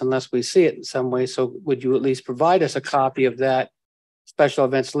the list unless we see it in some way. So would you at least provide us a copy of that special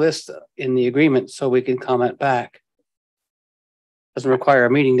events list in the agreement so we can comment back? Doesn't require a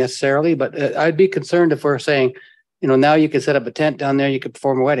meeting necessarily, but I'd be concerned if we're saying, now you can set up a tent down there, you could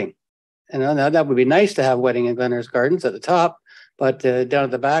perform a wedding. And that would be nice to have a wedding in Glenhurst Gardens at the top, but down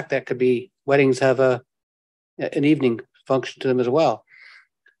at the back, that could be weddings have an evening function to them as well.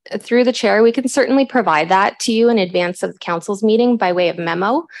 Through the chair, we can certainly provide that to you in advance of the council's meeting by way of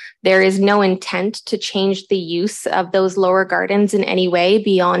memo. There is no intent to change the use of those lower gardens in any way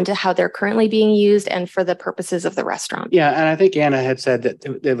beyond how they're currently being used and for the purposes of the restaurant. Yeah, and I think Anna had said that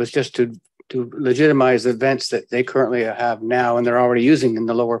it was just to legitimize the events that they currently have now and they're already using in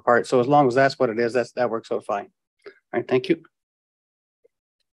the lower part. So as long as that's what it is, that works out fine. All right, thank you.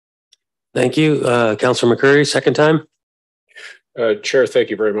 Thank you. Councilor McCurry, second time. Chair, thank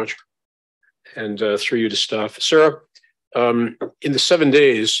you very much. And through you to staff. Sarah, in the 7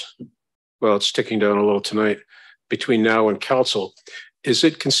 days, well, it's ticking down a little tonight, between now and council, is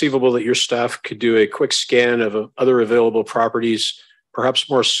it conceivable that your staff could do a quick scan of other available properties, perhaps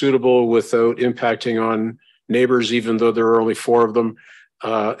more suitable without impacting on neighbors, even though there are only 4 of them,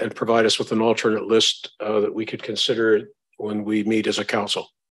 and provide us with an alternate list that we could consider when we meet as a council?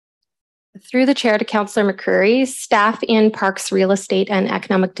 Through the chair to Councillor McCurry, staff in Parks, Real Estate and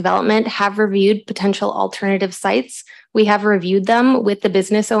Economic Development have reviewed potential alternative sites. We have reviewed them with the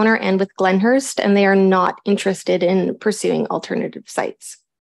business owner and with Glenhurst, and they are not interested in pursuing alternative sites.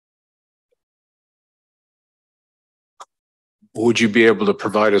 Would you be able to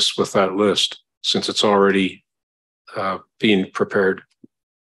provide us with that list since it's already being prepared?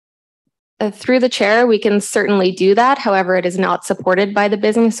 Through the chair, we can certainly do that. However, it is not supported by the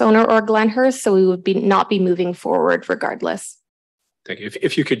business owner or Glenhurst, so we would not be moving forward regardless. Thank you.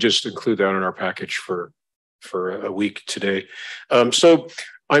 If you could just include that in our package for a week today. So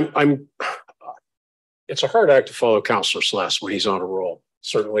it's a hard act to follow Councillor Sless when he's on a roll,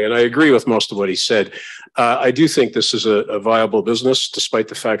 certainly, and I agree with most of what he said. I do think this is a viable business, despite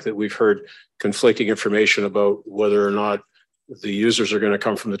the fact that we've heard conflicting information about whether or not the users are going to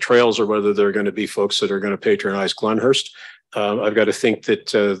come from the trails or whether they're going to be folks that are going to patronize Glenhurst. I've got to think that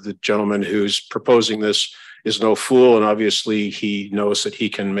the gentleman who's proposing this is no fool, and obviously he knows that he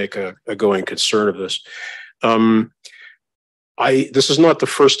can make a going concern of this. This is not the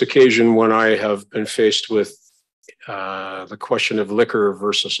first occasion when I have been faced with the question of liquor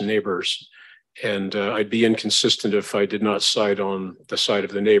versus neighbors. And I'd be inconsistent if I did not side on the side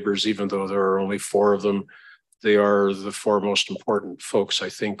of the neighbors, even though there are only 4 of them. They are the 4 most important folks, I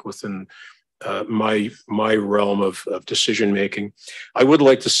think, within my realm of decision making. I would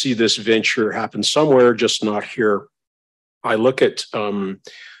like to see this venture happen somewhere, just not here. I look at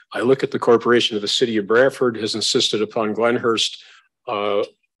the corporation of the city of Brantford has insisted upon Glenhurst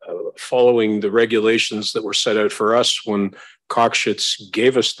following the regulations that were set out for us when Cockshitts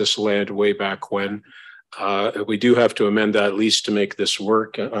gave us this land way back when. We do have to amend that lease to make this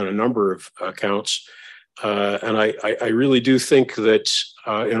work on a number of accounts. And I really do think that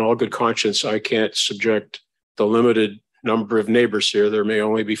in all good conscience, I can't subject the limited number of neighbors here. There may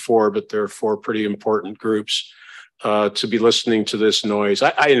only be 4, but there are 4 pretty important groups to be listening to this noise.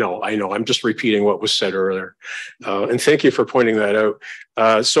 I know. I'm just repeating what was said earlier. And thank you for pointing that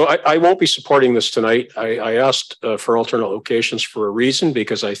out. So I won't be supporting this tonight. I asked for alternate locations for a reason,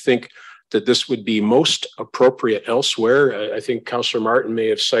 because I think that this would be most appropriate elsewhere. I think Councillor Martin may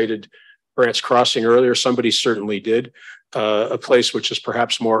have cited Grants Crossing earlier. Somebody certainly did. A place which is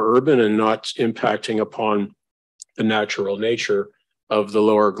perhaps more urban and not impacting upon the natural nature of the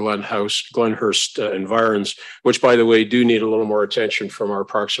lower Glenhurst environs, which, by the way, do need a little more attention from our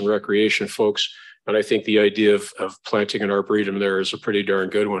Parks and Recreation folks. And I think the idea of planting an arboretum there is a pretty darn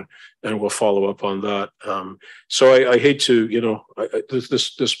good one, and we'll follow up on that. So I hate to,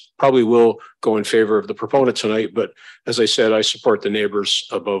 this probably will go in favor of the proponent tonight, but as I said, I support the neighbors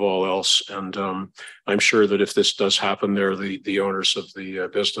above all else, and I'm sure that if this does happen there, the owners of the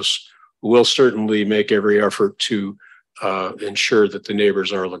business will certainly make every effort to ensure that the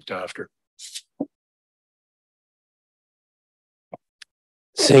neighbors are looked after.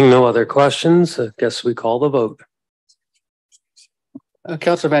 Seeing no other questions, I guess we call the vote.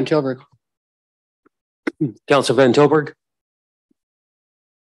 Councillor Van Tilburg. Councillor Van Tilburg.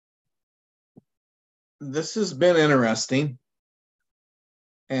 This has been interesting,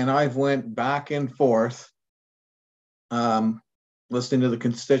 and I've went back and forth, listening to the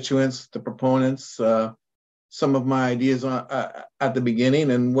constituents, the proponents, some of my ideas at the beginning,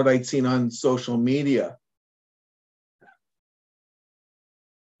 and what I'd seen on social media.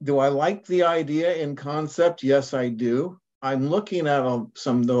 Do I like the idea in concept? Yes, I do. I'm looking at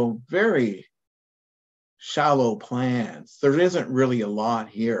some, though, very shallow plans. There isn't really a lot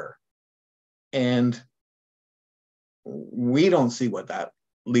here. And we don't see what that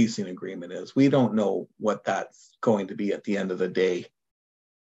leasing agreement is. We don't know what that's going to be at the end of the day.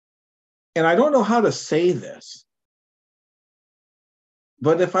 And I don't know how to say this,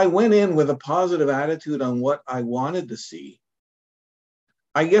 but if I went in with a positive attitude on what I wanted to see,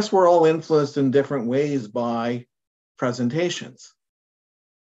 I guess we're all influenced in different ways by presentations.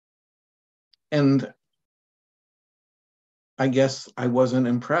 And I guess I wasn't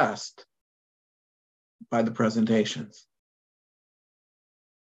impressed by the presentations.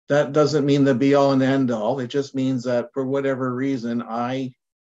 That doesn't mean the be all and end all. It just means that for whatever reason, I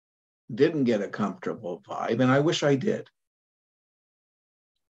didn't get a comfortable vibe, and I wish I did.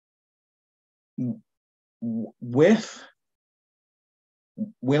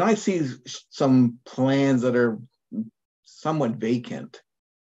 When I see some plans that are somewhat vacant,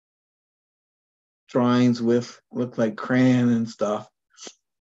 drawings look like crayon and stuff,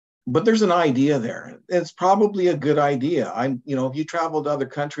 but there's an idea there. It's probably a good idea. If you travel to other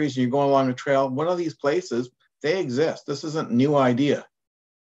countries and you're going along a trail, one of these places, they exist. This isn't a new idea.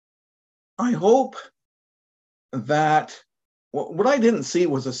 I hope that what I didn't see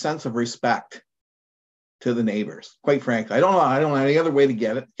was a sense of respect to the neighbors. Quite frankly, I don't know any other way to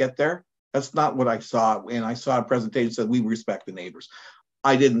get there. That's not what I saw. And I saw a presentation that said we respect the neighbors.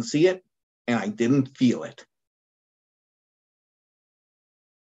 I didn't see it, and I didn't feel it.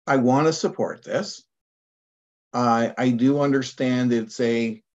 I want to support this. I do understand it's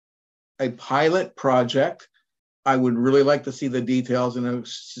a pilot project. I would really like to see the details in a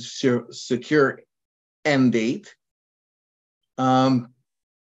secure end date. But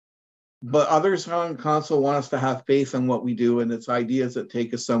others on council want us to have faith in what we do, and it's ideas that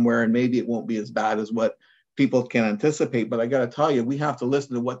take us somewhere, and maybe it won't be as bad as what people can anticipate. But I got to tell you, we have to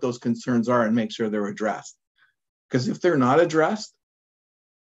listen to what those concerns are and make sure they're addressed. Because if they're not addressed,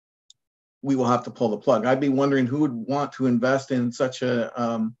 we will have to pull the plug. I'd be wondering who would want to invest in such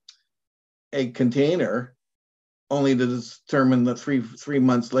a container only to determine that three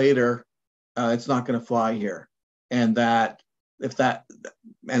months later, it's not going to fly here. And that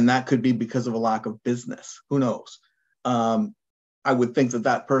could be because of a lack of business. Who knows? I would think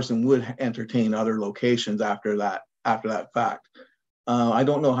that person would entertain other locations after that fact. I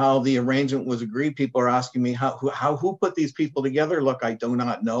don't know how the arrangement was agreed. People are asking me who put these people together. Look, I do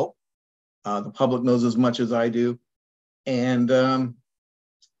not know. The public knows as much as I do. And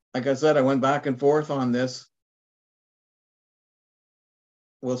like I said, I went back and forth on this.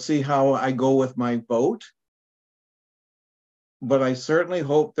 We'll see how I go with my vote. But I certainly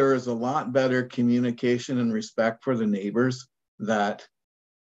hope there is a lot better communication and respect for the neighbors that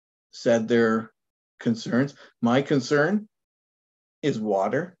said their concerns. My concern is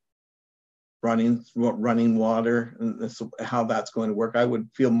water, running water, and how that's going to work. I would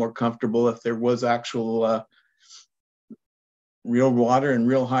feel more comfortable if there was actual real water and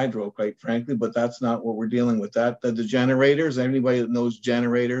real hydro, quite frankly, but that's not what we're dealing with. The generators, anybody that knows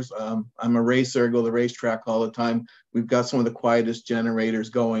generators, I'm a racer, I go to the racetrack all the time. We've got some of the quietest generators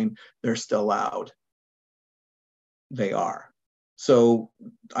going. They're still loud. they are. So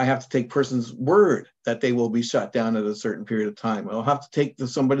I have to take person's word that they will be shut down at a certain period of time. I'll have to take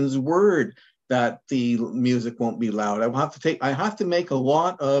somebody's word that the music won't be loud. I have to make a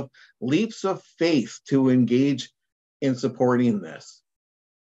lot of leaps of faith to engage in supporting this.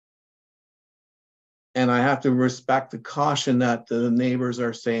 And I have to respect the caution that the neighbors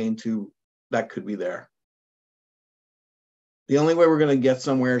are saying that could be there. The only way we're going to get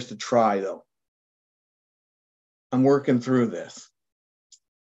somewhere is to try, though. I'm working through this.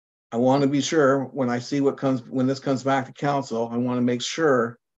 I want to be sure when this comes back to council, I want to make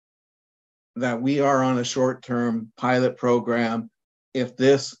sure that we are on a short-term pilot program. If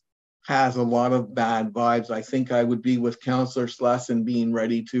this has a lot of bad vibes, I think I would be with Councillor Slesson being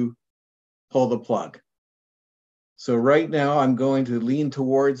ready to pull the plug. So right now I'm going to lean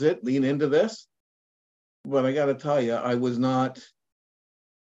into this, but I got to tell you, I was not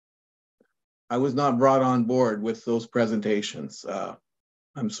brought on board with those presentations.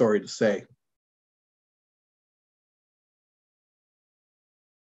 I'm sorry to say.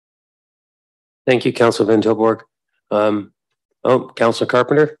 Thank you, Councilor Van Tilburg. Councilor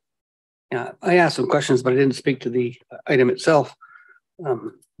Carpenter. Yeah, I asked some questions, but I didn't speak to the item itself.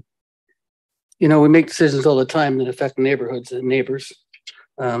 You know, we make decisions all the time that affect neighborhoods and neighbors.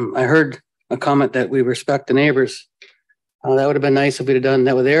 I heard a comment that we respect the neighbors. That would have been nice if we'd have done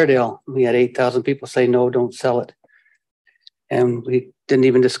that with Airedale. We had 8,000 people say, no, don't sell it. And we didn't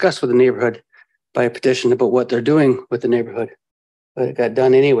even discuss with the neighborhood by a petition about what they're doing with the neighborhood, but it got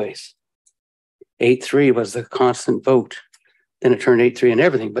done anyways. 8-3 was the constant vote. Then it turned 8-3 and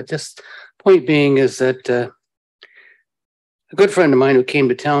everything. But just point being is that a good friend of mine who came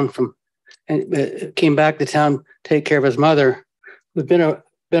to town came back to town to take care of his mother, who'd been a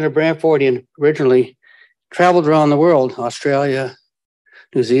Brantfordian originally, traveled around the world, Australia,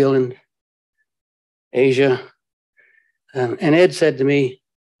 New Zealand, Asia. And Ed said to me,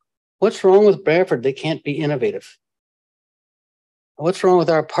 what's wrong with Brantford? They can't be innovative. What's wrong with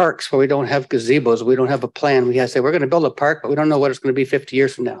our parks where we don't have gazebos? We don't have a plan. We have to say, we're going to build a park, but we don't know what it's going to be 50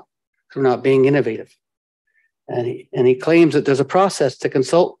 years from now. We're not being innovative. And he claims that there's a process to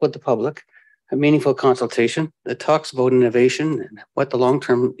consult with the public, a meaningful consultation that talks about innovation and what the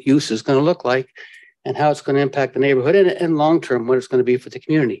long-term use is going to look like and how it's going to impact the neighborhood and long-term what it's going to be for the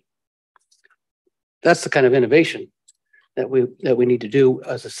community. That's the kind of innovation that we need to do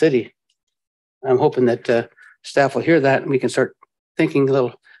as a city. I'm hoping that staff will hear that and we can start thinking a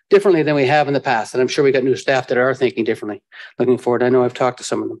little differently than we have in the past. And I'm sure we got new staff that are thinking differently looking forward. I know I've talked to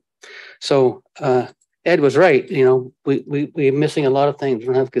some of them. So Ed was right. You know, we're missing a lot of things. We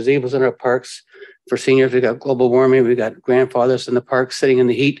don't have gazebos in our parks. For seniors, we got global warming. We got grandfathers in the park sitting in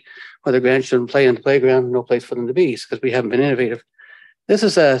the heat where their grandchildren play in the playground, no place for them to be because we haven't been innovative. This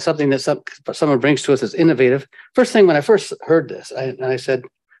is something that someone brings to us as innovative. First thing when I first heard this, I said,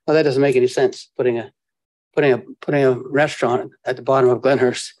 well, that doesn't make any sense, putting a restaurant at the bottom of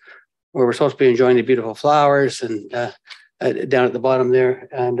Glenhurst where we're supposed to be enjoying the beautiful flowers and down at the bottom there,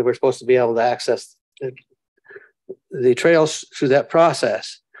 and we're supposed to be able to access the trails through that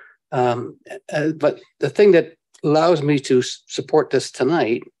process. But the thing that allows me to support this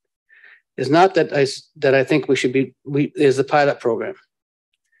tonight is not that I think we should be is the pilot program.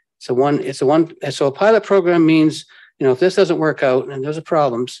 So a pilot program means, you know, if this doesn't work out and there's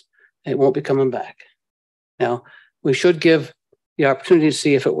problems, it won't be coming back. Now, we should give the opportunity to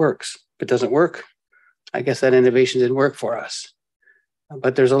see if it works. If it doesn't work, I guess that innovation didn't work for us.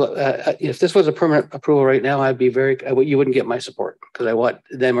 But there's if this was a permanent approval right now, I'd be you wouldn't get my support because I want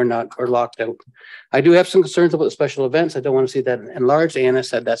them or locked out. I do have some concerns about special events. I don't want to see that enlarged. Anna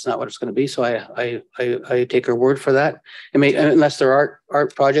said that's not what it's going to be, so I take her word for that. Unless there are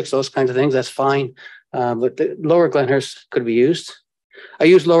art projects, those kinds of things, that's fine. But the Lower Glenhurst could be used. I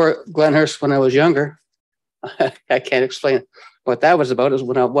used Lower Glenhurst when I was younger. I can't explain what that was about. Is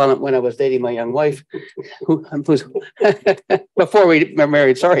when I was dating my young wife, who's before we were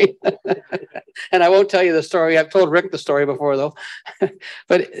married. Sorry, and I won't tell you the story. I've told Rick the story before, though.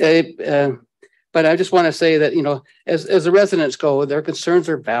 But I just want to say that, you know, as the residents go, their concerns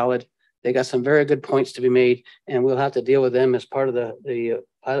are valid. They got some very good points to be made, and we'll have to deal with them as part of the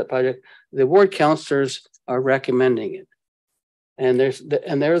pilot project. The ward councillors are recommending it. And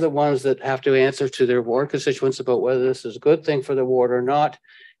they're the ones that have to answer to their ward constituents about whether this is a good thing for the ward or not.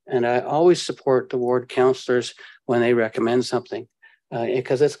 And I always support the ward councillors when they recommend something,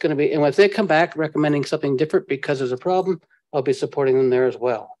 because it's going to be, and if they come back recommending something different because there's a problem, I'll be supporting them there as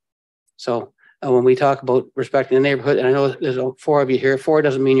well. So when we talk about respecting the neighborhood, and I know there's 4 of you here, 4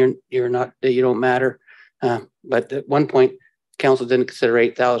 doesn't mean you're not, that you don't matter. But at one point, council didn't consider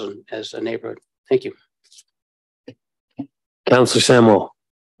 8,000 as a neighborhood. Thank you. Councillor Samuel.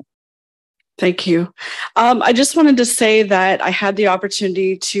 Thank you. I just wanted to say that I had the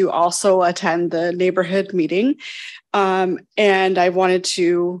opportunity to also attend the neighborhood meeting. And I wanted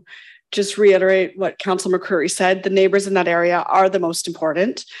to just reiterate what Councilor McCreary said. The neighbors in that area are the most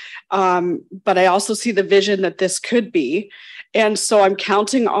important. But I also see the vision that this could be. And so I'm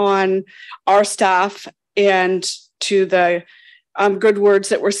counting on our staff and to the good words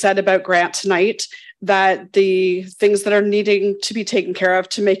that were said about Grant tonight, that the things that are needing to be taken care of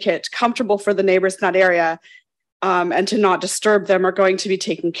to make it comfortable for the neighbors in that area and to not disturb them are going to be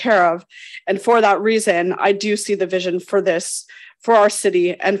taken care of. And for that reason, I do see the vision for this, for our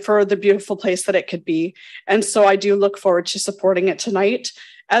city and for the beautiful place that it could be. And so I do look forward to supporting it tonight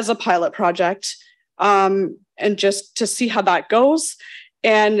as a pilot project and just to see how that goes.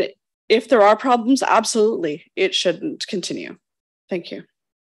 And if there are problems, absolutely, it shouldn't continue. Thank you.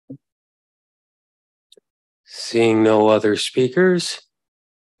 Seeing no other speakers,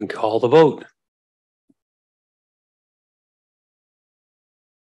 we call the vote.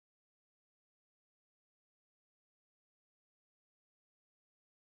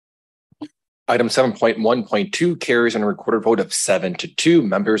 Item 7.1.2 carries on a recorded vote of 7-2.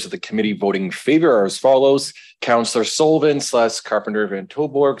 Members of the committee voting in favor are as follows: Councillor Sullivan, Celeste, Carpenter, Van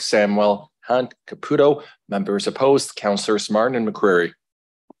Tilburg, Samuel, Hunt, Caputo. Members opposed, Councillors Martin and McCreary.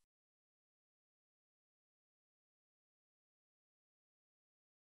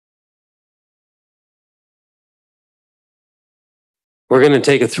 We're going to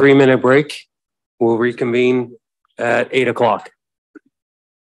take a 3-minute break. We'll reconvene at 8 o'clock.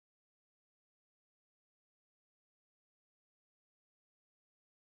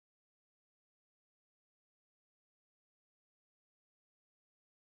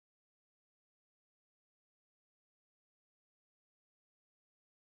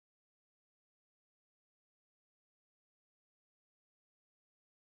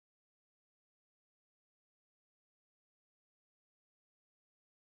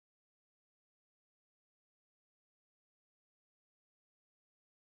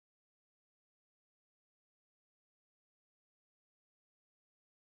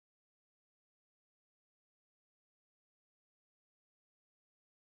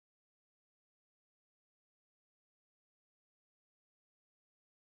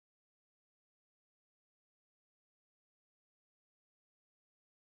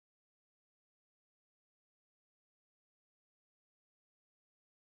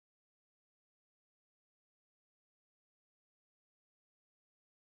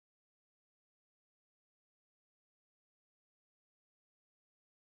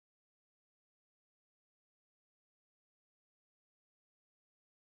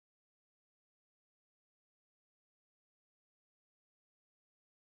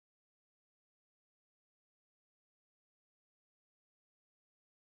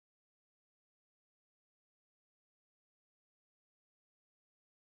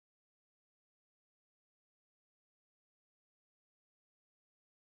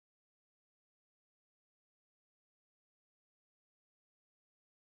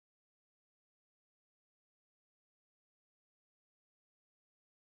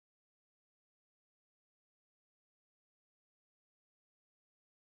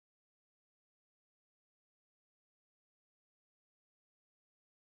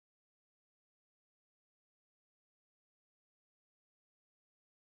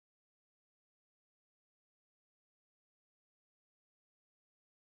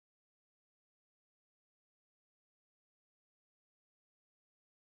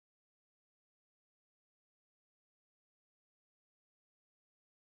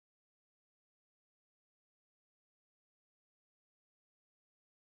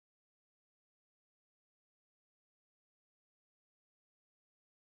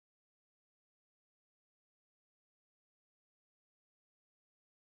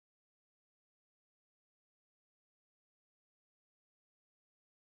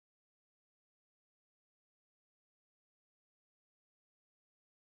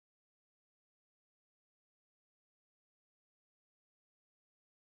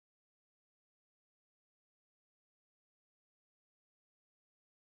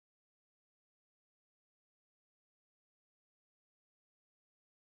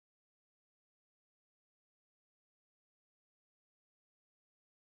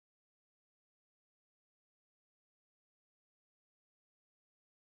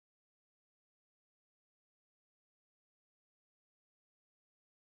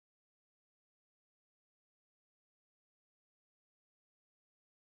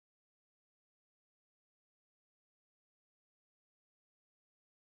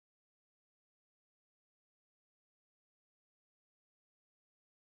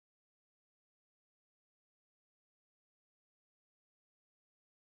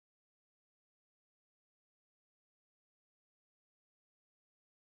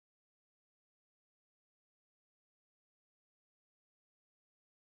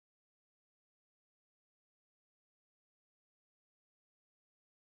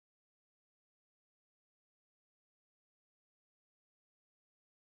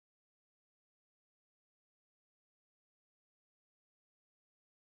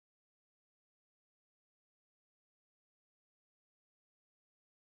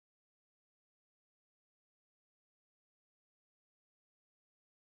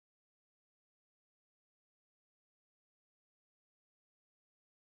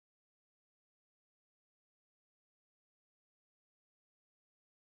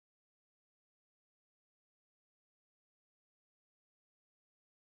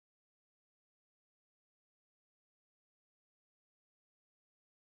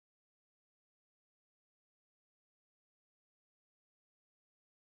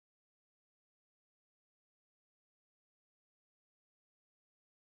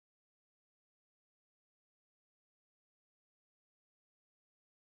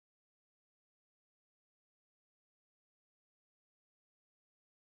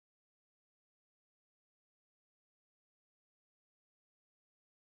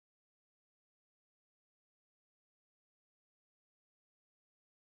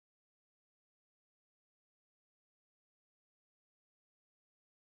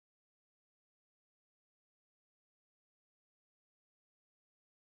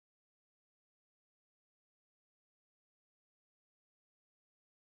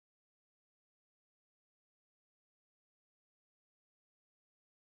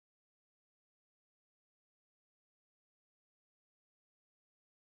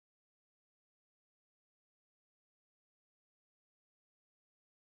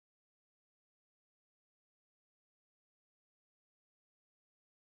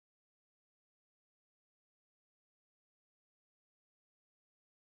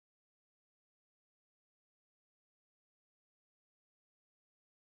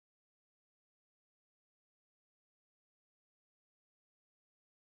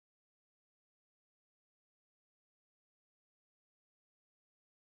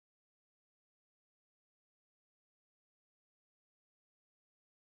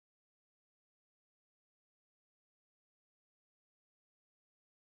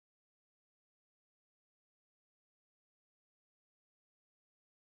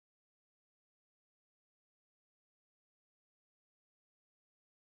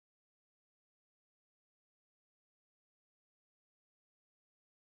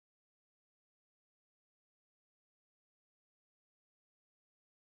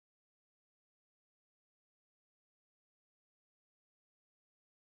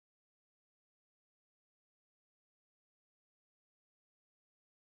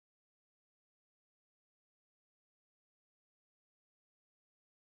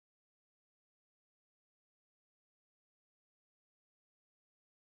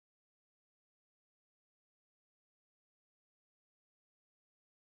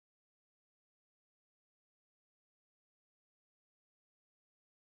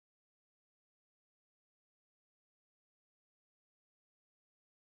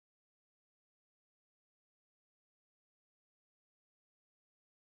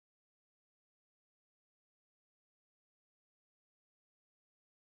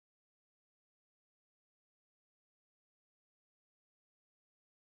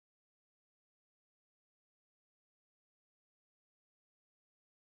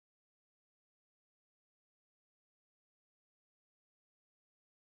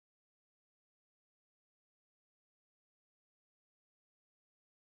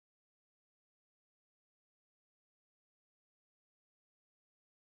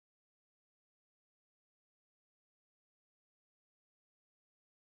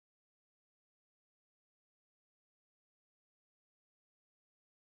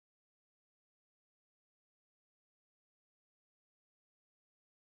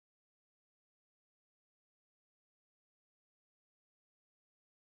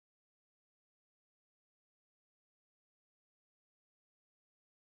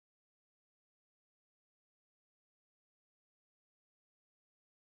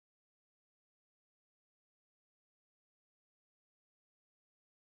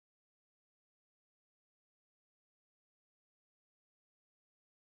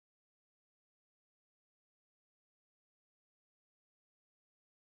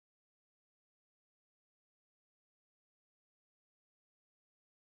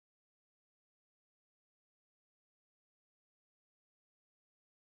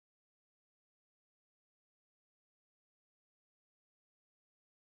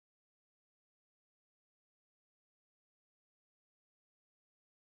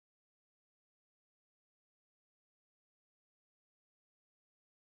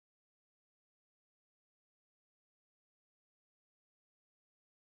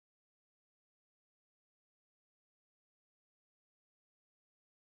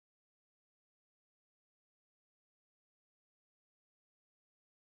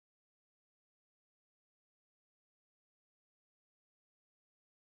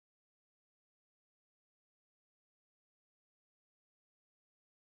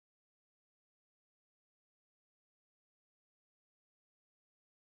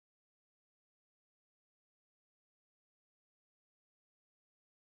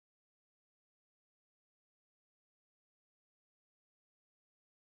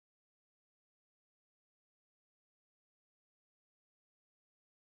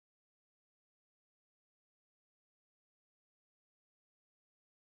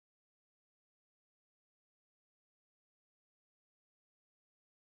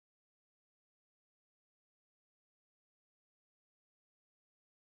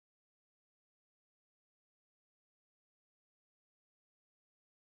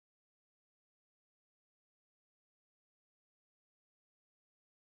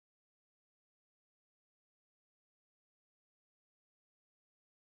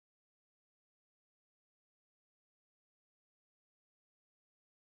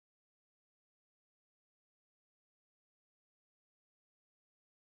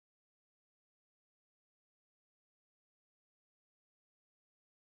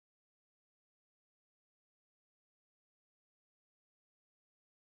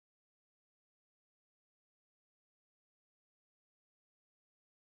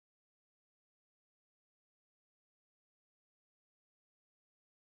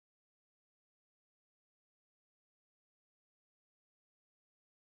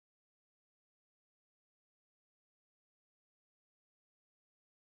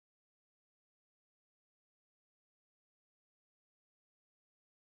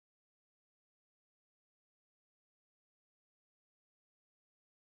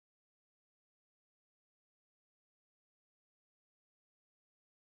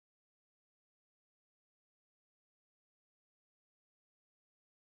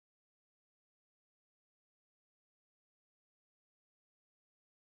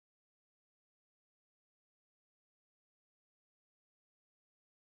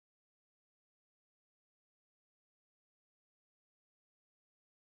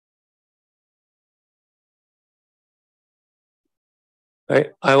 All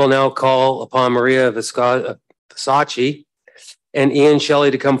right, I will now call upon Maria Visacci and Ian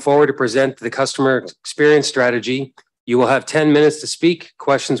Shelley to come forward to present the customer experience strategy. You will have 10 minutes to speak.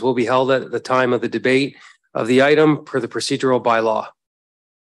 Questions will be held at the time of the debate of the item per the procedural bylaw.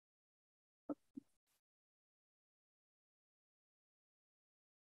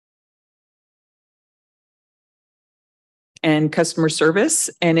 And customer service.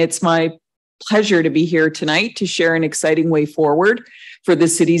 And it's my pleasure to be here tonight to share an exciting way forward for the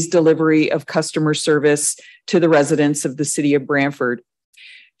city's delivery of customer service to the residents of the city of Brantford.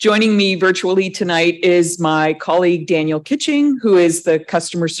 Joining me virtually tonight is my colleague Daniel Kitching, who is the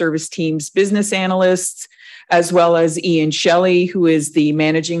customer service team's business analyst, as well as Ian Shelley, who is the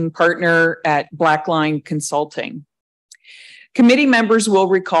managing partner at Blackline Consulting. Committee members will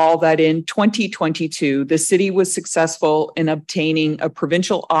recall that in 2022, the city was successful in obtaining a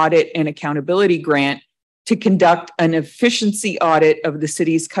provincial audit and accountability grant to conduct an efficiency audit of the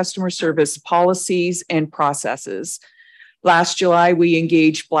city's customer service policies and processes. Last July, we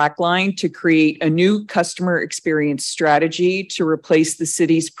engaged Blackline to create a new customer experience strategy to replace the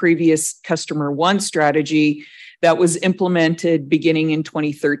city's previous Customer One strategy that was implemented beginning in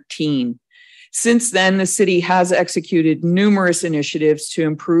 2013. Since then, the city has executed numerous initiatives to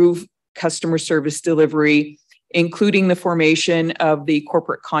improve customer service delivery, including the formation of the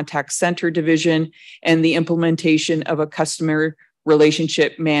Corporate Contact Center Division and the implementation of a customer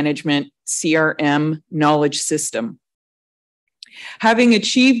relationship management CRM knowledge system. Having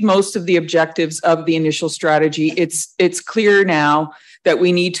achieved most of the objectives of the initial strategy, it's clear now that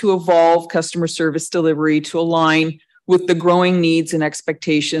we need to evolve customer service delivery to align with the growing needs and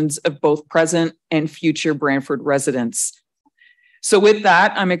expectations of both present and future Brantford residents. So with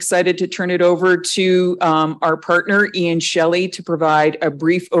that, I'm excited to turn it over to our partner, Ian Shelley, to provide a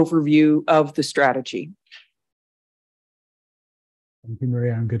brief overview of the strategy. Thank you,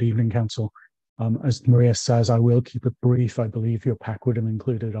 Maria, and good evening, Council. As Maria says, I will keep it brief. I believe your pack would have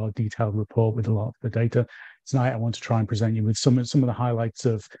included our detailed report with a lot of the data. Tonight, I want to try and present you with some of the highlights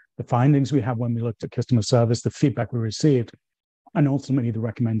of the findings we have when we looked at customer service, the feedback we received, and ultimately the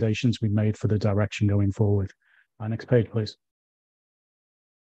recommendations we made for the direction going forward. Next page, please.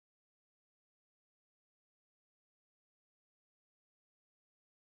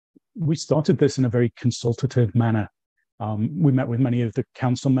 We started this in a very consultative manner. We met with many of the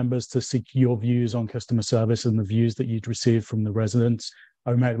council members to seek your views on customer service and the views that you'd received from the residents.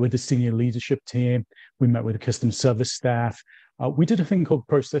 I met with the senior leadership team. We met with the customer service staff. We did a thing called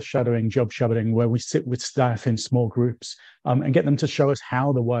process shadowing, job shadowing, where we sit with staff in small groups and get them to show us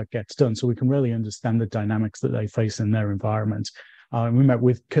how the work gets done so we can really understand the dynamics that they face in their environment. We met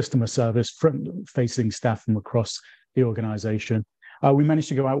with customer service front-facing staff from across the organization. We managed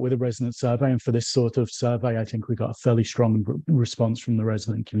to go out with a resident survey, and for this sort of survey, I think we got a fairly strong response from the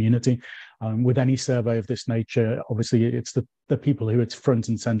resident community. With any survey of this nature, obviously it's the people who it's front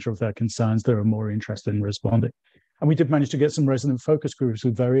and center of their concerns that are more interested in responding. And we did manage to get some resident focus groups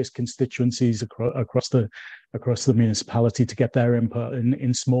with various constituencies across the municipality to get their input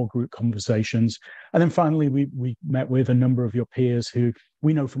in small group conversations. And then finally, we met with a number of your peers who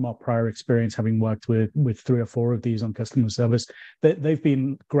we know from our prior experience, having worked with 3 or 4 of these on customer service, that they've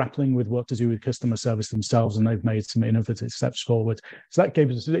been grappling with what to do with customer service themselves, and they've made some innovative steps forward. So that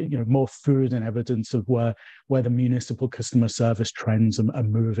gave us, more food and evidence of where the municipal customer service trends are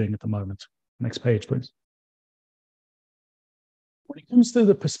moving at the moment. Next page, please. When it comes to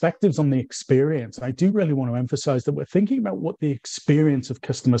the perspectives on the experience, I do really want to emphasize that we're thinking about what the experience of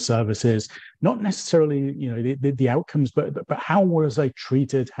customer service is, not necessarily, the outcomes, but how was I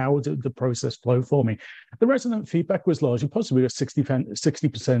treated? How did the process flow for me? The resident feedback was largely possibly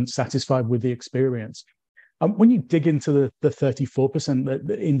 60% satisfied with the experience. When you dig into the 34%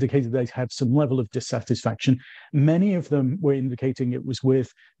 that indicated they had some level of dissatisfaction, many of them were indicating it was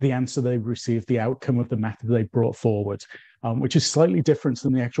with the answer they received, the outcome of the matter they brought forward, which is slightly different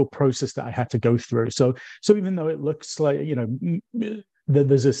than the actual process that I had to go through. So even though it looks like,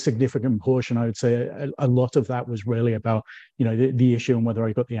 there's a significant portion, I would say a lot of that was really about, the issue and whether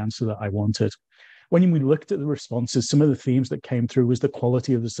I got the answer that I wanted. When we looked at the responses, some of the themes that came through was the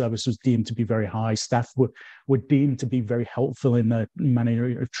quality of the service was deemed to be very high. Staff were deemed to be very helpful in their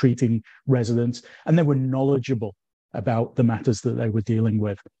manner of treating residents, and they were knowledgeable about the matters that they were dealing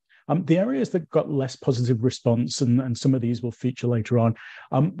with. The areas that got less positive response, and some of these will feature later on,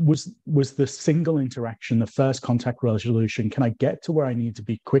 was the single interaction, the first contact resolution. Can I get to where I need to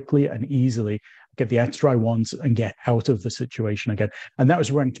be quickly and easily, get the answer I want, and get out of the situation again? And that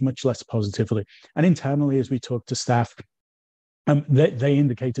was ranked much less positively. And internally, as we talked to staff, They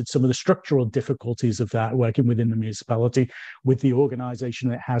indicated some of the structural difficulties of that, working within the municipality with the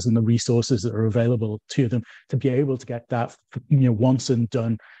organization it has and the resources that are available to them to be able to get that, once and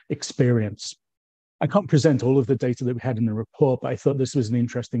done experience. I can't present all of the data that we had in the report, but I thought this was an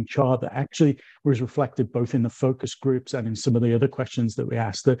interesting chart that actually was reflected both in the focus groups and in some of the other questions that we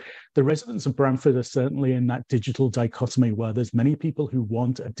asked. The residents of Brantford are certainly in that digital dichotomy where there's many people who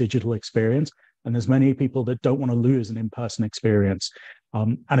want a digital experience, and there's many people that don't want to lose an in-person experience.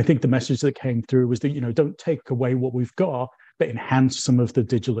 And I think the message that came through was that, don't take away what we've got, but enhance some of the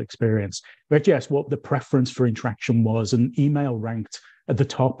digital experience. We actually asked what the preference for interaction was, and email ranked at the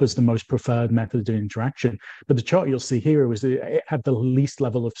top as the most preferred method of interaction. But the chart you'll see here was that it had the least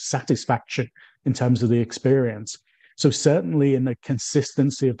level of satisfaction in terms of the experience. So certainly in the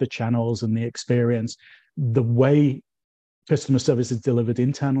consistency of the channels and the experience, the way customer service is delivered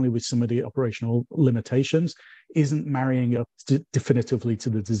internally with some of the operational limitations isn't marrying up definitively to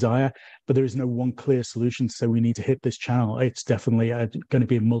the desire, but there is no one clear solution to say we need to hit this channel. It's definitely going to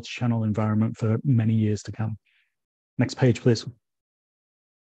be a multi-channel environment for many years to come. Next page, please.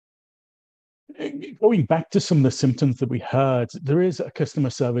 Going back to some of the symptoms that we heard, there is a customer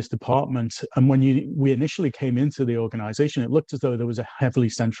service department. And when we initially came into the organization, it looked as though there was a heavily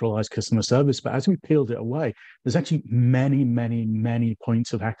centralized customer service. But as we peeled it away, there's actually many, many, many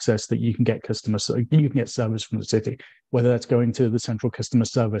points of access that you can get service from the city, whether that's going to the central customer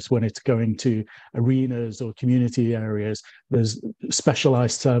service, when it's going to arenas or community areas. There's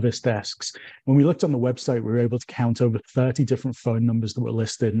specialized service desks. When we looked on the website, we were able to count over 30 different phone numbers that were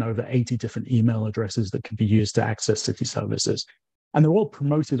listed and over 80 different email addresses that can be used to access city services. And they're all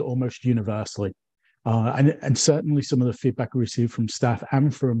promoted almost universally. And certainly some of the feedback we received from staff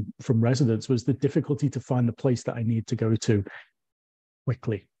and from residents was the difficulty to find the place that I need to go to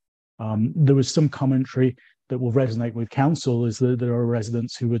quickly. There was some commentary that will resonate with council, is that there are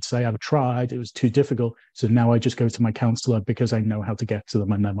residents who would say, I've tried, it was too difficult, so now I just go to my councillor because I know how to get to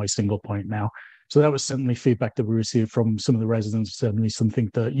them and they're my single point now. So that was certainly feedback that we received from some of the residents, certainly something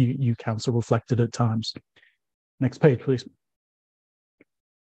that you council reflected at times. Next page, please.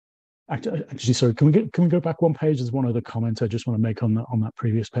 Actually, sorry, can we go back one page? There's one other comment I just want to make on that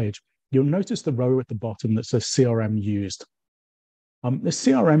previous page. You'll notice the row at the bottom that says CRM used. The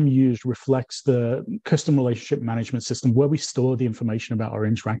CRM used reflects the customer relationship management system where we store the information about our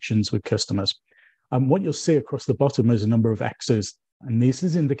interactions with customers. What you'll see across the bottom is a number of X's, and this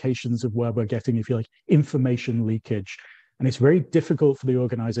is indications of where we're getting, if you like, information leakage. And it's very difficult for the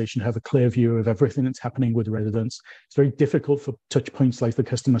organization to have a clear view of everything that's happening with residents. It's very difficult for touch points like the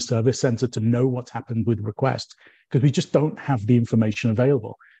customer service center to know what's happened with requests, because we just don't have the information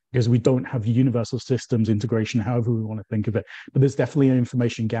available, because we don't have universal systems integration, however we want to think of it. But there's definitely an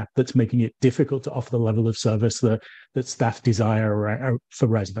information gap that's making it difficult to offer the level of service that staff desire for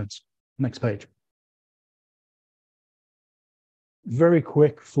residents. Next page. Very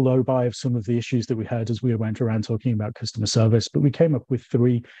quick flow by of some of the issues that we had as we went around talking about customer service, but we came up with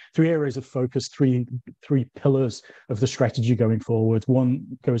three areas of focus, three pillars of the strategy going forward. One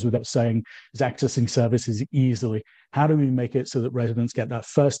goes without saying is accessing services easily. How do we make it so that residents get that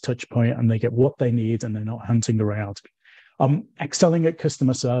first touch point and they get what they need and they're not hunting around? Excelling at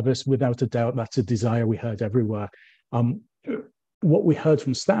customer service, without a doubt, that's a desire we heard everywhere. What we heard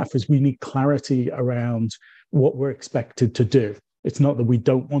from staff is we need clarity around what we're expected to do. It's not that we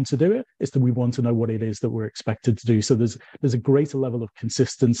don't want to do it, it's that we want to know what it is that we're expected to do. So there's a greater level of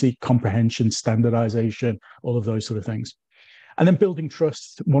consistency, comprehension, standardization, all of those sort of things. And then building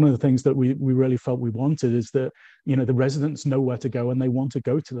trust. One of the things that we really felt we wanted is that, the residents know where to go and they want to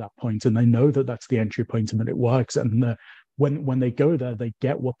go to that point, and they know that that's the entry point and that it works. And when they go there, they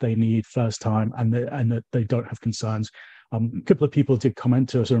get what they need first time, and that they don't have concerns. A couple of people did comment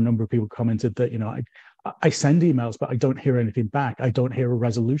to us, or a number of people commented that, I send emails, but I don't hear anything back. I don't hear a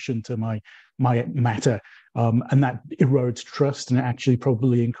resolution to my matter. And that erodes trust, and it actually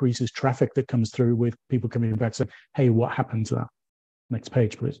probably increases traffic that comes through with people coming back saying, hey, what happened to that? Next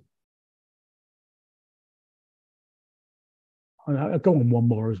page, please. I'll go on one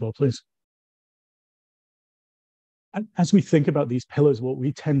more as well, please. As we think about these pillars, what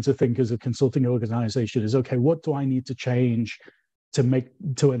we tend to think as a consulting organization is, okay, what do I need to change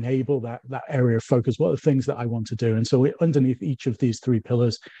to enable that area of focus? What are the things that I want to do? And so underneath each of these three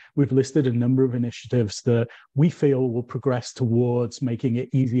pillars, we've listed a number of initiatives that we feel will progress towards making it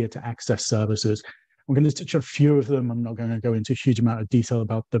easier to access services. We're going to touch on a few of them. I'm not going to go into a huge amount of detail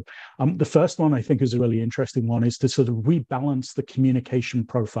about them. The first one I think is a really interesting one, is to sort of rebalance the communication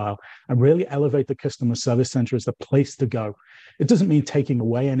profile and really elevate the customer service center as the place to go. It doesn't mean taking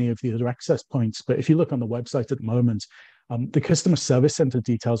away any of the other access points, but if you look on the website at the moment, The customer service center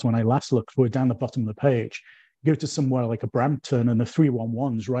details, when I last looked, were down the bottom of the page. You go to somewhere like a Brampton and the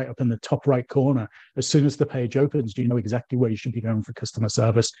 311's right up in the top right corner. As soon as the page opens, you know exactly where you should be going for customer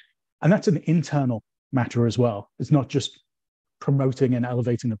service. And that's an internal matter as well. It's not just promoting and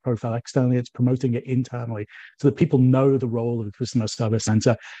elevating the profile externally, it's promoting it internally so that people know the role of the customer service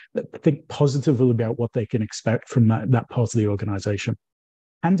center, that think positively about what they can expect from that part of the organization.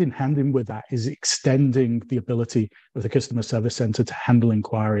 Hand in hand with that is extending the ability of the customer service center to handle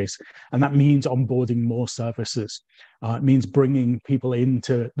inquiries. And that means onboarding more services. It means bringing people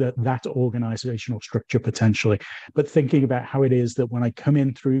into that organizational structure potentially, but thinking about how it is that when I come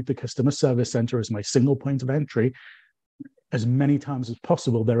in through the customer service center as my single point of entry, as many times as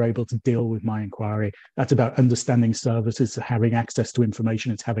possible, they're able to deal with my inquiry. That's about understanding services, having access to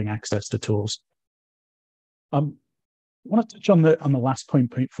information, it's having access to tools. I want to touch on the last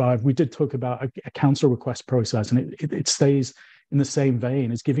point 5. We did talk about a council request process, and it stays in the same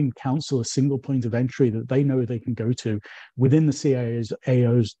vein as giving council a single point of entry that they know they can go to within the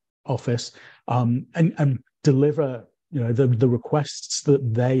CIO's office and deliver the requests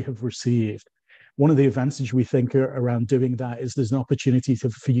that they have received. One of the advantages we think around doing that is there's an opportunity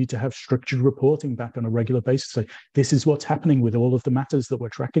for you to have structured reporting back on a regular basis. So this is what's happening with all of the matters that we're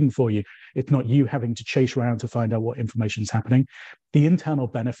tracking for you. It's not you having to chase around to find out what information is happening. The internal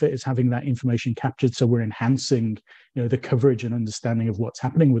benefit is having that information captured, so we're enhancing the coverage and understanding of what's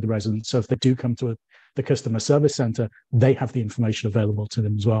happening with the residents. So if they do come to the customer service center, they have the information available to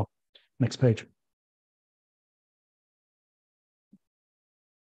them as well. Next page.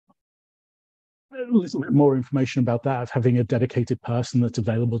 A little bit more information about that, of having a dedicated person that's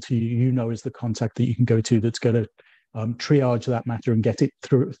available to you, as the contact that you can go to, that's going to triage that matter and get it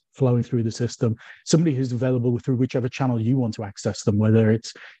flowing through the system. Somebody who's available through whichever channel you want to access them, whether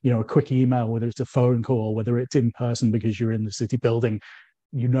it's a quick email, whether it's a phone call, whether it's in person because you're in the city building.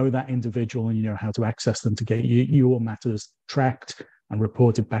 You know that individual and you know how to access them to get your matters tracked and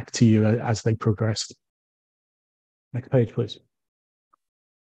reported back to you as they progress. Next page, please.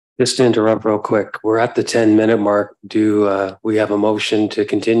 Just to interrupt real quick, we're at the 10-minute mark. Do we have a motion to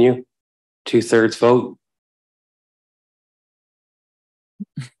continue? 2/3 vote.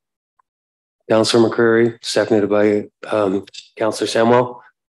 Councillor McCreary, seconded by Councillor Samwell.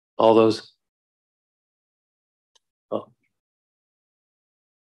 All those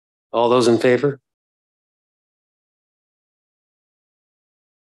in favor?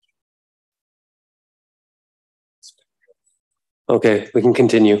 Okay, we can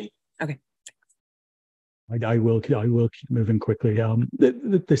continue. Okay. I will keep moving quickly.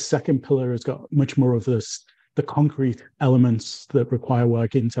 The second pillar has got much more of the concrete elements that require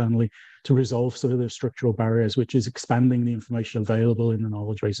work internally to resolve some of the structural barriers, which is expanding the information available in the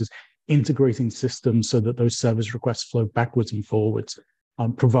knowledge bases, integrating systems so that those service requests flow backwards and forwards,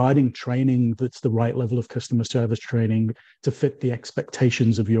 providing training that's the right level of customer service training to fit the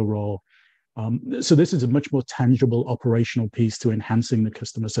expectations of your role. So this is a much more tangible operational piece to enhancing the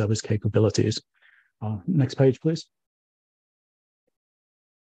customer service capabilities. Next page, please.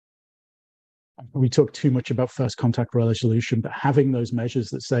 We talk too much about first contact resolution, but having those measures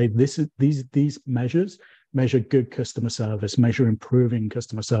that say these measures measure good customer service, measure improving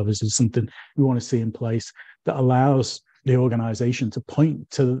customer service is something we want to see in place that allows the organization to point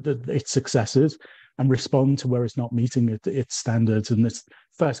to its successes and respond to where it's not meeting its standards. And this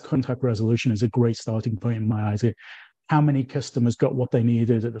first contact resolution is a great starting point in my eyes. How many customers got what they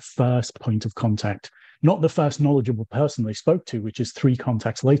needed at the first point of contact? Not the first knowledgeable person they spoke to, which is 3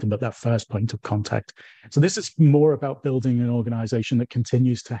 contacts later, but that first point of contact. So this is more about building an organization that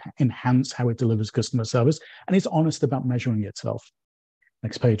continues to enhance how it delivers customer service and is honest about measuring itself.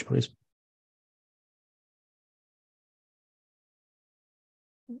 Next page, please.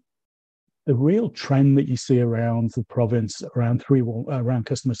 The real trend that you see around the province, around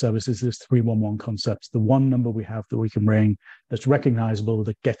customer service, is this 311 concept. The one number we have that we can ring that's recognizable,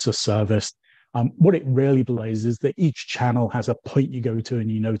 that gets us service. What it really belays is that each channel has a point you go to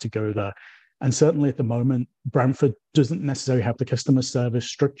and you know to go there. And certainly at the moment, Brantford doesn't necessarily have the customer service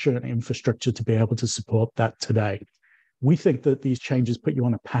structure and infrastructure to be able to support that today. We think that these changes put you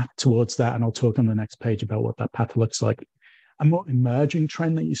on a path towards that, and I'll talk on the next page about what that path looks like. A more emerging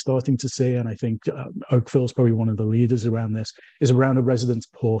trend that you're starting to see, and I think Oakville is probably one of the leaders around this, is around a residence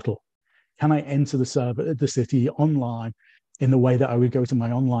portal. Can I enter the city online in the way that I would go to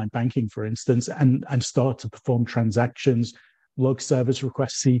my online banking, for instance, and start to perform transactions log service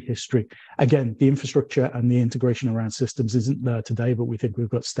requests, see history. Again, the infrastructure and the integration around systems isn't there today, but we think we've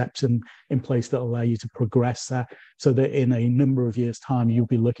got steps in place that allow you to progress that so that in a number of years' time, you'll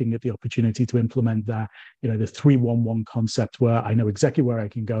be looking at the opportunity to implement that, the 311 concept where I know exactly where I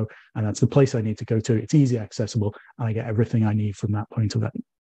can go and that's the place I need to go to. It's easy accessible and I get everything I need from that point of that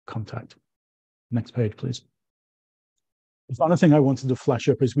contact. Next page, please. The final thing I wanted to flash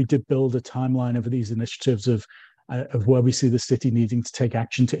up is we did build a timeline of these initiatives of where we see the city needing to take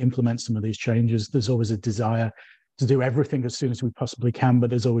action to implement some of these changes. There's always a desire to do everything as soon as we possibly can, but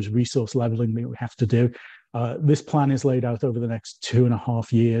there's always resource leveling that we have to do. This plan is laid out over the next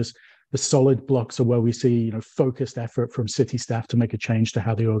 2.5 years. The solid blocks are where we see, focused effort from city staff to make a change to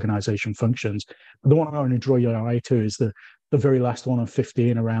how the organization functions. But the one I want to draw your eye to is the very last one on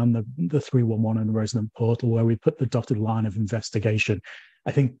 15 around the 311 and the resident portal, where we put the dotted line of investigation.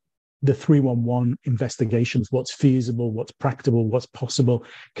 I think the 311 investigations, what's feasible, what's practical, what's possible,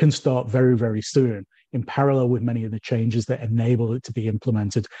 can start very, very soon in parallel with many of the changes that enable it to be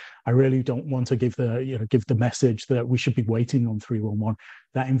implemented. I really don't want to give the message that we should be waiting on 311.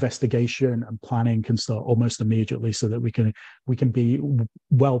 That investigation and planning can start almost immediately so that we can be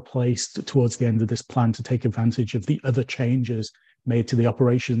well placed towards the end of this plan to take advantage of the other changes made to the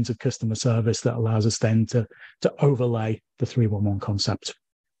operations of customer service that allows us then to overlay the 311 concept.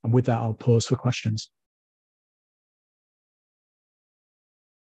 And with that, I'll pause for questions.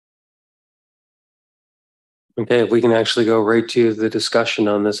 Okay, if we can actually go right to the discussion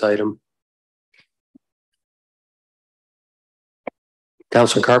on this item.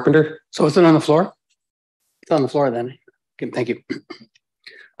 Councilor Carpenter. So is it on the floor? It's on the floor then. Okay, thank you.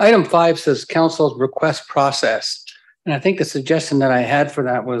 Item 5 says council's request process. And I think the suggestion that I had for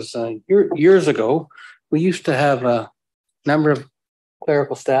that was years ago, we used to have a number of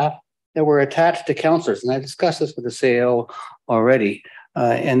clerical staff that were attached to counselors. And I discussed this with the CAO already.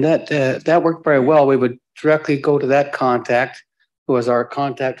 And that worked very well. We would directly go to that contact, who was our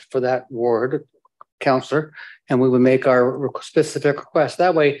contact for that ward, counselor, and we would make our specific request.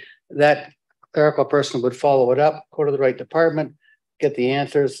 That way, that clerical person would follow it up, go to the right department, get the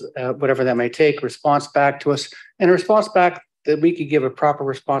answers, whatever that may take, response back to us, and a response back that we could give a proper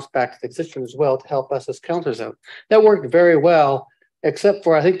response back to the constituent as well to help us as counselors out. That worked very well, except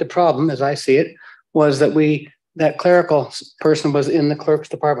for I think the problem, as I see it, was that clerical person was in the clerk's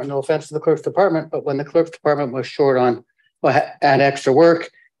department. No offense to the clerk's department, but when the clerk's department was short on, had extra work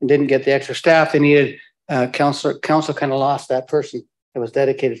and didn't get the extra staff they needed, council kind of lost that person that was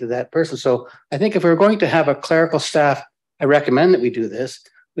dedicated to that person. So I think if we're going to have a clerical staff, I recommend that we do this.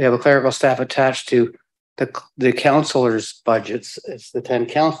 We have a clerical staff attached to the councilors' budgets. It's the 10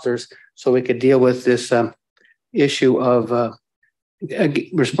 councilors, so we could deal with this issue of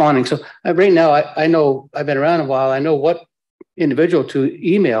responding. So right now, I know I've been around a while. I know what individual to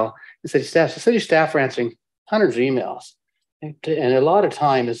email. The city staff are answering hundreds of emails, and a lot of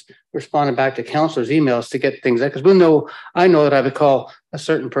time is responding back to councilors' emails to get things out. Because I know that I would call a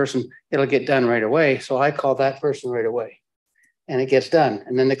certain person, it'll get done right away. So I call that person right away, and it gets done.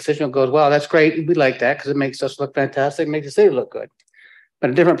 And then the constituent goes, "Wow, that's great. We like that because it makes us look fantastic, makes the city look good."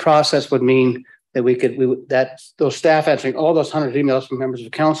 But a different process would mean that those staff answering all those hundred emails from members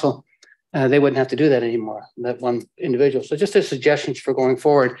of council, they wouldn't have to do that anymore, that one individual. So just as suggestions for going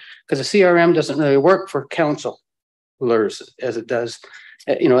forward, because the CRM doesn't really work for councilors as it does,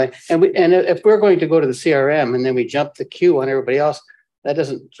 and if we're going to go to the CRM and then we jump the queue on everybody else, that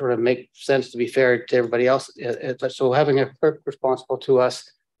doesn't sort of make sense to be fair to everybody else. So having a clerk responsible to us,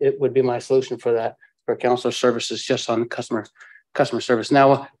 it would be my solution for that, for councilor services just on customer service.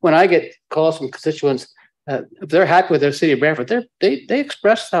 Now, when I get calls from constituents, if they're happy with their city of Brantford, they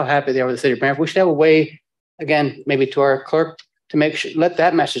express how happy they are with the city of Brantford. We should have a way, again, maybe to our clerk to make sure, let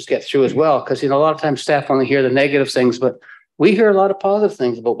that message get through as well. Because, a lot of times staff only hear the negative things, but we hear a lot of positive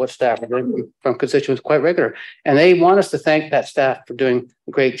things about what staff are doing from constituents quite regular. And they want us to thank that staff for doing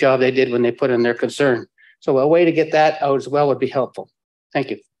a great job they did when they put in their concern. So a way to get that out as well would be helpful.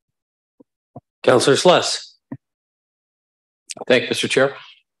 Thank you. Councillor Sluss. Thank you, Mr. Chair.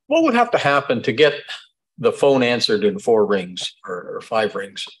 What would have to happen to get the phone answered in 4 rings or 5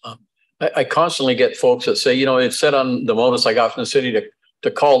 rings? I constantly get folks that say, it said on the notice I got from the city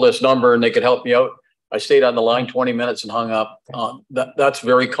to call this number and they could help me out. I stayed on the line 20 minutes and hung up. That's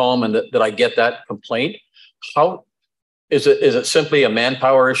very common that I get that complaint. How is it simply a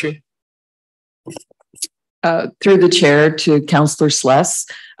manpower issue? Through the chair to Councillor Sless,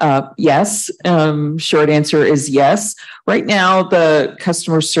 yes. Short answer is yes. Right now, the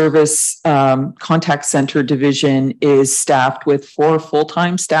customer service contact center division is staffed with 4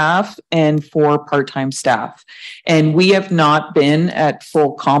 full-time staff and 4 part-time staff. And we have not been at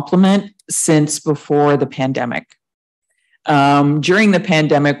full complement since before the pandemic. During the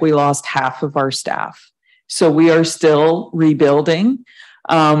pandemic, we lost half of our staff. So we are still rebuilding.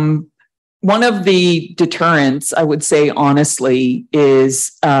 One of the deterrents, I would say honestly,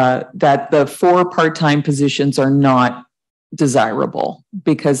 is that the 4 part-time positions are not desirable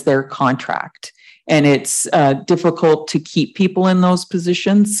because they're contract, and it's difficult to keep people in those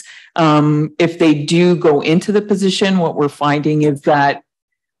positions. If they do go into the position, what we're finding is that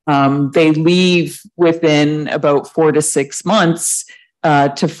they leave within about 4 to 6 months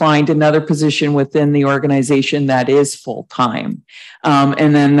to find another position within the organization that is full-time.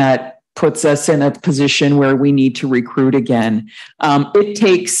 And then that puts us in a position where we need to recruit again. It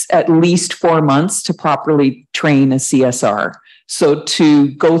takes at least 4 months to properly train a CSR. So to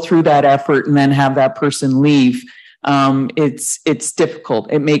go through that effort and then have that person leave, it's difficult.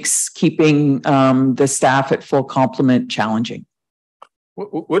 It makes keeping the staff at full complement challenging.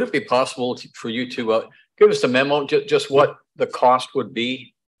 Would it be possible for you to give us a memo, just what the cost would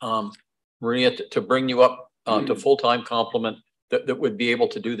be, Maria, to bring you up to full-time complement that would be able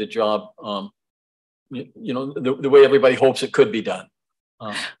to do the job, the way everybody hopes it could be done?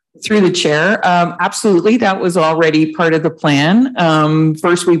 Through the chair, absolutely. That was already part of the plan.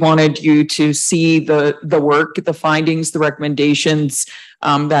 First, we wanted you to see the work, the findings, the recommendations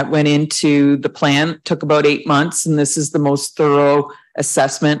that went into the plan. It took about 8 months, and this is the most thorough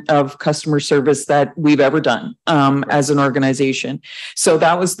assessment of customer service that we've ever done as an organization. So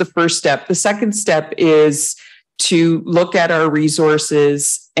that was the first step. The second step is to look at our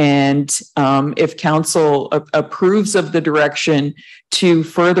resources, and if council approves of the direction to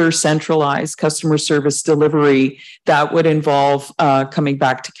further centralize customer service delivery, that would involve coming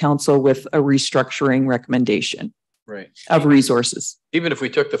back to council with a restructuring recommendation of resources. Even if we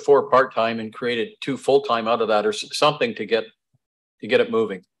took the 4 part-time and created 2 full-time out of that, or something to get it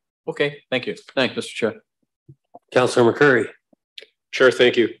moving. Okay, thank you. Thanks, Mr. Chair. Councillor McCurry. Chair,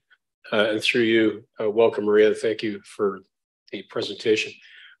 thank you. And through you, welcome, Maria. Thank you for the presentation.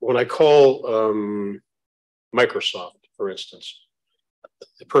 When I call Microsoft, for instance,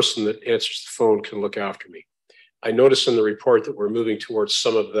 the person that answers the phone can look after me. I notice in the report that we're moving towards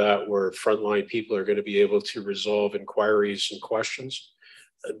some of that where frontline people are going to be able to resolve inquiries and questions.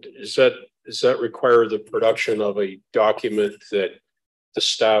 Does that require the production of a document that the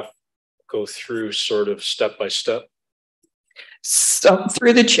staff go through sort of step by step? So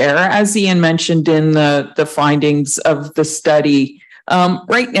through the chair, as Ian mentioned in the findings of the study,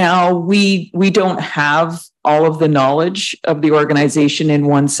 right now we don't have all of the knowledge of the organization in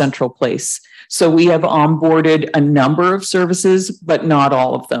one central place. So we have onboarded a number of services, but not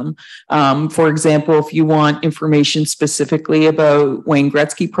all of them. For example, if you want information specifically about Wayne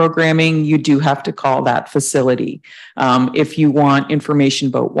Gretzky programming, you do have to call that facility. If you want information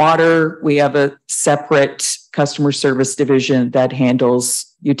about water, we have a separate customer service division that handles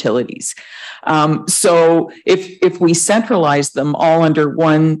utilities. So if we centralize them all under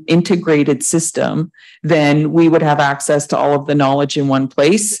one integrated system, then we would have access to all of the knowledge in one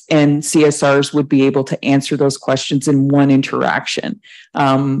place, and CSRs would be able to answer those questions in one interaction,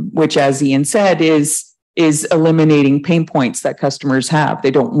 which, as Ian said, is eliminating pain points that customers have.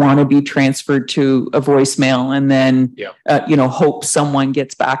 They don't want to be transferred to a voicemail and then, hope someone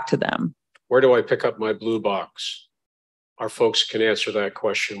gets back to them. Where do I pick up my blue box? Our folks can answer that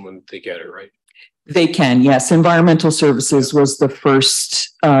question when they get it, right? They can, yes. Environmental Services was the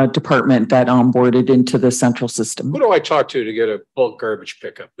first department that onboarded into the central system. Who do I talk to get a bulk garbage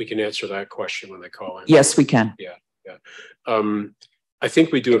pickup? We can answer that question when they call in. Yes, we can. Yeah. I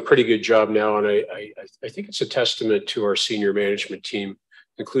think we do a pretty good job now, and I think it's a testament to our senior management team,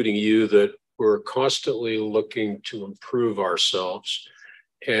 including you, that we're constantly looking to improve ourselves.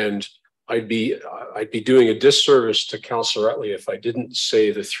 And I'd be doing a disservice to Councillor Utley if I didn't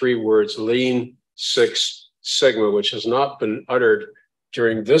say the 3 words Lean Six Sigma, which has not been uttered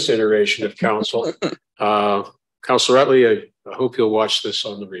during this iteration of council. Councillor Utley, I hope you'll watch this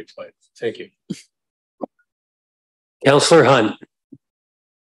on the replay. Thank you. Councillor Hunt.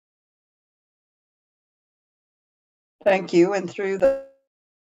 Thank you. And through the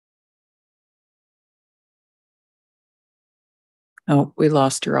Oh, we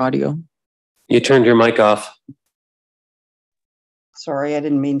lost your audio. You turned your mic off. Sorry, I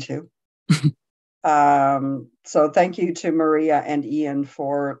didn't mean to. So thank you to Maria and Ian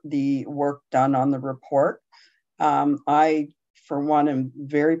for the work done on the report. I, for one, am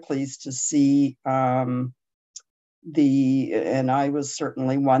very pleased to see and I was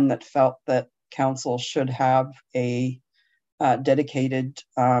certainly one that felt that council should have a dedicated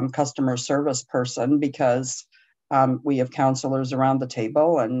customer service person, because we have counselors around the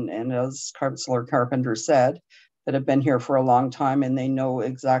table, and as Councillor Carpenter said, that have been here for a long time, and they know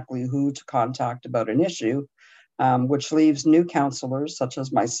exactly who to contact about an issue, which leaves new counselors such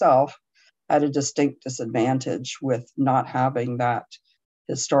as myself at a distinct disadvantage with not having that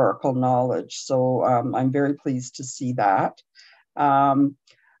historical knowledge. So I'm very pleased to see that. I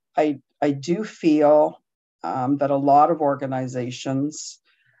do feel that a lot of organizations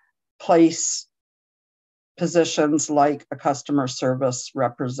place positions like a customer service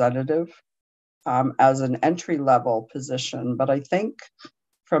representative as an entry-level position. But I think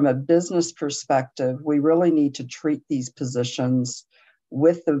from a business perspective, we really need to treat these positions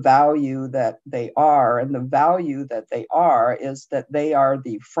with the value that they are. And the value that they are is that they are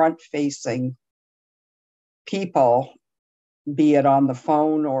the front-facing people, be it on the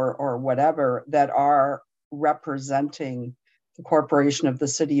phone or whatever, that are representing the corporation of the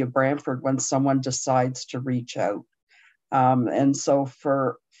city of Brantford when someone decides to reach out. And so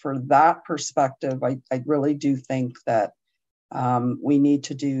for that perspective, I really do think that we need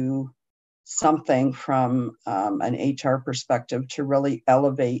to do something from an HR perspective to really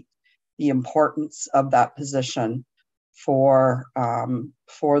elevate the importance of that position for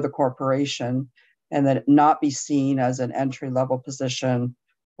the corporation, and that it not be seen as an entry-level position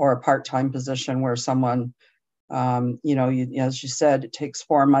or a part-time position where someone, as you said, it takes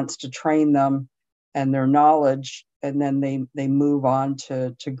 4 months to train them and their knowledge, and then they move on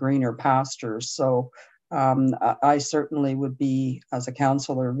to greener pastures. So I certainly would be, as a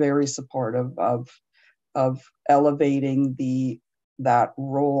councillor, very supportive of elevating that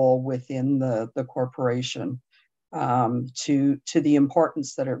role within the corporation to the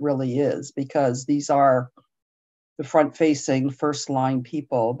importance that it really is, because these are the front-facing, first-line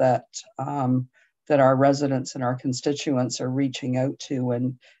people that our residents and our constituents are reaching out to,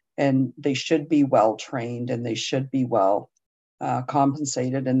 and they should be well trained, and they should be well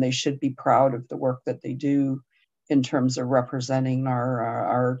compensated, and they should be proud of the work that they do in terms of representing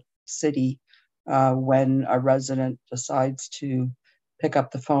our city when a resident decides to pick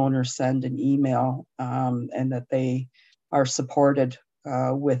up the phone or send an email, and that they are supported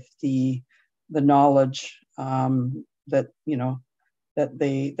with the knowledge that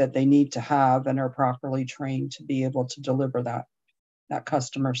they need to have, and are properly trained to be able to deliver that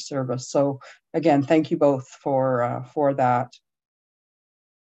customer service. So again, thank you both for that.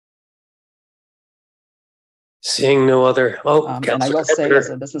 Seeing no other. And I will say, as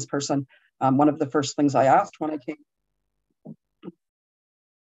a business person, one of the first things I asked when I came.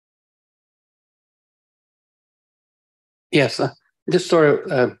 Yes, just sort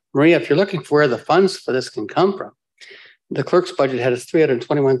of, Maria, if you're looking for where the funds for this can come from, the clerk's budget had a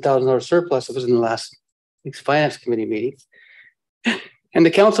 $321,000 surplus. It was in the last week's finance committee meeting. And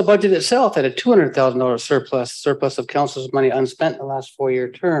the council budget itself had a $200,000 surplus of council's money unspent in the last 4-year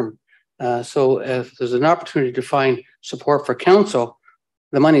term. So if there's an opportunity to find support for council,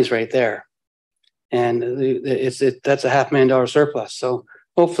 the money's right there. And that's a $500,000 surplus. So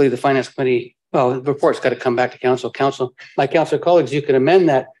hopefully the finance committee, the report's got to come back to council. My council colleagues, you can amend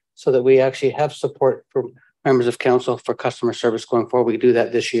that so that we actually have support for members of council for customer service going forward. We can do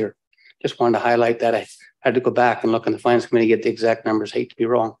that this year. Just wanted to highlight that. I had to go back and look in the finance committee, get the exact numbers. Hate to be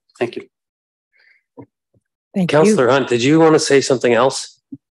wrong. Thank you. Thank you. Councillor Hunt, did you want to say something else?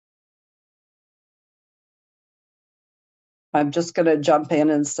 I'm just going to jump in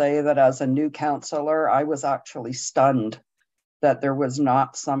and say that as a new councillor, I was actually stunned that there was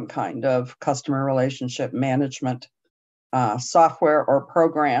not some kind of customer relationship management software or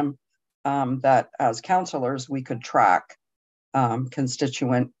program that as councillors we could track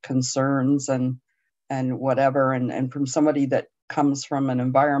constituent concerns and whatever. And from somebody that comes from an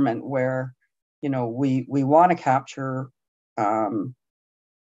environment where, we want to capture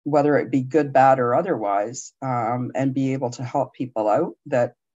whether it be good, bad, or otherwise, and be able to help people out,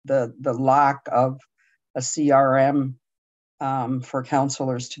 that the lack of a CRM for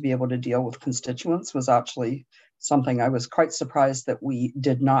councillors to be able to deal with constituents was actually something I was quite surprised that we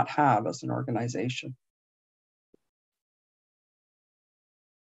did not have as an organization.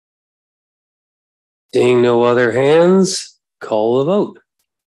 Seeing no other hands, call the vote.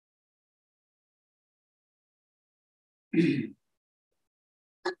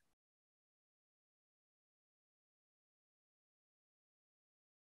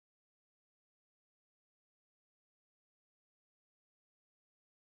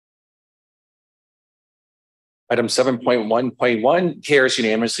 Item 7.1.1 carries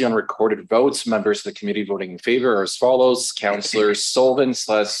unanimously on recorded votes. Members of the committee voting in favor are as follows: Councillors Sullivan,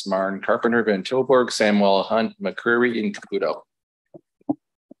 Sless, Marn, Carpenter, Van Tilburg, Samuel, Hunt, McCreary, and Caputo.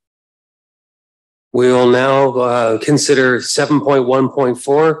 We will now consider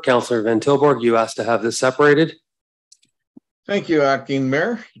 7.1.4. Councillor Van Tilburg, you asked to have this separated. Thank you, Acting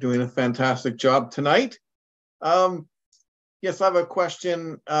Mayor. You're doing a fantastic job tonight. Yes, I have a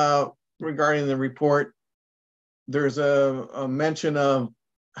question regarding the report. There's a mention of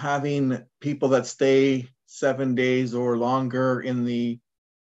having people that stay 7 days or longer in the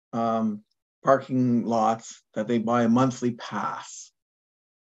parking lots, that they buy a monthly pass.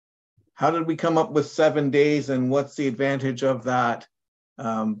 How did we come up with 7 days, and what's the advantage of that?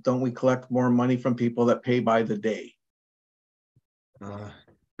 Don't we collect more money from people that pay by the day?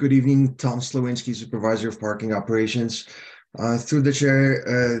 Good evening, Tom Slawinski, Supervisor of Parking Operations. Through the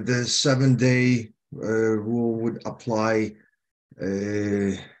chair, the 7-day rule would apply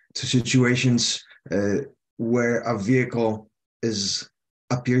to situations where a vehicle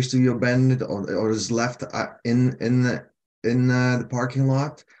appears to be abandoned or is left in the parking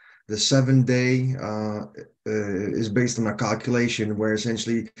lot. The 7-day is based on a calculation where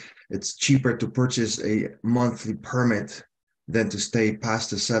essentially it's cheaper to purchase a monthly permit than to stay past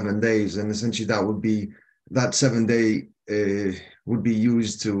the 7 days, and essentially that 7-day would be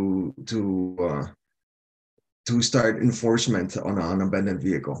used to start enforcement on an abandoned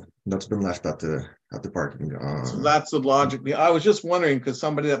vehicle that's been left at the parking. So that's the logic. I was just wondering, because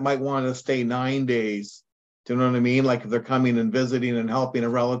somebody that might want to stay 9 days, do you know what I mean? Like if they're coming and visiting and helping a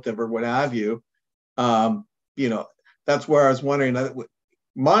relative or what have you, that's where I was wondering.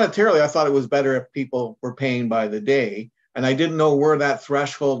 Monetarily, I thought it was better if people were paying by the day, and I didn't know where that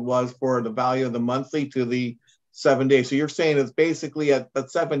threshold was for the value of the monthly to the 7 days. So you're saying it's basically at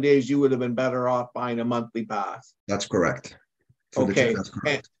 7 days you would have been better off buying a monthly pass. That's correct. Okay,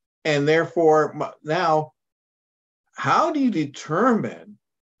 and therefore now, how do you determine?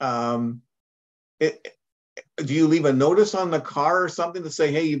 Do you leave a notice on the car or something to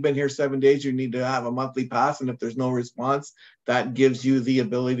say, hey, you've been here 7 days, you need to have a monthly pass, and if there's no response, that gives you the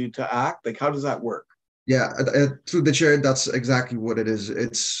ability to act? Like, how does that work? Yeah, through the chair, that's exactly what it is.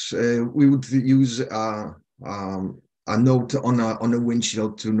 It's we would use a note on the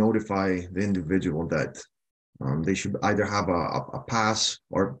windshield to notify the individual that they should either have a pass,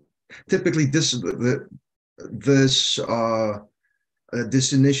 or typically this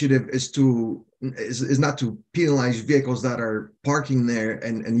initiative is not to penalize vehicles that are parking there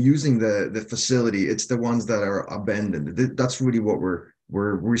and using the facility. It's the ones that are abandoned. That's really what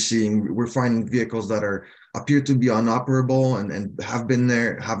we're seeing. We're finding vehicles that appear to be inoperable and have been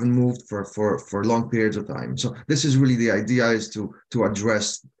there, haven't moved for long periods of time. So this is really the idea, is to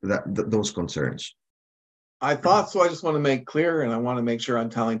address those concerns. I thought so. I just want to make clear, and I want to make sure I'm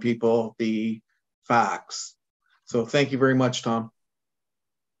telling people the facts. So thank you very much, Tom.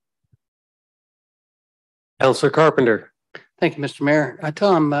 Councillor Carpenter. Thank you, Mr. Mayor.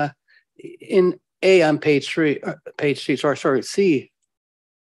 Tom, in A on page C.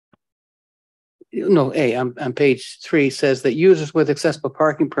 No, A on page 3 says that users with accessible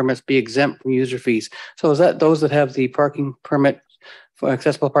parking permits be exempt from user fees. So is that those that have the parking permit for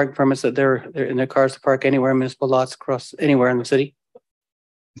accessible parking permits, that they're in their cars to park anywhere in municipal lots across anywhere in the city?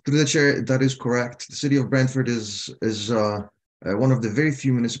 Through the chair, that is correct. The city of Brantford is one of the very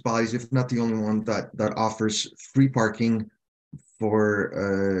few municipalities, if not the only one, that offers free parking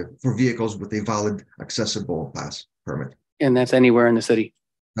for vehicles with a valid accessible pass permit. And that's anywhere in the city?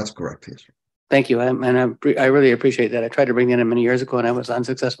 That's correct, yes. Thank you, and I really appreciate that. I tried to bring that in many years ago and I was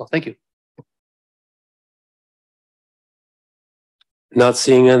unsuccessful. Thank you. Not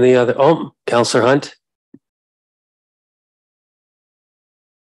seeing any other. Oh, Councillor Hunt.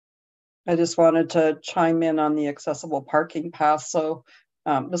 I just wanted to chime in on the accessible parking pass. So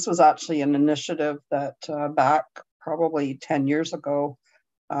this was actually an initiative that back probably 10 years ago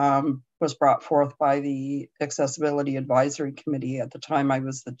was brought forth by the Accessibility Advisory Committee. At the time I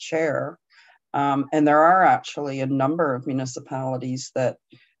was the chair. And there are actually a number of municipalities that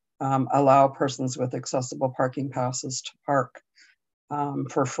allow persons with accessible parking passes to park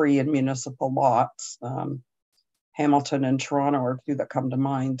for free in municipal lots. Hamilton and Toronto are two that come to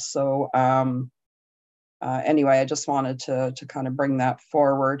mind. So anyway, I just wanted to kind of bring that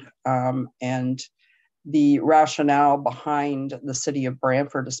forward. And the rationale behind the city of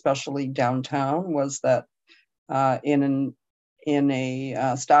Brantford, especially downtown, was that in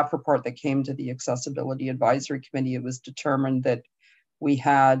a staff report that came to the Accessibility Advisory Committee, it was determined that we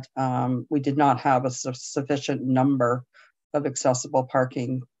did not have a sufficient number of accessible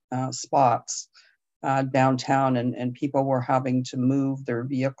parking spots. downtown, and people were having to move their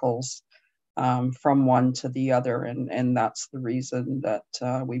vehicles from one to the other. And that's the reason that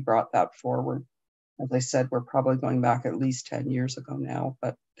we brought that forward. As I said, we're probably going back at least 10 years ago now,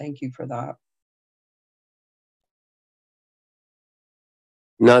 but thank you for that.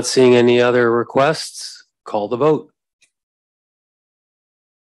 Not seeing any other requests, call the vote.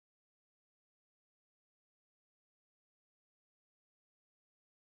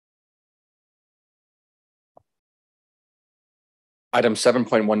 Item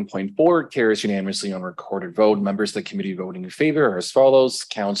 7.1.4 carries unanimously on recorded vote. Members of the committee voting in favor are as follows: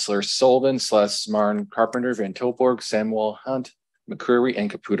 Councillor Sullivan, Celeste, Martin, Carpenter, Van Tilburg, Samuel, Hunt, McCreary, and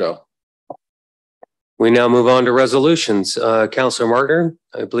Caputo. We now move on to resolutions. Councillor Martin,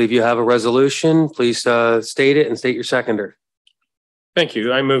 I believe you have a resolution. Please state it and state your seconder. Thank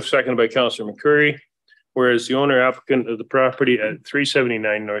you. I move seconded by Councillor McCreary. Whereas the owner applicant of the property at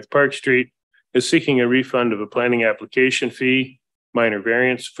 379 North Park Street is seeking a refund of a planning application fee, minor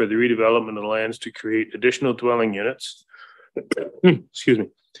variance for the redevelopment of the lands to create additional dwelling units. Excuse me.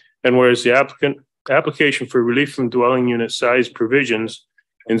 And whereas the application for relief from dwelling unit size provisions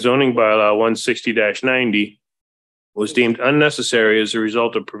in zoning bylaw 160-90 was deemed unnecessary as a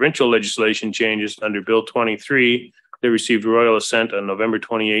result of provincial legislation changes under Bill 23 that received royal assent on November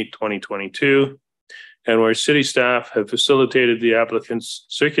 28, 2022. And where city staff have facilitated the applicant's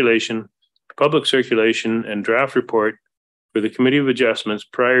public circulation and draft report for the Committee of Adjustments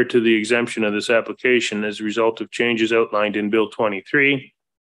prior to the exemption of this application as a result of changes outlined in Bill 23.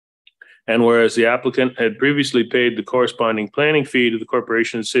 And whereas the applicant had previously paid the corresponding planning fee to the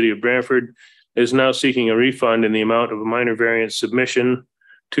Corporation of the City of Brantford, is now seeking a refund in the amount of a minor variance submission,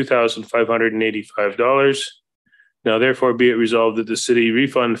 $2,585. Now therefore be it resolved that the city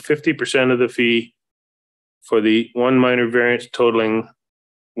refund 50% of the fee for the one minor variance totaling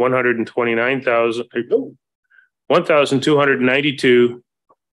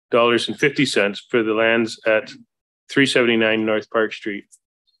 $1,292.50 for the lands at 379 North Park Street.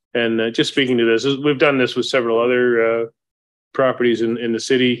 And just speaking to this, we've done this with several other properties in the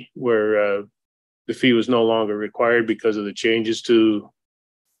city where the fee was no longer required because of the changes to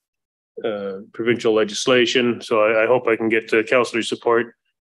provincial legislation. So I hope I can get councillor support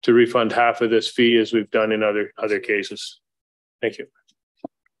to refund half of this fee as we've done in other cases. Thank you.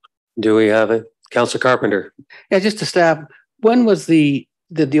 Do we have it? Councillor Carpenter. Yeah, just to stab, when was did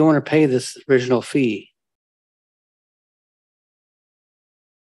the owner pay this original fee?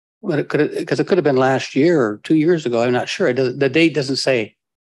 Well, it could have been last year or 2 years ago. I'm not sure. The date doesn't say.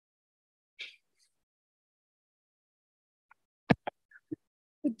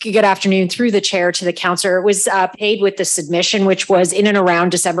 Good afternoon. Through the chair to the councillor, it was paid with the submission, which was in and around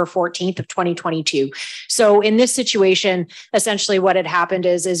December 14th of 2022. So in this situation, essentially what had happened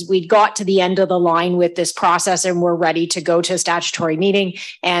is we got to the end of the line with this process and we're ready to go to a statutory meeting,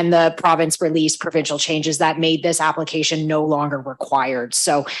 and the province released provincial changes that made this application no longer required.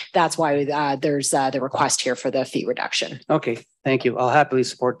 So that's why there's the request here for the fee reduction. Okay, thank you. I'll happily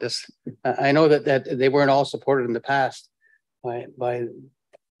support this. I know that they weren't all supported in the past by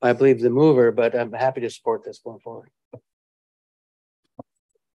I believe the mover, but I'm happy to support this going forward.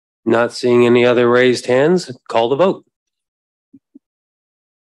 Not seeing any other raised hands, call the vote.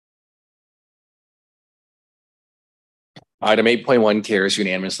 Item 8.1 carries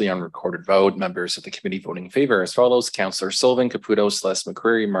unanimously on recorded vote. Members of the committee voting in favor as follows: Councillor Sullivan, Caputo, Celeste,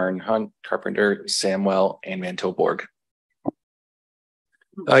 McCreary, Martin, Hunt, Carpenter, Samwell, and Van Tilburg.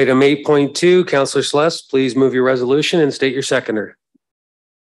 Item 8.2, Councillor Celeste, please move your resolution and state your seconder.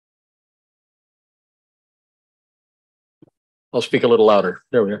 I'll speak a little louder.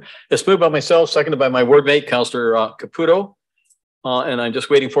 There we are. It's moved by myself, seconded by my ward mate, Councillor Caputo, and I'm just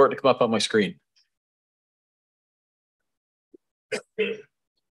waiting for it to come up on my screen.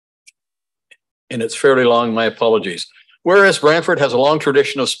 And it's fairly long, my apologies. Whereas Brantford has a long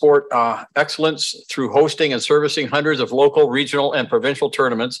tradition of sport excellence through hosting and servicing hundreds of local, regional, and provincial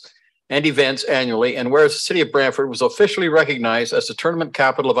tournaments and events annually, and whereas the city of Brantford was officially recognized as the tournament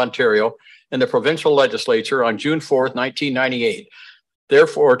capital of Ontario in the provincial legislature on June 4th, 1998.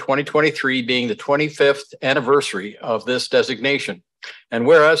 Therefore, 2023 being the 25th anniversary of this designation. And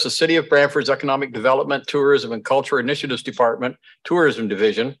whereas the City of Brantford's Economic Development, Tourism and Culture Initiatives Department, Tourism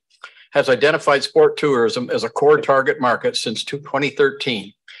Division, has identified sport tourism as a core target market since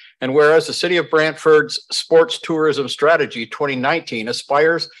 2013. And whereas the City of Brantford's Sports Tourism Strategy 2019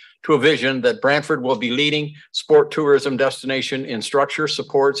 aspires to a vision that Brantford will be leading sport tourism destination in structure,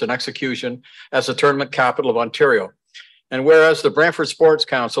 supports, and execution as the tournament capital of Ontario. And whereas the Brantford Sports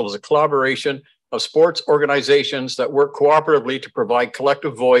Council is a collaboration of sports organizations that work cooperatively to provide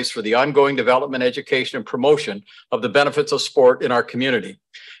collective voice for the ongoing development, education, and promotion of the benefits of sport in our community.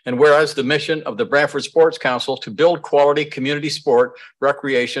 And whereas the mission of the Brantford Sports Council to build quality community sport,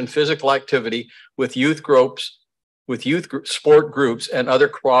 recreation, physical activity with youth groups, sport groups, and other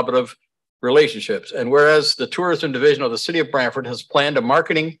cooperative relationships. And whereas the tourism division of the city of Brantford has planned a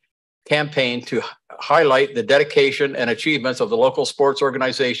marketing campaign to highlight the dedication and achievements of the local sports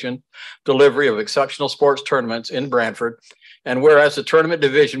organization, delivery of exceptional sports tournaments in Brantford. And whereas the tournament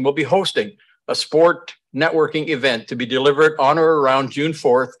division will be hosting a sport networking event to be delivered on or around June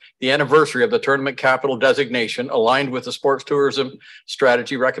 4th, the anniversary of the tournament capital designation, aligned with the sports tourism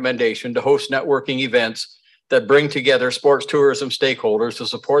strategy recommendation to host networking events that bring together sports tourism stakeholders to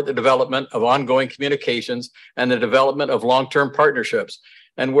support the development of ongoing communications and the development of long-term partnerships.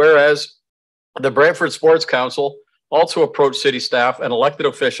 And whereas the Brantford Sports Council also approached city staff and elected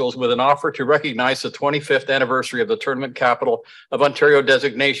officials with an offer to recognize the 25th anniversary of the Tournament Capital of Ontario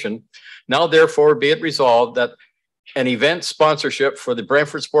designation, now therefore be it resolved that an event sponsorship for the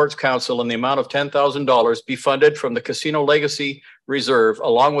Brantford Sports Council in the amount of $10,000 be funded from the Casino Legacy Reserve,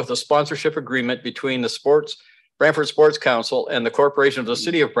 along with a sponsorship agreement between the Brantford Sports Council and the Corporation of the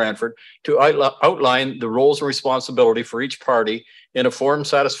City of Brantford to outline the roles and responsibility for each party in a form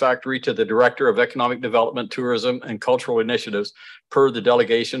satisfactory to the Director of Economic Development, Tourism, and Cultural Initiatives per the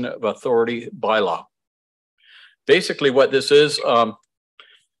Delegation of Authority bylaw. Basically what this is,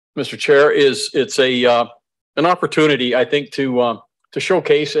 Mr. Chair, is it's an opportunity, I think, to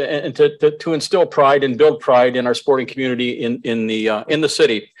showcase and to instill pride and build pride in our sporting community in the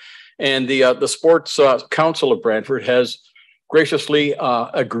city. And the Sports Council of Brantford has graciously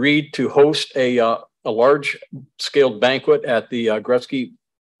agreed to host a large-scale banquet at the Gretzky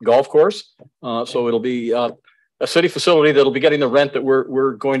Golf Course. So it'll be a city facility that'll be getting the rent that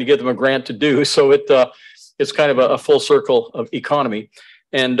we're going to give them a grant to do. So it's kind of a full circle of economy.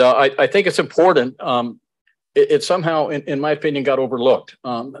 And I think it's important. It somehow, in my opinion, got overlooked.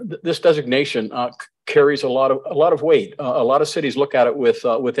 This designation carries a lot of weight. A lot of cities look at it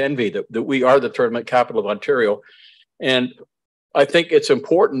with envy that we are the tournament capital of Ontario, and I think it's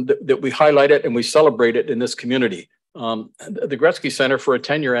important that we highlight it and we celebrate it in this community. The Gretzky Center, for a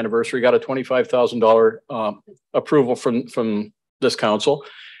 10-year anniversary, got a $25,000 approval from this council,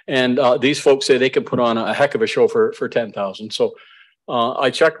 and these folks say they can put on a heck of a show for $10,000. So I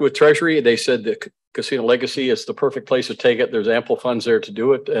checked with Treasury; they said that Casino Legacy is the perfect place to take it. There's ample funds there to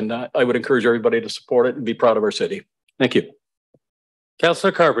do it. And I would encourage everybody to support it and be proud of our city. Thank you.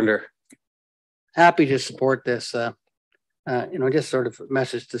 Councillor Carpenter. Happy to support this, just sort of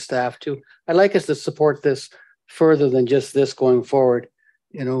message to staff too. I'd like us to support this further than just this going forward.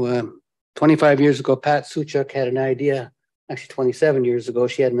 25 years ago, Pat Suchuk had an idea, actually 27 years ago,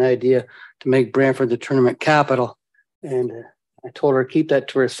 she had an idea to make Brantford the tournament capital. And I told her to keep that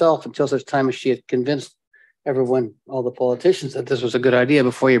to herself until such time as she had convinced everyone, all the politicians, that this was a good idea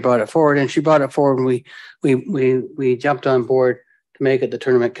before you brought it forward. And she brought it forward, and we jumped on board to make it the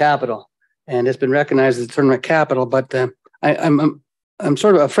tournament capital. And it's been recognized as the tournament capital. But I'm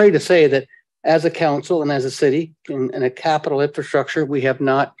sort of afraid to say that as a council and as a city and a capital infrastructure, we have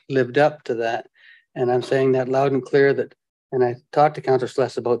not lived up to that. And I'm saying that loud and clear. That, and I talked to Councillor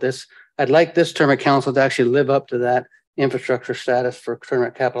Sless about this. I'd like this tournament council to actually live up to that infrastructure status for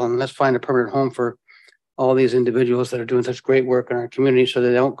tournament capital, and let's find a permanent home for all these individuals that are doing such great work in our community, so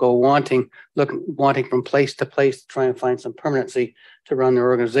they don't go wanting from place to place to try and find some permanency to run their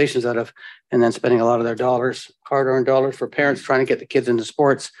organizations out of, and then spending a lot of their dollars, hard-earned dollars, for parents trying to get the kids into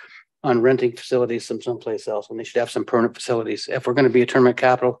sports on renting facilities from someplace else, when they should have some permanent facilities. If we're going to be a tournament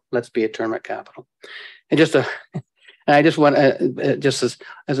capital, let's be a tournament capital. And I just want just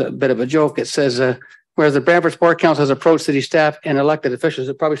as a bit of a joke, it says whereas the Brantford Sport Council has approached city staff and elected officials,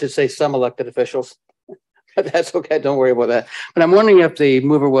 it probably should say some elected officials, but that's okay. Don't worry about that. But I'm wondering if the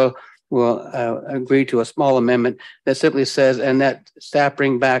mover will agree to a small amendment that simply says, and that staff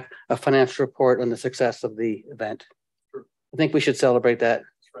bring back a financial report on the success of the event. I think we should celebrate that.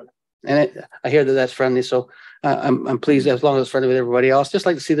 And I hear that that's friendly, so I'm pleased as long as it's friendly with everybody else. Just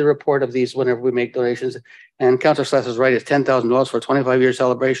like to see the report of these whenever we make donations. And Councillor Sless is right; it's $10,000 for a 25-year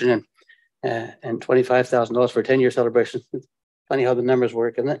celebration and $25,000 for a 10-year celebration. It's funny how the numbers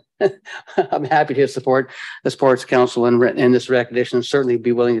work, isn't it? I'm happy to support the Sports Council in this recognition, and certainly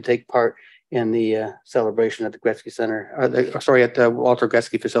be willing to take part in the celebration at the Gretzky Center, at the Walter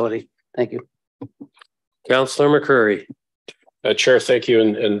Gretzky facility. Thank you. Councillor McCurry. Chair, thank you.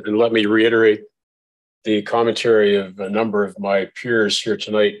 And let me reiterate the commentary of a number of my peers here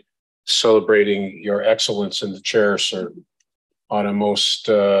tonight, celebrating your excellence in the chair, sir, on a most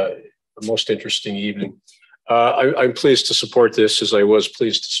most interesting evening. I'm pleased to support this, as I was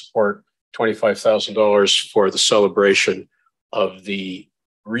pleased to support $25,000 for the celebration of the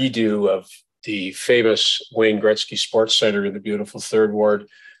redo of the famous Wayne Gretzky Sports Center in the beautiful Third Ward.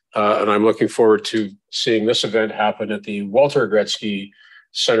 And I'm looking forward to seeing this event happen at the Walter Gretzky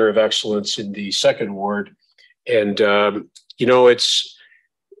Center of Excellence in the Second Ward. And, you know,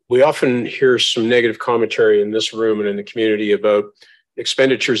 we often hear some negative commentary in this room and in the community about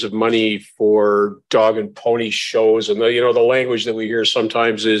expenditures of money for dog and pony shows. And the language that we hear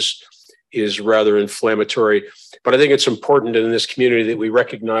sometimes is rather inflammatory. But I think it's important in this community that we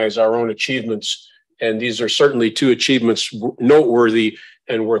recognize our own achievements. And these are certainly two achievements noteworthy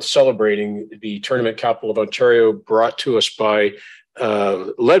and worth celebrating. The Tournament Capital of Ontario, brought to us by,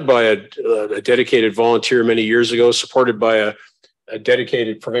 led by a dedicated volunteer many years ago, supported by a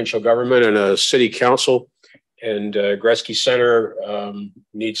dedicated provincial government and a city council. And Gretzky Center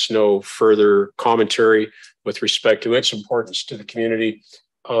needs no further commentary with respect to its importance to the community.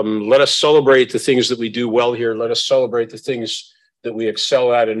 Let us celebrate the things that we do well here. Let us celebrate the things that we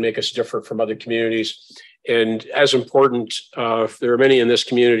excel at and make us different from other communities. And as important, there are many in this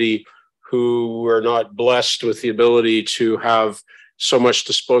community who are not blessed with the ability to have so much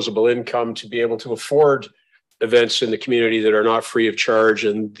disposable income to be able to afford events in the community that are not free of charge.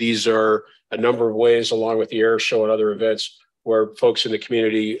 And these are a number of ways, along with the air show and other events, where folks in the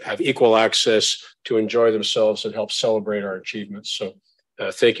community have equal access to enjoy themselves and help celebrate our achievements. So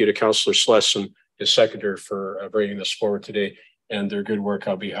thank you to Councillor Sless and his seconder for bringing this forward today and their good work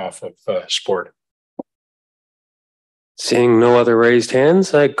on behalf of sport. Seeing no other raised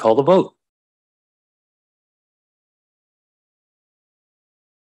hands, I call the vote.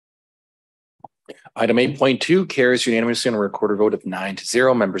 Item 8.2 carries unanimously on a recorded vote of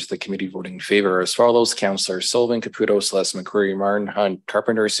 9-0. Members of the committee voting in favor are as follows: Councillor Sullivan, Caputo, Celeste, McCreary, Martin, Hunt,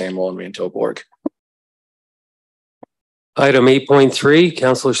 Carpenter, Samuel, and Ranto Borg. Item 8.3,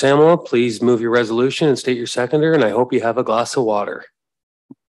 Councillor Samuel, please move your resolution and state your seconder, and I hope you have a glass of water.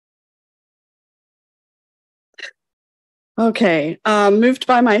 Okay, moved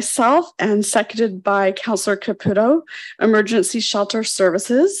by myself and seconded by Councillor Caputo, Emergency Shelter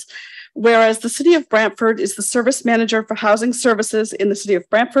Services. Whereas the City of Brantford is the service manager for housing services in the City of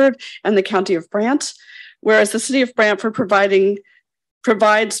Brantford and the County of Brant. Whereas the City of Brantford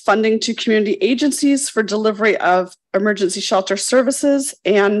provides funding to community agencies for delivery of emergency shelter services.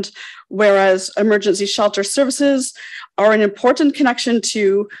 And whereas emergency shelter services are an important connection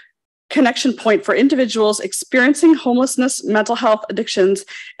point for individuals experiencing homelessness, mental health, addictions,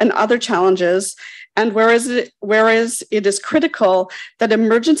 and other challenges. And whereas it is critical that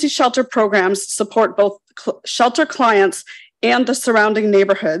emergency shelter programs support both shelter clients and the surrounding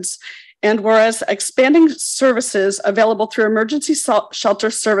neighborhoods. And whereas expanding services available through emergency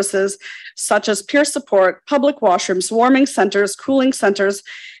shelter services, such as peer support, public washrooms, warming centers, cooling centers,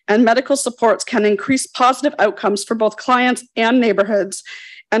 and medical supports can increase positive outcomes for both clients and neighborhoods.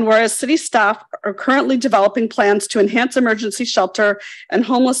 And whereas city staff are currently developing plans to enhance emergency shelter and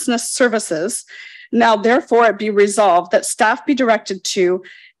homelessness services, now therefore it be resolved that staff be directed to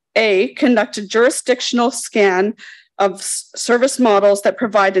A, conduct a jurisdictional scan of service models that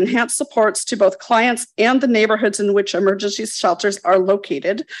provide enhanced supports to both clients and the neighborhoods in which emergency shelters are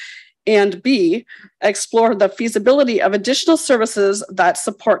located, and B, explore the feasibility of additional services that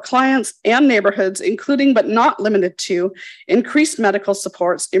support clients and neighborhoods, including but not limited to increased medical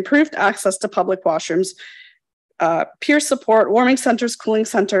supports, improved access to public washrooms, peer support, warming centers, cooling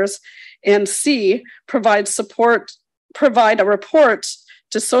centers, and C, provide a report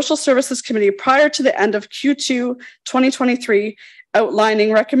to Social Services Committee prior to the end of Q2 2023,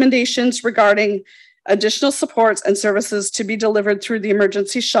 outlining recommendations regarding additional supports and services to be delivered through the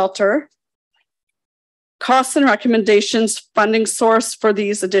emergency shelter, costs and recommendations, funding source for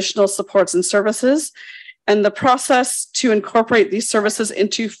these additional supports and services, and the process to incorporate these services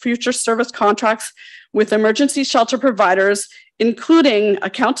into future service contracts with emergency shelter providers, including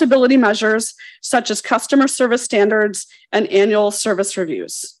accountability measures such as customer service standards and annual service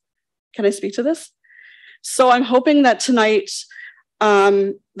reviews. Can I speak to this? So I'm hoping that tonight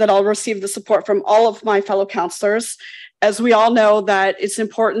that I'll receive the support from all of my fellow councillors, as we all know that it's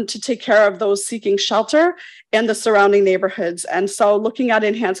important to take care of those seeking shelter and the surrounding neighborhoods. And so looking at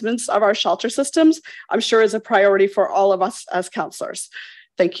enhancements of our shelter systems, I'm sure is a priority for all of us as councillors.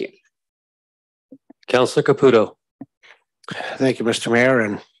 Thank you. Councillor Caputo. Thank you, Mr. Mayor,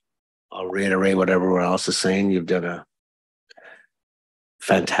 and I'll reiterate what everyone else is saying. You've done a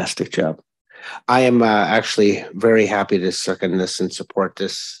fantastic job. I am actually very happy to second this and support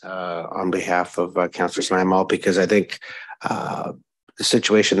this on behalf of Councillor Snymal, because I think the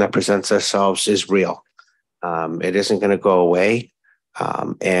situation that presents ourselves is real. It isn't going to go away.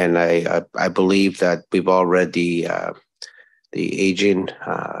 And I believe that we've all read the aging,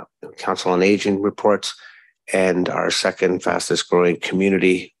 Council on Aging reports, and our second fastest growing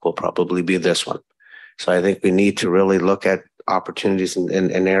community will probably be this one. So I think we need to really look at opportunities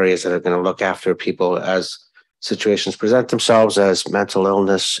in areas that are going to look after people as situations present themselves, as mental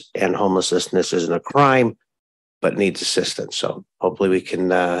illness and homelessness isn't a crime, but needs assistance. So hopefully we can,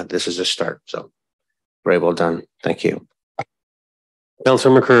 this is a start. So very well done. Thank you.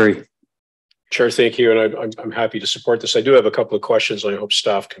 Councilor McCreary. Chair, thank you. And I'm happy to support this. I do have a couple of questions. I hope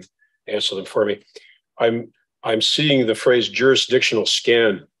staff can answer them for me. I'm seeing the phrase jurisdictional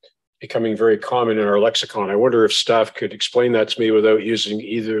scan becoming very common in our lexicon. I wonder if staff could explain that to me without using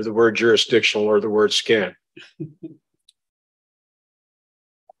either the word jurisdictional or the word scan.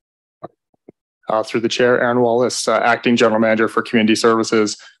 Through the chair, Aaron Wallace, acting general manager for community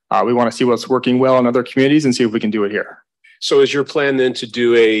services. We want to see what's working well in other communities and see if we can do it here. So is your plan then to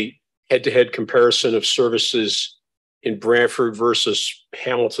do a head-to-head comparison of services in Brantford versus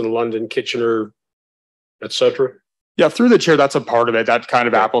Hamilton, London, Kitchener, et cetera? Yeah, through the chair, that's a part of it. That kind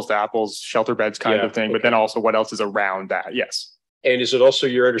of apples to apples, shelter beds kind of thing. But then also what else is around that? Yes. And is it also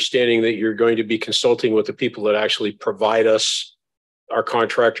your understanding that you're going to be consulting with the people that actually provide us, our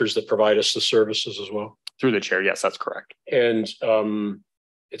contractors that provide us the services as well? Through the chair, yes, that's correct. And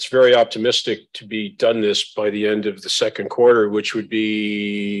it's very optimistic to be done this by the end of the second quarter, which would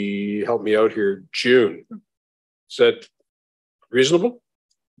be, help me out here, June. Is that reasonable?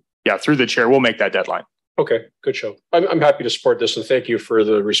 Yeah, through the chair, we'll make that deadline. Okay, good show. I'm happy to support this, and thank you for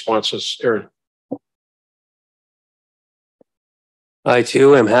the responses, Aaron. I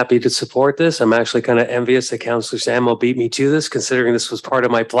too am happy to support this. I'm actually kind of envious that Councillor Samuel beat me to this, considering this was part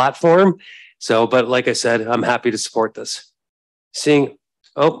of my platform. So, but like I said, I'm happy to support this.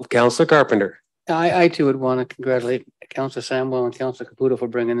 Councillor Carpenter. I too would want to congratulate Councillor Samuel and Councillor Caputo for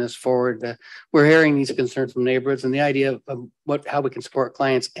bringing this forward. We're hearing these concerns from neighborhoods, and the idea of how we can support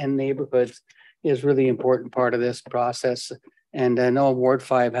clients and neighborhoods is really important part of this process. And I know Ward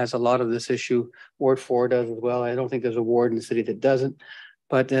 5 has a lot of this issue. Ward 4 does as well. I don't think there's a ward in the city that doesn't.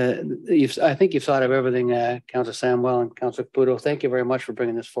 But I think you've thought of everything, Councillor Samuel and Councillor Caputo. Thank you very much for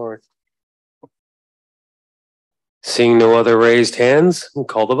bringing this forward. Seeing no other raised hands, we'll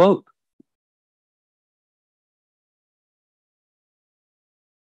call the vote.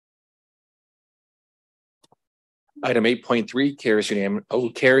 Item 8.3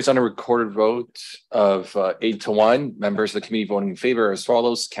 carries on a recorded vote of 8-1. Members of the committee voting in favor as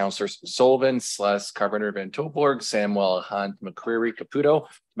follows: Councillors Sullivan, Sless, Carpenter, Van Tilburg, Samuel, Hunt, McCreary, Caputo.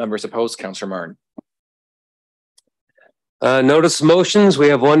 Members opposed, Councillor Martin. Notice of motions. We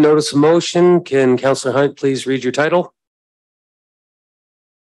have one notice of motion. Can Councillor Hunt please read your title?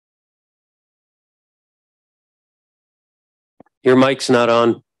 Your mic's not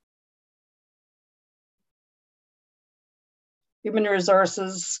on. Human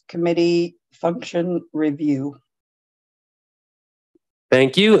Resources Committee Function Review.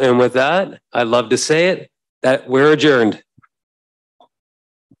 Thank you. And with that, I'd love to say it that we're adjourned.